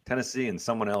by Tennessee and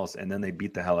someone else, and then they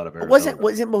beat the hell out of Arizona.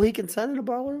 Was it Mohegan Sun in a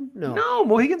ballroom? No,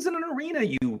 Mohegan Sun in an arena,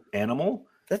 you animal.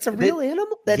 That's a real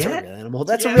animal? That's a real animal.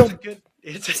 That's a real...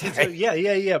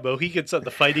 Mohegan Sun,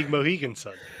 the Fighting Mohegan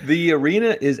Sun. The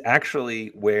arena is actually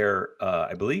where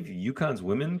I believe UConn's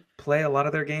women play a lot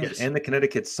of their games, and the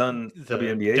Connecticut Sun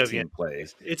WNBA team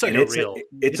plays. It's like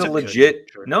it's a legit...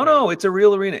 No, it's a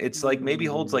real arena. It's like maybe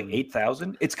holds like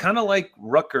 8,000. It's kind of like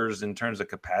Rutgers in terms of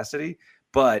capacity,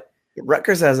 but...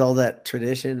 Rutgers has all that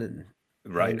tradition and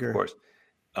anger. Of course.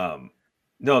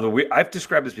 I've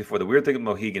described this before. The weird thing with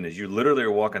Mohegan is you literally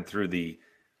are walking through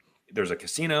there's a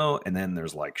casino, and then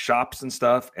there's like shops and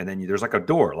stuff, and then there's like a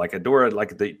door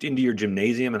into your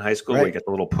gymnasium in high school where you get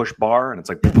the little push bar, and it's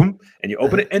like boom, and you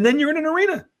open it, and then you're in an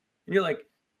arena, and you're like,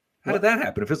 how did that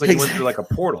happen? It feels like you went through like a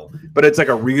portal, but it's like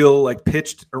a real like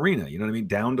pitched arena. You know what I mean?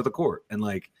 Down to the court, and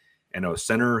like. And a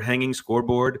center hanging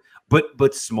scoreboard,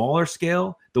 but smaller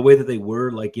scale, the way that they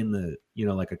were like in the,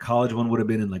 like a college one would have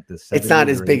been in like the 70s. It's not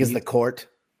as big as the court.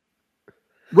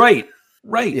 Right.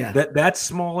 Yeah. That's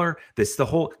smaller. That's the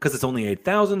whole, because it's only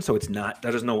 8,000. So it's not,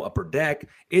 there's no upper deck.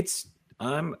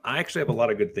 I actually have a lot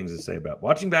of good things to say about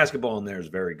watching basketball in there is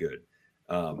very good.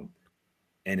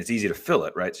 And it's easy to fill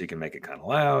it, right? So you can make it kind of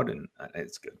loud, and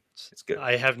it's good. It's good.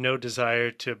 I have no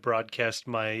desire to broadcast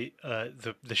my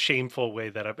the shameful way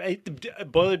that I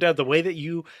boil it down. The way that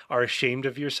you are ashamed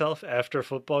of yourself after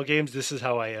football games. This is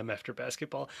how I am after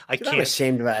basketball. I'm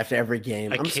ashamed about after every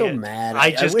game. I'm so mad.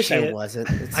 I wish I wasn't.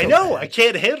 I know. I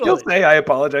can't handle it. You'll say I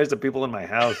apologize to people in my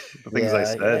house for things I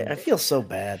said. I feel so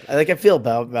bad. I feel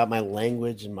about my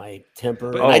language and my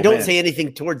temper. I don't say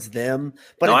anything towards them,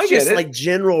 but it's just like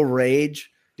general rage.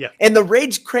 Yeah. And the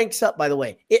rage cranks up, by the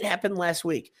way. It happened last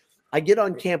week. I get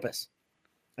on campus.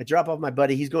 I drop off my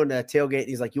buddy. He's going to a tailgate.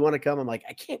 He's like, you want to come? I'm like,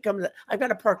 I can't come. I've got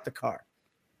to park the car.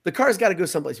 The car's got to go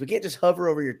someplace. We can't just hover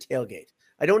over your tailgate.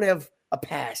 I don't have a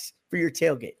pass for your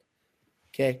tailgate.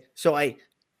 Okay. So I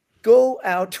go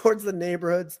out towards the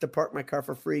neighborhoods to park my car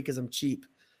for free because I'm cheap.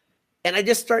 And I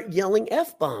just start yelling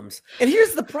F-bombs. And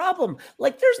here's the problem.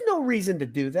 Like, there's no reason to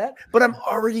do that, but I'm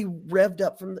already revved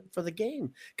up for the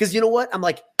game. Because you know what? I'm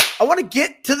like, I want to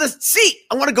get to the seat.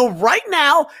 I want to go right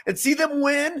now and see them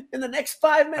win in the next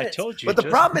 5 minutes. I told you. But the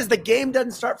problem is the game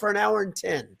doesn't start for an hour and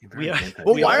 10.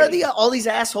 Why are all these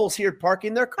assholes here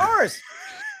parking their cars?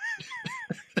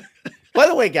 By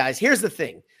the way, guys, here's the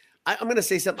thing. I'm going to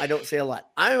say something I don't say a lot.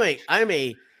 I'm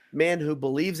a man who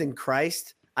believes in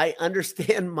Christ. I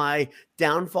understand my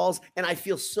downfalls, and I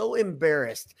feel so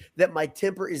embarrassed that my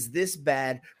temper is this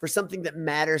bad for something that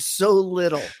matters so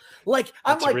little. Like,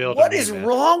 I'm like, what is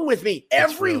wrong with me?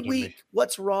 Every week,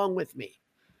 what's wrong with me?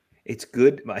 It's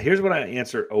good. Here's what my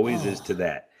answer always is to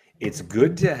that. It's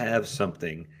good to have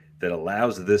something that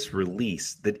allows this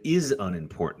release that is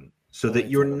unimportant so that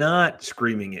you're not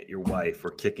screaming at your wife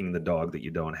or kicking the dog that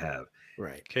you don't have.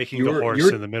 Right. Kicking a horse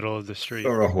in the middle of the street.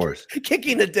 Or a horse.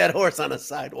 Kicking a dead horse on a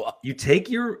sidewalk. You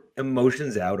take your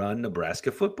emotions out on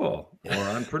Nebraska football or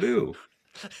on Purdue.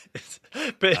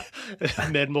 But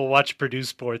men will watch Purdue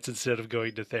sports instead of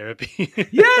going to therapy.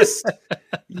 Yes.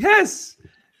 That's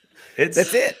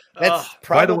it. That's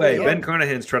by the way, Ben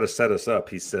Carnahan's trying to set us up.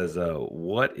 He says,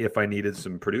 what if I needed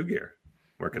some Purdue gear?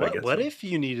 Where could I get some? What if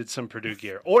you needed some Purdue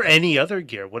gear or any other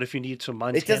gear? What if you need some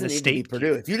Montana State? It doesn't need to be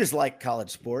Purdue. If you just like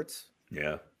college sports.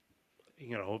 Yeah.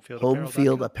 You know,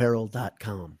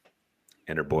 homefieldapparel.com.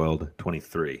 Enter Boiled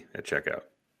 23 at checkout.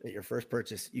 at your first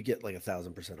purchase, you get like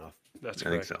 1,000% off. That's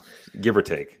correct. I think so. Give or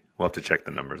take. We'll have to check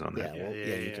the numbers on that.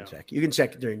 You can check. You can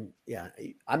check during. Yeah,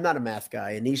 I'm not a math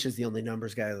guy. Anish is the only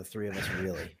numbers guy of the three of us,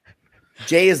 really.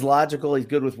 Jay is logical. He's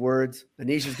good with words.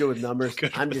 Anish is good with numbers.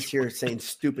 I'm just here saying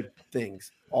stupid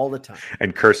things all the time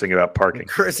and cursing about parking,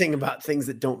 cursing about things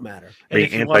that don't matter. And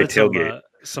if you anti-tailgate.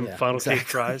 Some funnel cake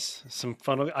fries, some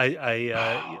funnel.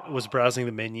 I was browsing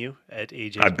the menu at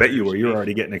AJ. I bet you were. You're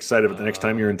already getting excited for the next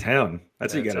time you're in town.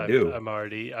 That's what you got to do. I'm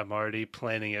already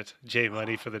planning it. Jay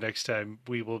Money for the next time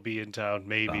we will be in town.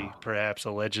 Maybe, perhaps,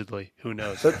 allegedly. Who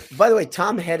knows? So, by the way,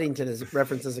 Tom Headington has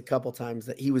references a couple times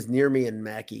that he was near me in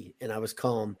Mackey and I was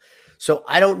calm. So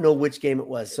I don't know which game it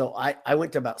was. So I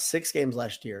went to about 6 games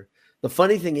last year. The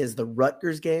funny thing is the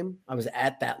Rutgers game, I was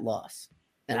at that loss.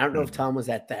 And I don't know if Tom was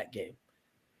at that game.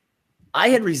 I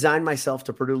had resigned myself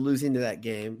to Purdue losing to that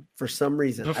game for some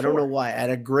reason. I don't know why. I had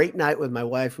a great night with my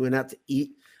wife. We went out to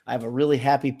eat. I have a really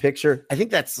happy picture. I think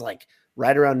that's like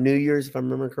right around New Year's, if I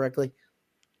remember correctly.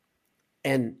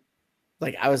 And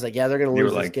like, I was like, yeah, they're going to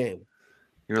lose this game.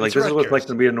 You're like, this is what it's like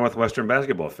to be a Northwestern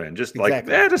basketball fan. Just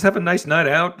just have a nice night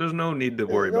out. There's no need to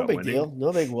worry about winning. No big deal.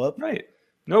 No big whoop. Right.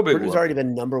 No big whoop. Purdue's already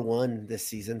been number 1 this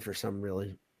season for some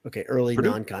really early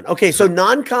Purdue? Non-con. Okay, so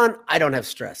non-con, I don't have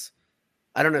stress.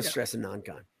 I don't have stress in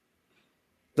non-con.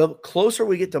 The closer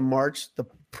we get to March, the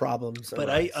problems. But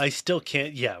I still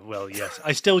can't. Yeah, well, yes,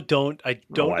 I still don't. I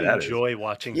don't enjoy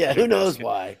watching. Yeah, Purdue who knows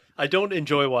why? I don't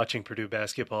enjoy watching Purdue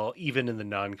basketball, even in the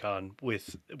non-con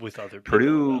with other people.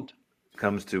 Purdue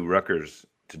comes to Rutgers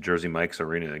to Jersey Mike's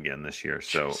Arena again this year.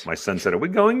 So my son said, "Are we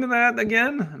going to that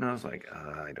again?" And I was like,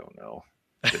 "I don't know.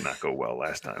 Did not go well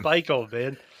last time." Michael,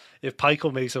 man. If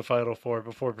Peichel makes a Final Four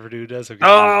before Purdue does, my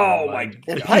God!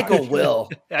 And Peichel will.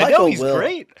 I know he's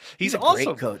great. He's awesome.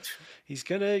 Great coach. He's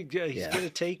gonna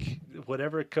take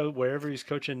wherever he's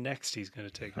coaching next. He's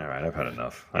gonna take. All right, I've had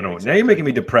enough. I don't. Now you're making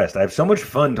me depressed. I have so much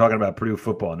fun talking about Purdue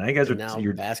football. Now you guys are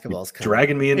basketball's coming.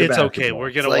 Dragging me into. It's basketball. Okay.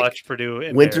 We're gonna watch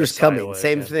Purdue. Winter's coming. Iowa,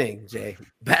 Same thing, Jay.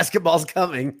 Basketball's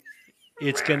coming.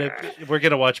 We're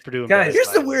gonna watch Purdue. Guys, here's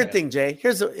the weird thing, Jay.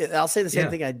 I'll say the same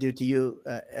thing I do to you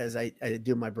as I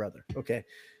do my brother. Okay.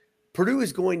 Purdue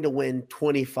is going to win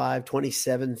 25,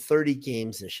 27, 30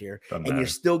 games this year, and you're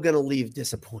still going to leave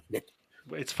disappointed.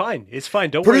 It's fine. It's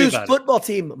fine. Don't Purdue's worry about it. Purdue's football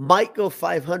team might go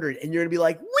 500, and you're going to be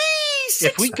like,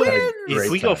 if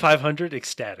we go 500,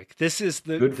 ecstatic. This is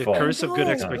the curse of good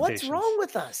expectations. What's wrong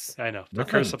with us? I know. The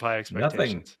curse of high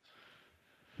expectations.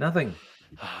 Nothing.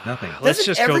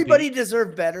 Doesn't everybody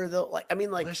deserve better though?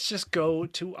 Let's just go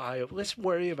to Iowa. Let's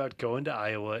worry about going to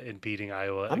Iowa and beating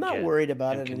Iowa. I'm not worried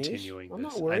about it. Continuing I'm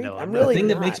this. not worried. I know. I'm really the thing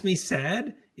not. that makes me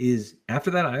sad is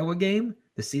after that Iowa game,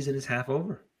 the season is half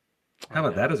over. How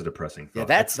about that as a depressing thought? Yeah,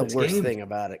 that's the worst thing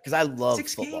about it because I love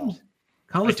 6 football. Games.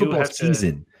 College football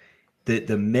season,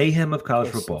 the mayhem of college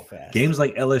football. Games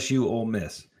like LSU, Ole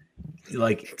Miss,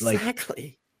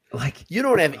 exactly. Like you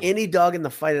don't have any dog in the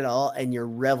fight at all, and you're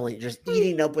reveling, just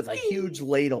eating up with a huge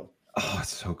ladle. Oh,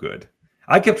 it's so good.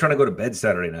 I kept trying to go to bed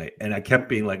Saturday night, and I kept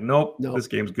being like, "Nope, this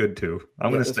game's good too. I'm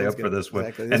going to stay up for this one."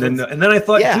 Exactly. And then I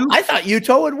thought, I thought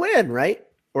Utah would win, right?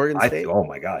 Oregon State. Oh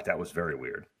my God, that was very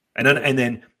weird. And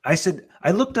then I said,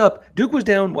 I looked up. Duke was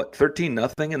down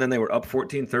 13-0, and then they were up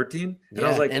 14-13. And I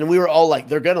was like, and we were all like,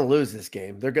 they're going to lose this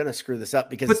game. They're going to screw this up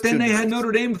because. But then they had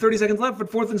Notre Dame 30 seconds left at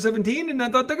 4th and 17, and I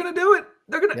thought they're going to do it.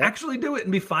 They're going to actually do it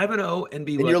and be 5-0 and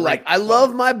be. And you're like, I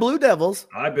love my Blue Devils.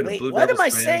 I've been a Blue Devils. What am I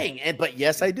saying? But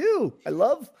yes, I do. I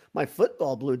love my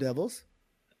football Blue Devils.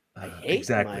 I hate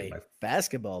my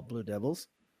basketball Blue Devils.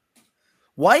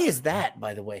 Why is that?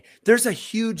 By the way, there's a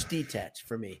huge detach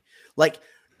for me. Like.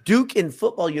 Duke in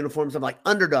football uniforms, I'm like,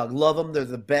 underdog, love them. They're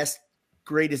the best,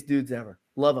 greatest dudes ever.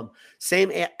 Love them.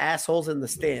 Same assholes in the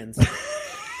stands.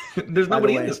 There's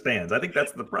nobody in the stands. I think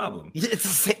that's the problem. It's the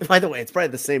same, by the way, it's probably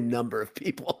the same number of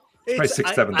people. It's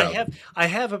probably 6,000-7,000. I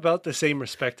have about the same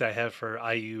respect I have for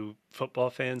IU football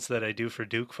fans that I do for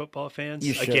Duke football fans.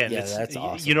 You should. Again, that's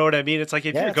awesome. You know what I mean? It's like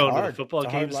if you're going to the football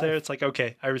games there, it's like,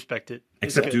 okay, I respect it.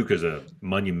 Except Duke is a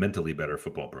monumentally better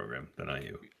football program than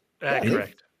IU.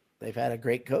 Correct. They've had a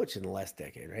great coach in the last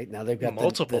decade, right? Now they've got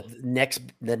multiple. The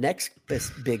next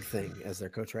best big thing as their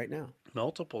coach right now.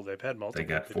 Multiple. They've had multiple. They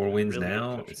got 4 wins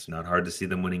now. It's not hard to see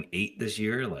them winning 8 this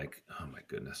year. Like, oh my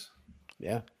goodness.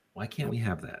 Yeah. Why can't we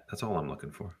have that? That's all I'm looking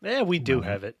for. Yeah, we do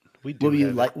have it. We do. Will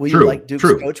you like Duke's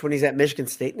coach when he's at Michigan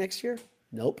State next year?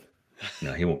 Nope.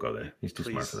 No, he won't go there. He's too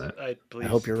smart for that. I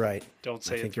hope you're right. Don't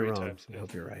say I think it 3 you're wrong. times. I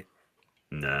hope you're right.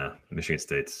 Nah, Michigan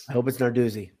State's. I hope it's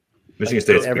Narduzzi. Michigan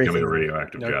State's becoming a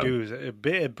radioactive job. Dues.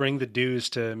 Bring the dues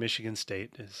to Michigan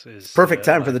State. Is perfect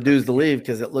time for the dues to leave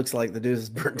because it looks like the dues is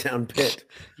burnt down pit.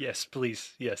 Yes,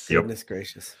 please. Yes. Goodness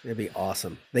gracious. It'd be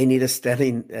awesome. They need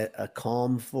a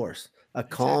calm force, a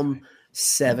calm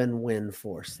 7-win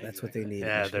force. That's what they need.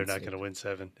 Yeah, they're not going to win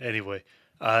 7. Anyway,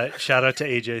 shout out to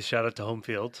AJ. Shout out to home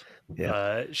field.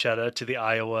 Yeah. Shout out to the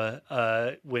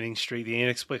Iowa winning streak, the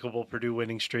inexplicable Purdue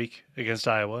winning streak against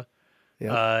Iowa.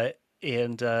 Yeah.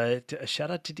 And a shout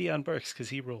out to Deion Burks because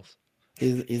he rules.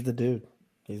 He's the dude.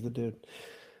 He's the dude.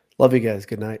 Love you guys.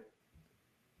 Good night.